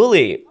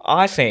insecurely,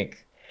 I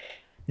think.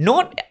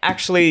 Not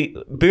actually,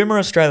 boomer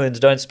Australians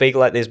don't speak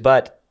like this,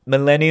 but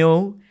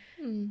millennial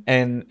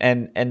and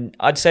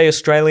I'd say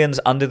Australians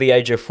under the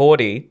age of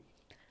 40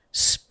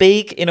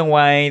 speak in a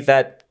way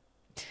that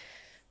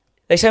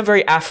they sound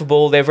very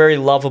affable, they're very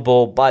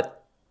lovable,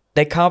 but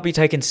they can't be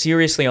taken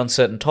seriously on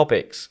certain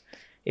topics.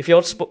 If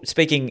you're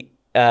speaking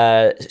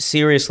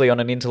seriously on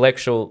an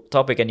intellectual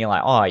topic and you're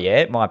like, oh yeah,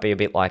 it might be a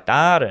bit like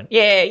that, and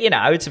yeah,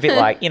 it's a bit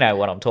like,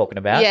 what I'm talking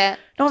about. Yeah.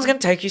 No one's going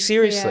to take you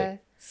seriously. Yeah,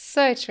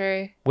 so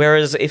true.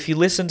 Whereas if you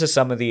listen to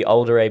some of the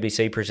older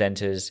ABC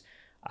presenters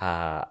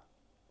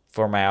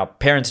from our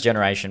parents'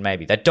 generation,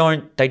 maybe they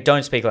don't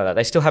speak like that.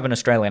 They still have an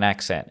Australian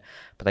accent,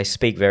 but they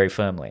speak very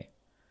firmly.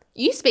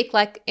 You speak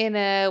like in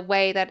a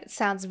way that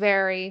sounds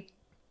very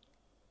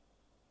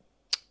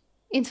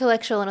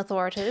intellectual and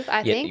authoritative,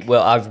 I think.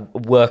 Well, I've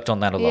worked on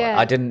that a lot. Yeah.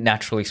 I didn't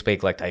naturally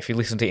speak like that. If you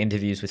listen to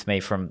interviews with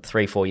me from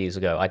 3-4 years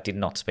ago, I did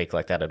not speak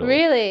like that at all.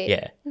 Really?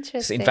 Yeah.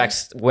 Interesting. In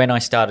fact, when I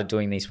started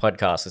doing these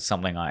podcasts, it's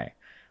something I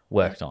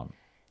worked on.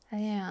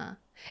 Yeah.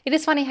 It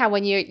is funny how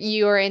when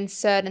you're in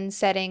certain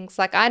settings,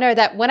 like I know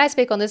that when I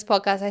speak on this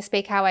podcast, I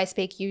speak how I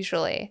speak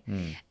usually.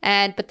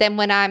 But then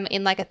when I'm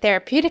in like a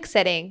therapeutic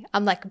setting,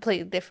 I'm like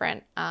completely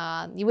different.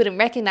 You wouldn't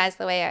recognize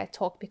the way I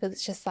talk because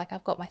it's just like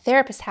I've got my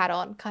therapist hat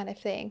on kind of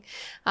thing.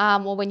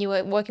 Or when you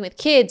were working with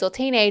kids or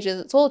teenagers,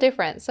 it's all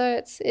different.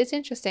 So it's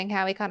interesting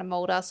how we kind of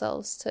mold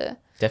ourselves to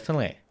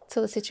Definitely.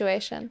 the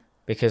situation.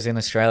 Because in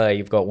Australia,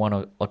 you've got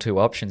one or two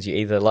options. You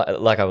either,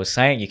 like I was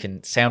saying, you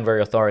can sound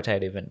very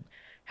authoritative and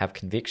have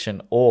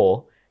conviction,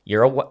 or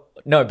you're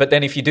no. But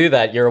then if you do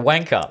that, you're a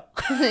wanker.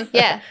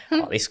 Yeah.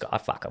 Oh, this guy,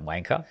 fucking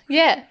wanker.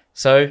 Yeah.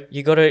 So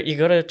you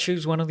gotta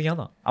choose one or the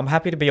other. I'm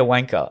happy to be a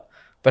wanker,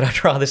 but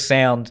I'd rather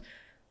sound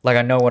like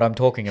I know what I'm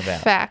talking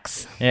about.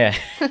 Facts. Yeah.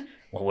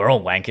 Well, we're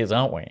all wankers,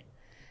 aren't we?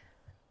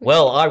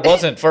 Well, I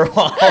wasn't for a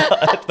while.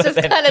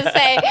 Just kind of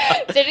say,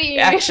 didn't you?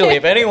 Actually,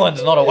 if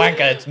anyone's not a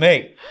wanker, it's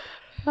me.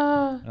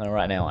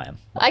 Right now I am.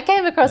 I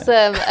came across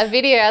a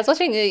video. I was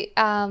watching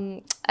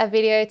a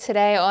video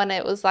today on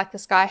it. Was like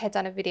this guy had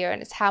done a video,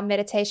 and it's how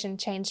meditation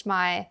changed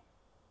my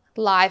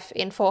life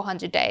in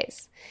 400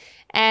 days.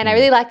 And I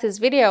really liked his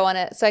video on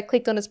it, so I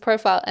clicked on his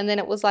profile, and then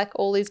it was like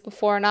all these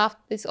before and after,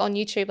 this on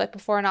YouTube, like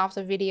before and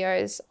after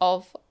videos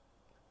of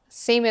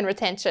semen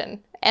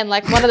retention. And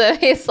like one of them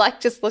is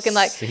like just looking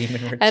like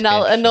Semen a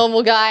retention.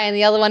 normal guy, and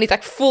the other one he's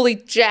like fully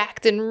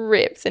jacked and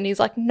ripped, and he's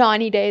like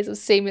 90 days of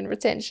semen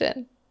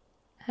retention.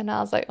 And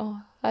I was like,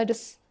 oh, I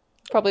just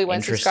probably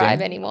won't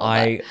subscribe anymore.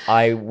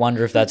 I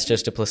wonder if that's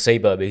just a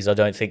placebo, because I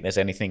don't think there's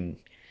anything.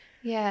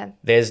 Yeah.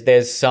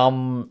 There's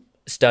some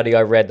study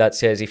I read that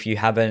says if you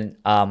haven't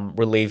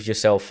relieved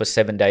yourself for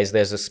 7 days,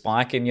 there's a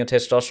spike in your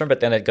testosterone, but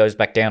then it goes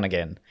back down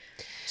again.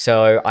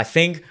 So I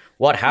think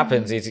what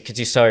happens is because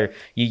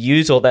you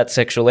use all that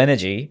sexual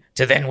energy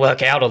to then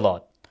work out a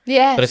lot.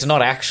 Yes. But it's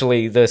not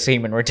actually the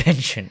semen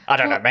retention. I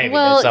don't know. Maybe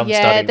well, there's some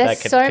study there's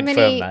that can so confirm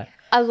many, that.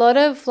 a lot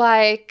of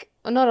like,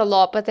 not a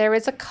lot, but there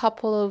is a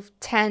couple of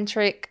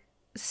tantric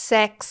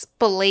sex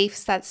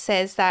beliefs that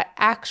says that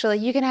actually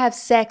you can have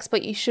sex,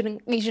 but you should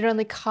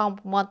only come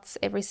once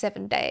every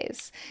 7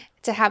 days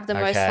to have the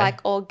most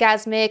like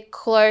orgasmic,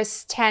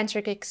 close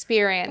tantric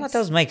experience. Well, that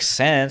does make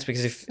sense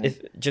because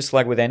if just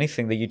like with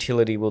anything, the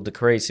utility will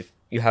decrease if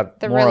you have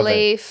the more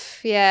relief,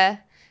 of it. yeah.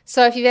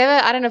 So if you've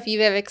ever, I don't know if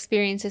you've ever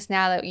experienced this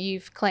now that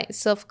you've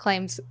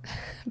self-claimed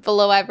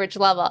below average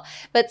lover,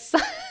 but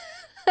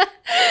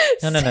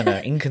No.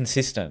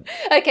 Inconsistent.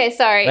 Okay,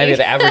 sorry. Maybe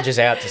the average is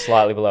out to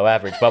slightly below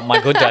average, but my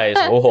good days,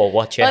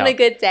 watch out. On a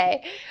good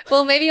day.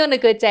 Well, maybe on a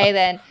good day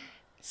then.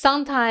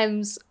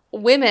 Sometimes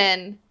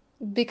women,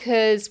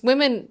 because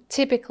women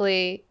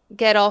typically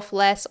get off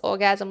less,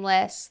 orgasm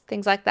less,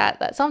 things like that.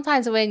 That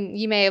sometimes when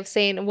you may have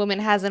seen a woman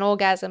has an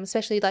orgasm,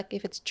 especially like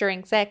if it's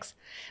during sex,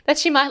 that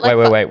she might like...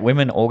 Wait.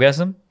 Women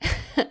orgasm?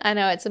 I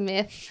know, it's a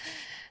myth.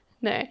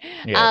 No.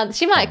 Yeah,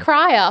 she might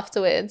cry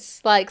afterwards,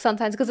 like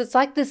sometimes, because it's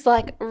like this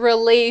like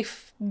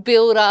relief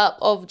build up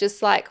of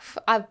just like,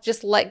 I've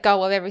just let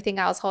go of everything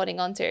I was holding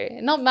on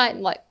to.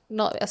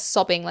 Not a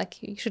sobbing,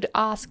 like you should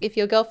ask if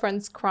your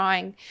girlfriend's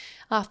crying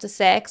after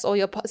sex or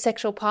your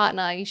sexual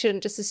partner, you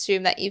shouldn't just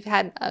assume that you've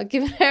had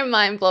given her a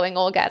mind-blowing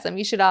orgasm.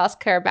 You should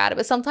ask her about it,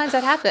 but sometimes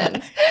that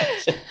happens.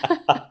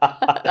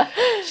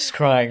 She's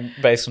crying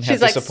based on how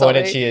She's like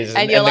disappointed sobbing, she is.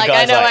 and you're like,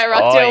 I know I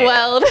rocked your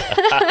world.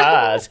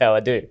 That's how I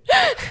do.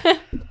 I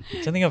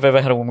don't think I've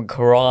ever had a woman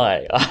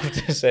cry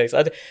after sex.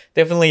 I've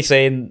definitely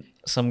seen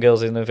some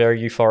girls in a very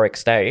euphoric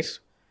state.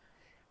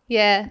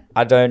 Yeah.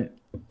 I don't,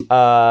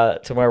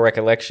 to my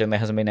recollection, there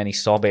hasn't been any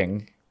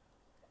sobbing.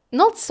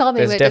 Not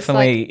sobbing, There's but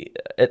definitely,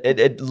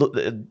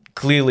 it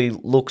clearly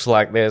looks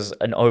like there's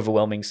an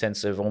overwhelming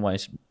sense of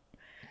almost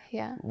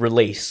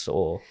release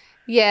or...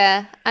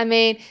 Yeah, I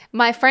mean,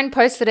 my friend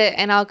posted it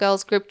in our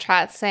girls group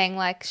chat saying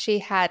like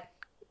she's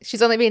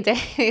only been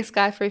dating this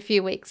guy for a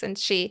few weeks and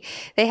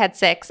they had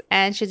sex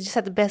and she just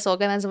had the best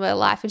orgasm of her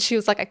life and she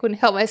was like, I couldn't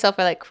help myself.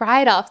 I like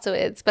cried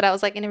afterwards, but I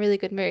was like in a really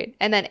good mood.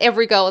 And then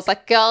every girl was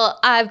like, girl,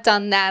 I've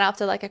done that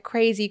after like a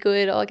crazy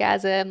good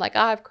orgasm. Like, oh,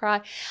 I've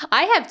cried.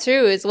 I have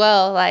too as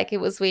well. Like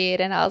it was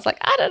weird. And I was like,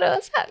 I don't know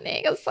what's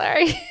happening. I'm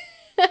sorry.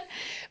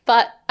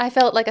 But I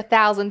felt like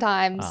 1,000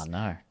 times. Oh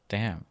no,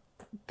 damn.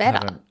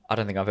 Better. I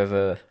don't think I've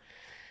ever...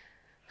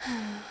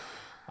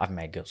 I've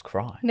made girls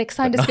cry. Next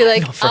time, just be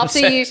like,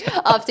 sex.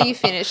 after you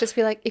finish, just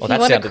be like, if you that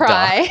want to sounded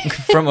cry. dark.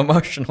 From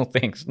emotional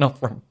things, not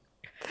from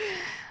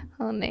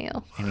Oh,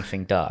 Neil.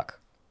 anything dark.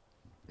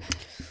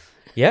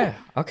 Yeah,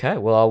 okay.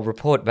 Well, I'll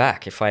report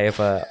back if I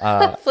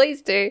ever...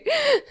 Please do.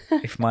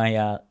 if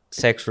my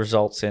sex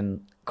results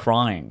in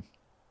crying.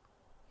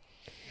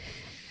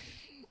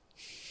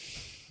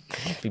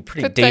 I'll be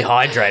pretty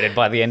dehydrated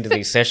by the end of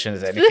these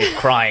sessions then if you're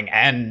crying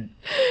and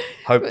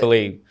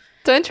hopefully...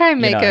 Don't try and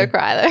make her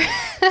cry,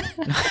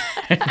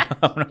 though.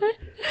 No.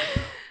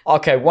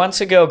 Okay, once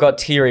a girl got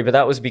teary, but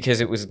that was because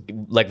it was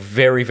like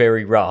very,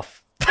 very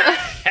rough.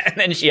 And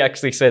then she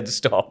actually said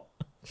stop.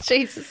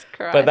 Jesus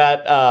Christ. But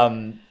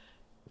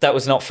that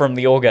was not from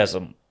the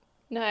orgasm.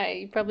 No,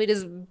 you probably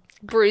just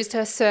bruised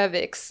her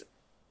cervix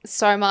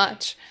so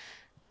much.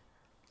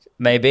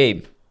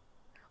 Maybe.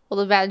 Or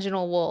the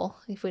vaginal wall,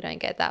 if we don't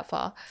get that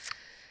far.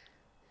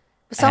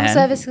 But some And-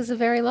 cervixes are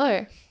very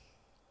low.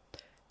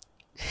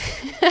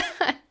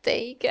 There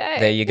you go.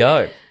 There you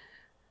go.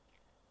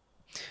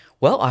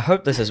 Well, I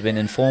hope this has been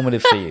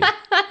informative for you.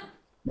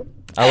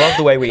 I love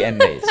the way we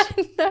end these.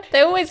 They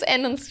always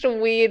end on such a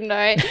weird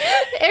note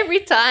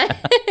every time.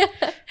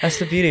 That's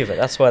the beauty of it.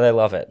 That's why they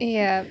love it.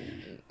 Yeah.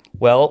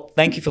 Well,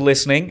 thank you for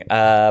listening.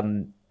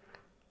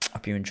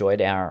 Hope you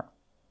enjoyed our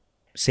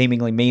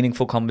seemingly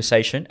meaningful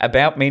conversation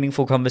about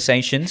meaningful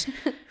conversations.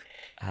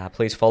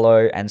 Please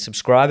follow and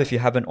subscribe if you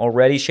haven't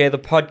already. Share the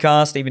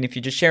podcast. Even if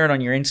you just share it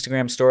on your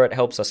Instagram story, it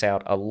helps us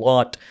out a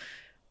lot.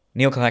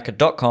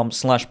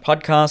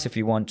 neilkohacker.com/podcast if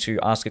you want to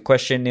ask a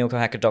question.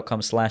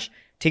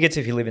 neilkohacker.com/tickets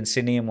if you live in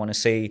Sydney and want to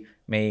see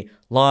me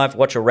live.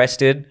 Watch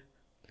Arrested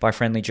by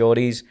Friendly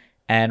Geordies.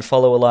 And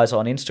follow Eliza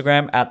on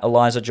Instagram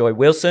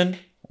 @ElizaJoyWilson.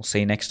 We'll see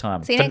you next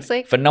time. See you next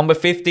week. For number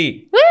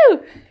 50.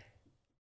 Woo!